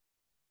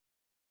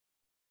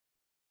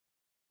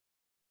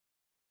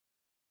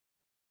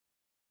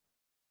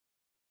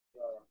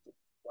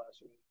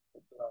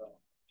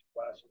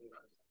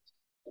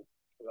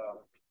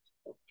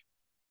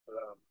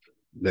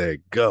 Let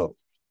go.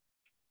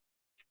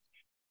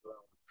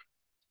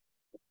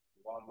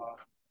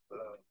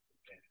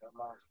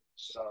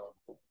 So,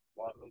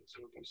 want me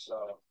to be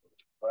so,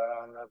 but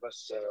I never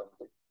sell.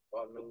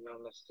 Want me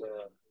on the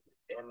sell.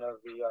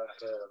 Interview I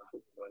have,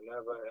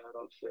 whenever I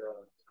don't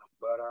feel,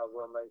 but I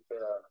will make it.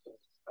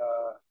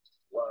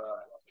 Why?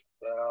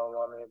 They don't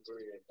want me to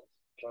breathe.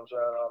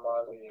 Control on my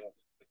live.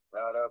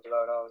 Now the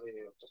blood on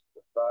live.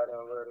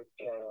 Fighting with a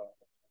can.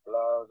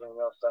 Laws in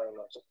your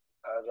famous.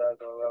 Hijacking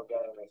your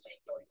games.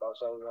 Don't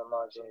show you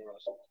my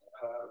genius.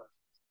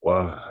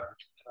 Wow.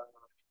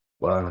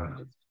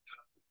 Wow.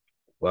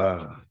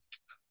 Wow.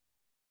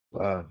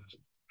 Wow.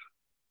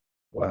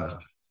 Wow.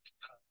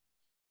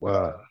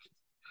 Wow.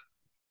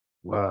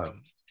 Wow.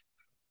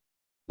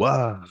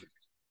 Wow.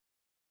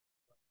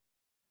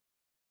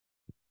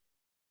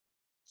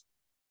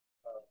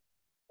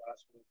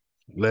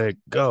 Let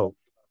go.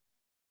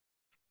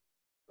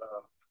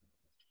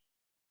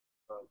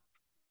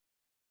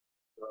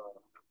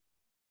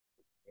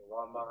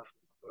 Want my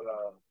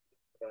love,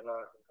 and I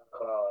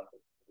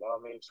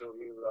want me to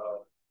be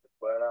loved,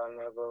 but I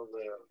never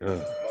will.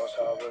 Most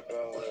high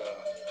whipping will.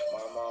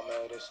 My mom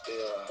made it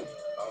still.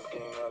 I'm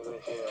king of the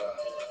hill.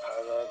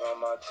 I leg on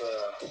my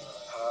tail.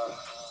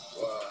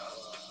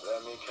 HaWah.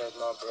 Let me catch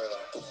my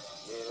breath.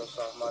 Get us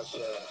off my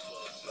chest.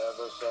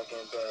 Never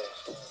second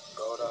best.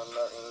 Gold on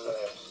nothing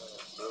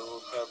less. Blue,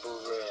 purple,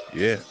 red.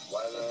 Yeah.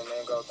 White linen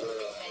ain't go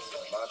thread.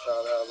 My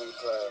child how we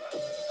play.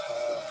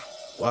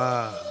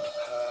 Wow.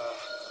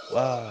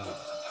 Wow.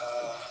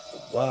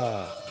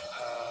 Wow.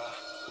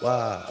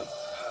 Wow.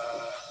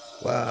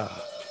 Wow.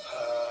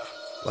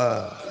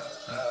 Wow.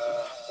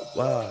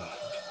 Wow.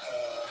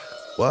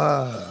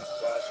 Wow.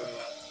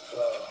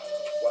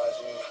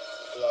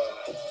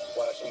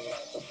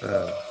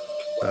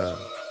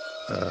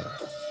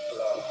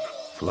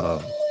 Flow.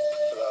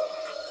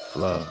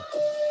 Flow.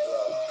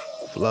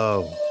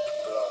 Flow.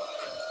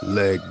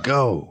 Let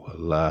go.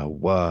 Halal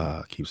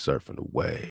HaWah. Keep surfing the wave.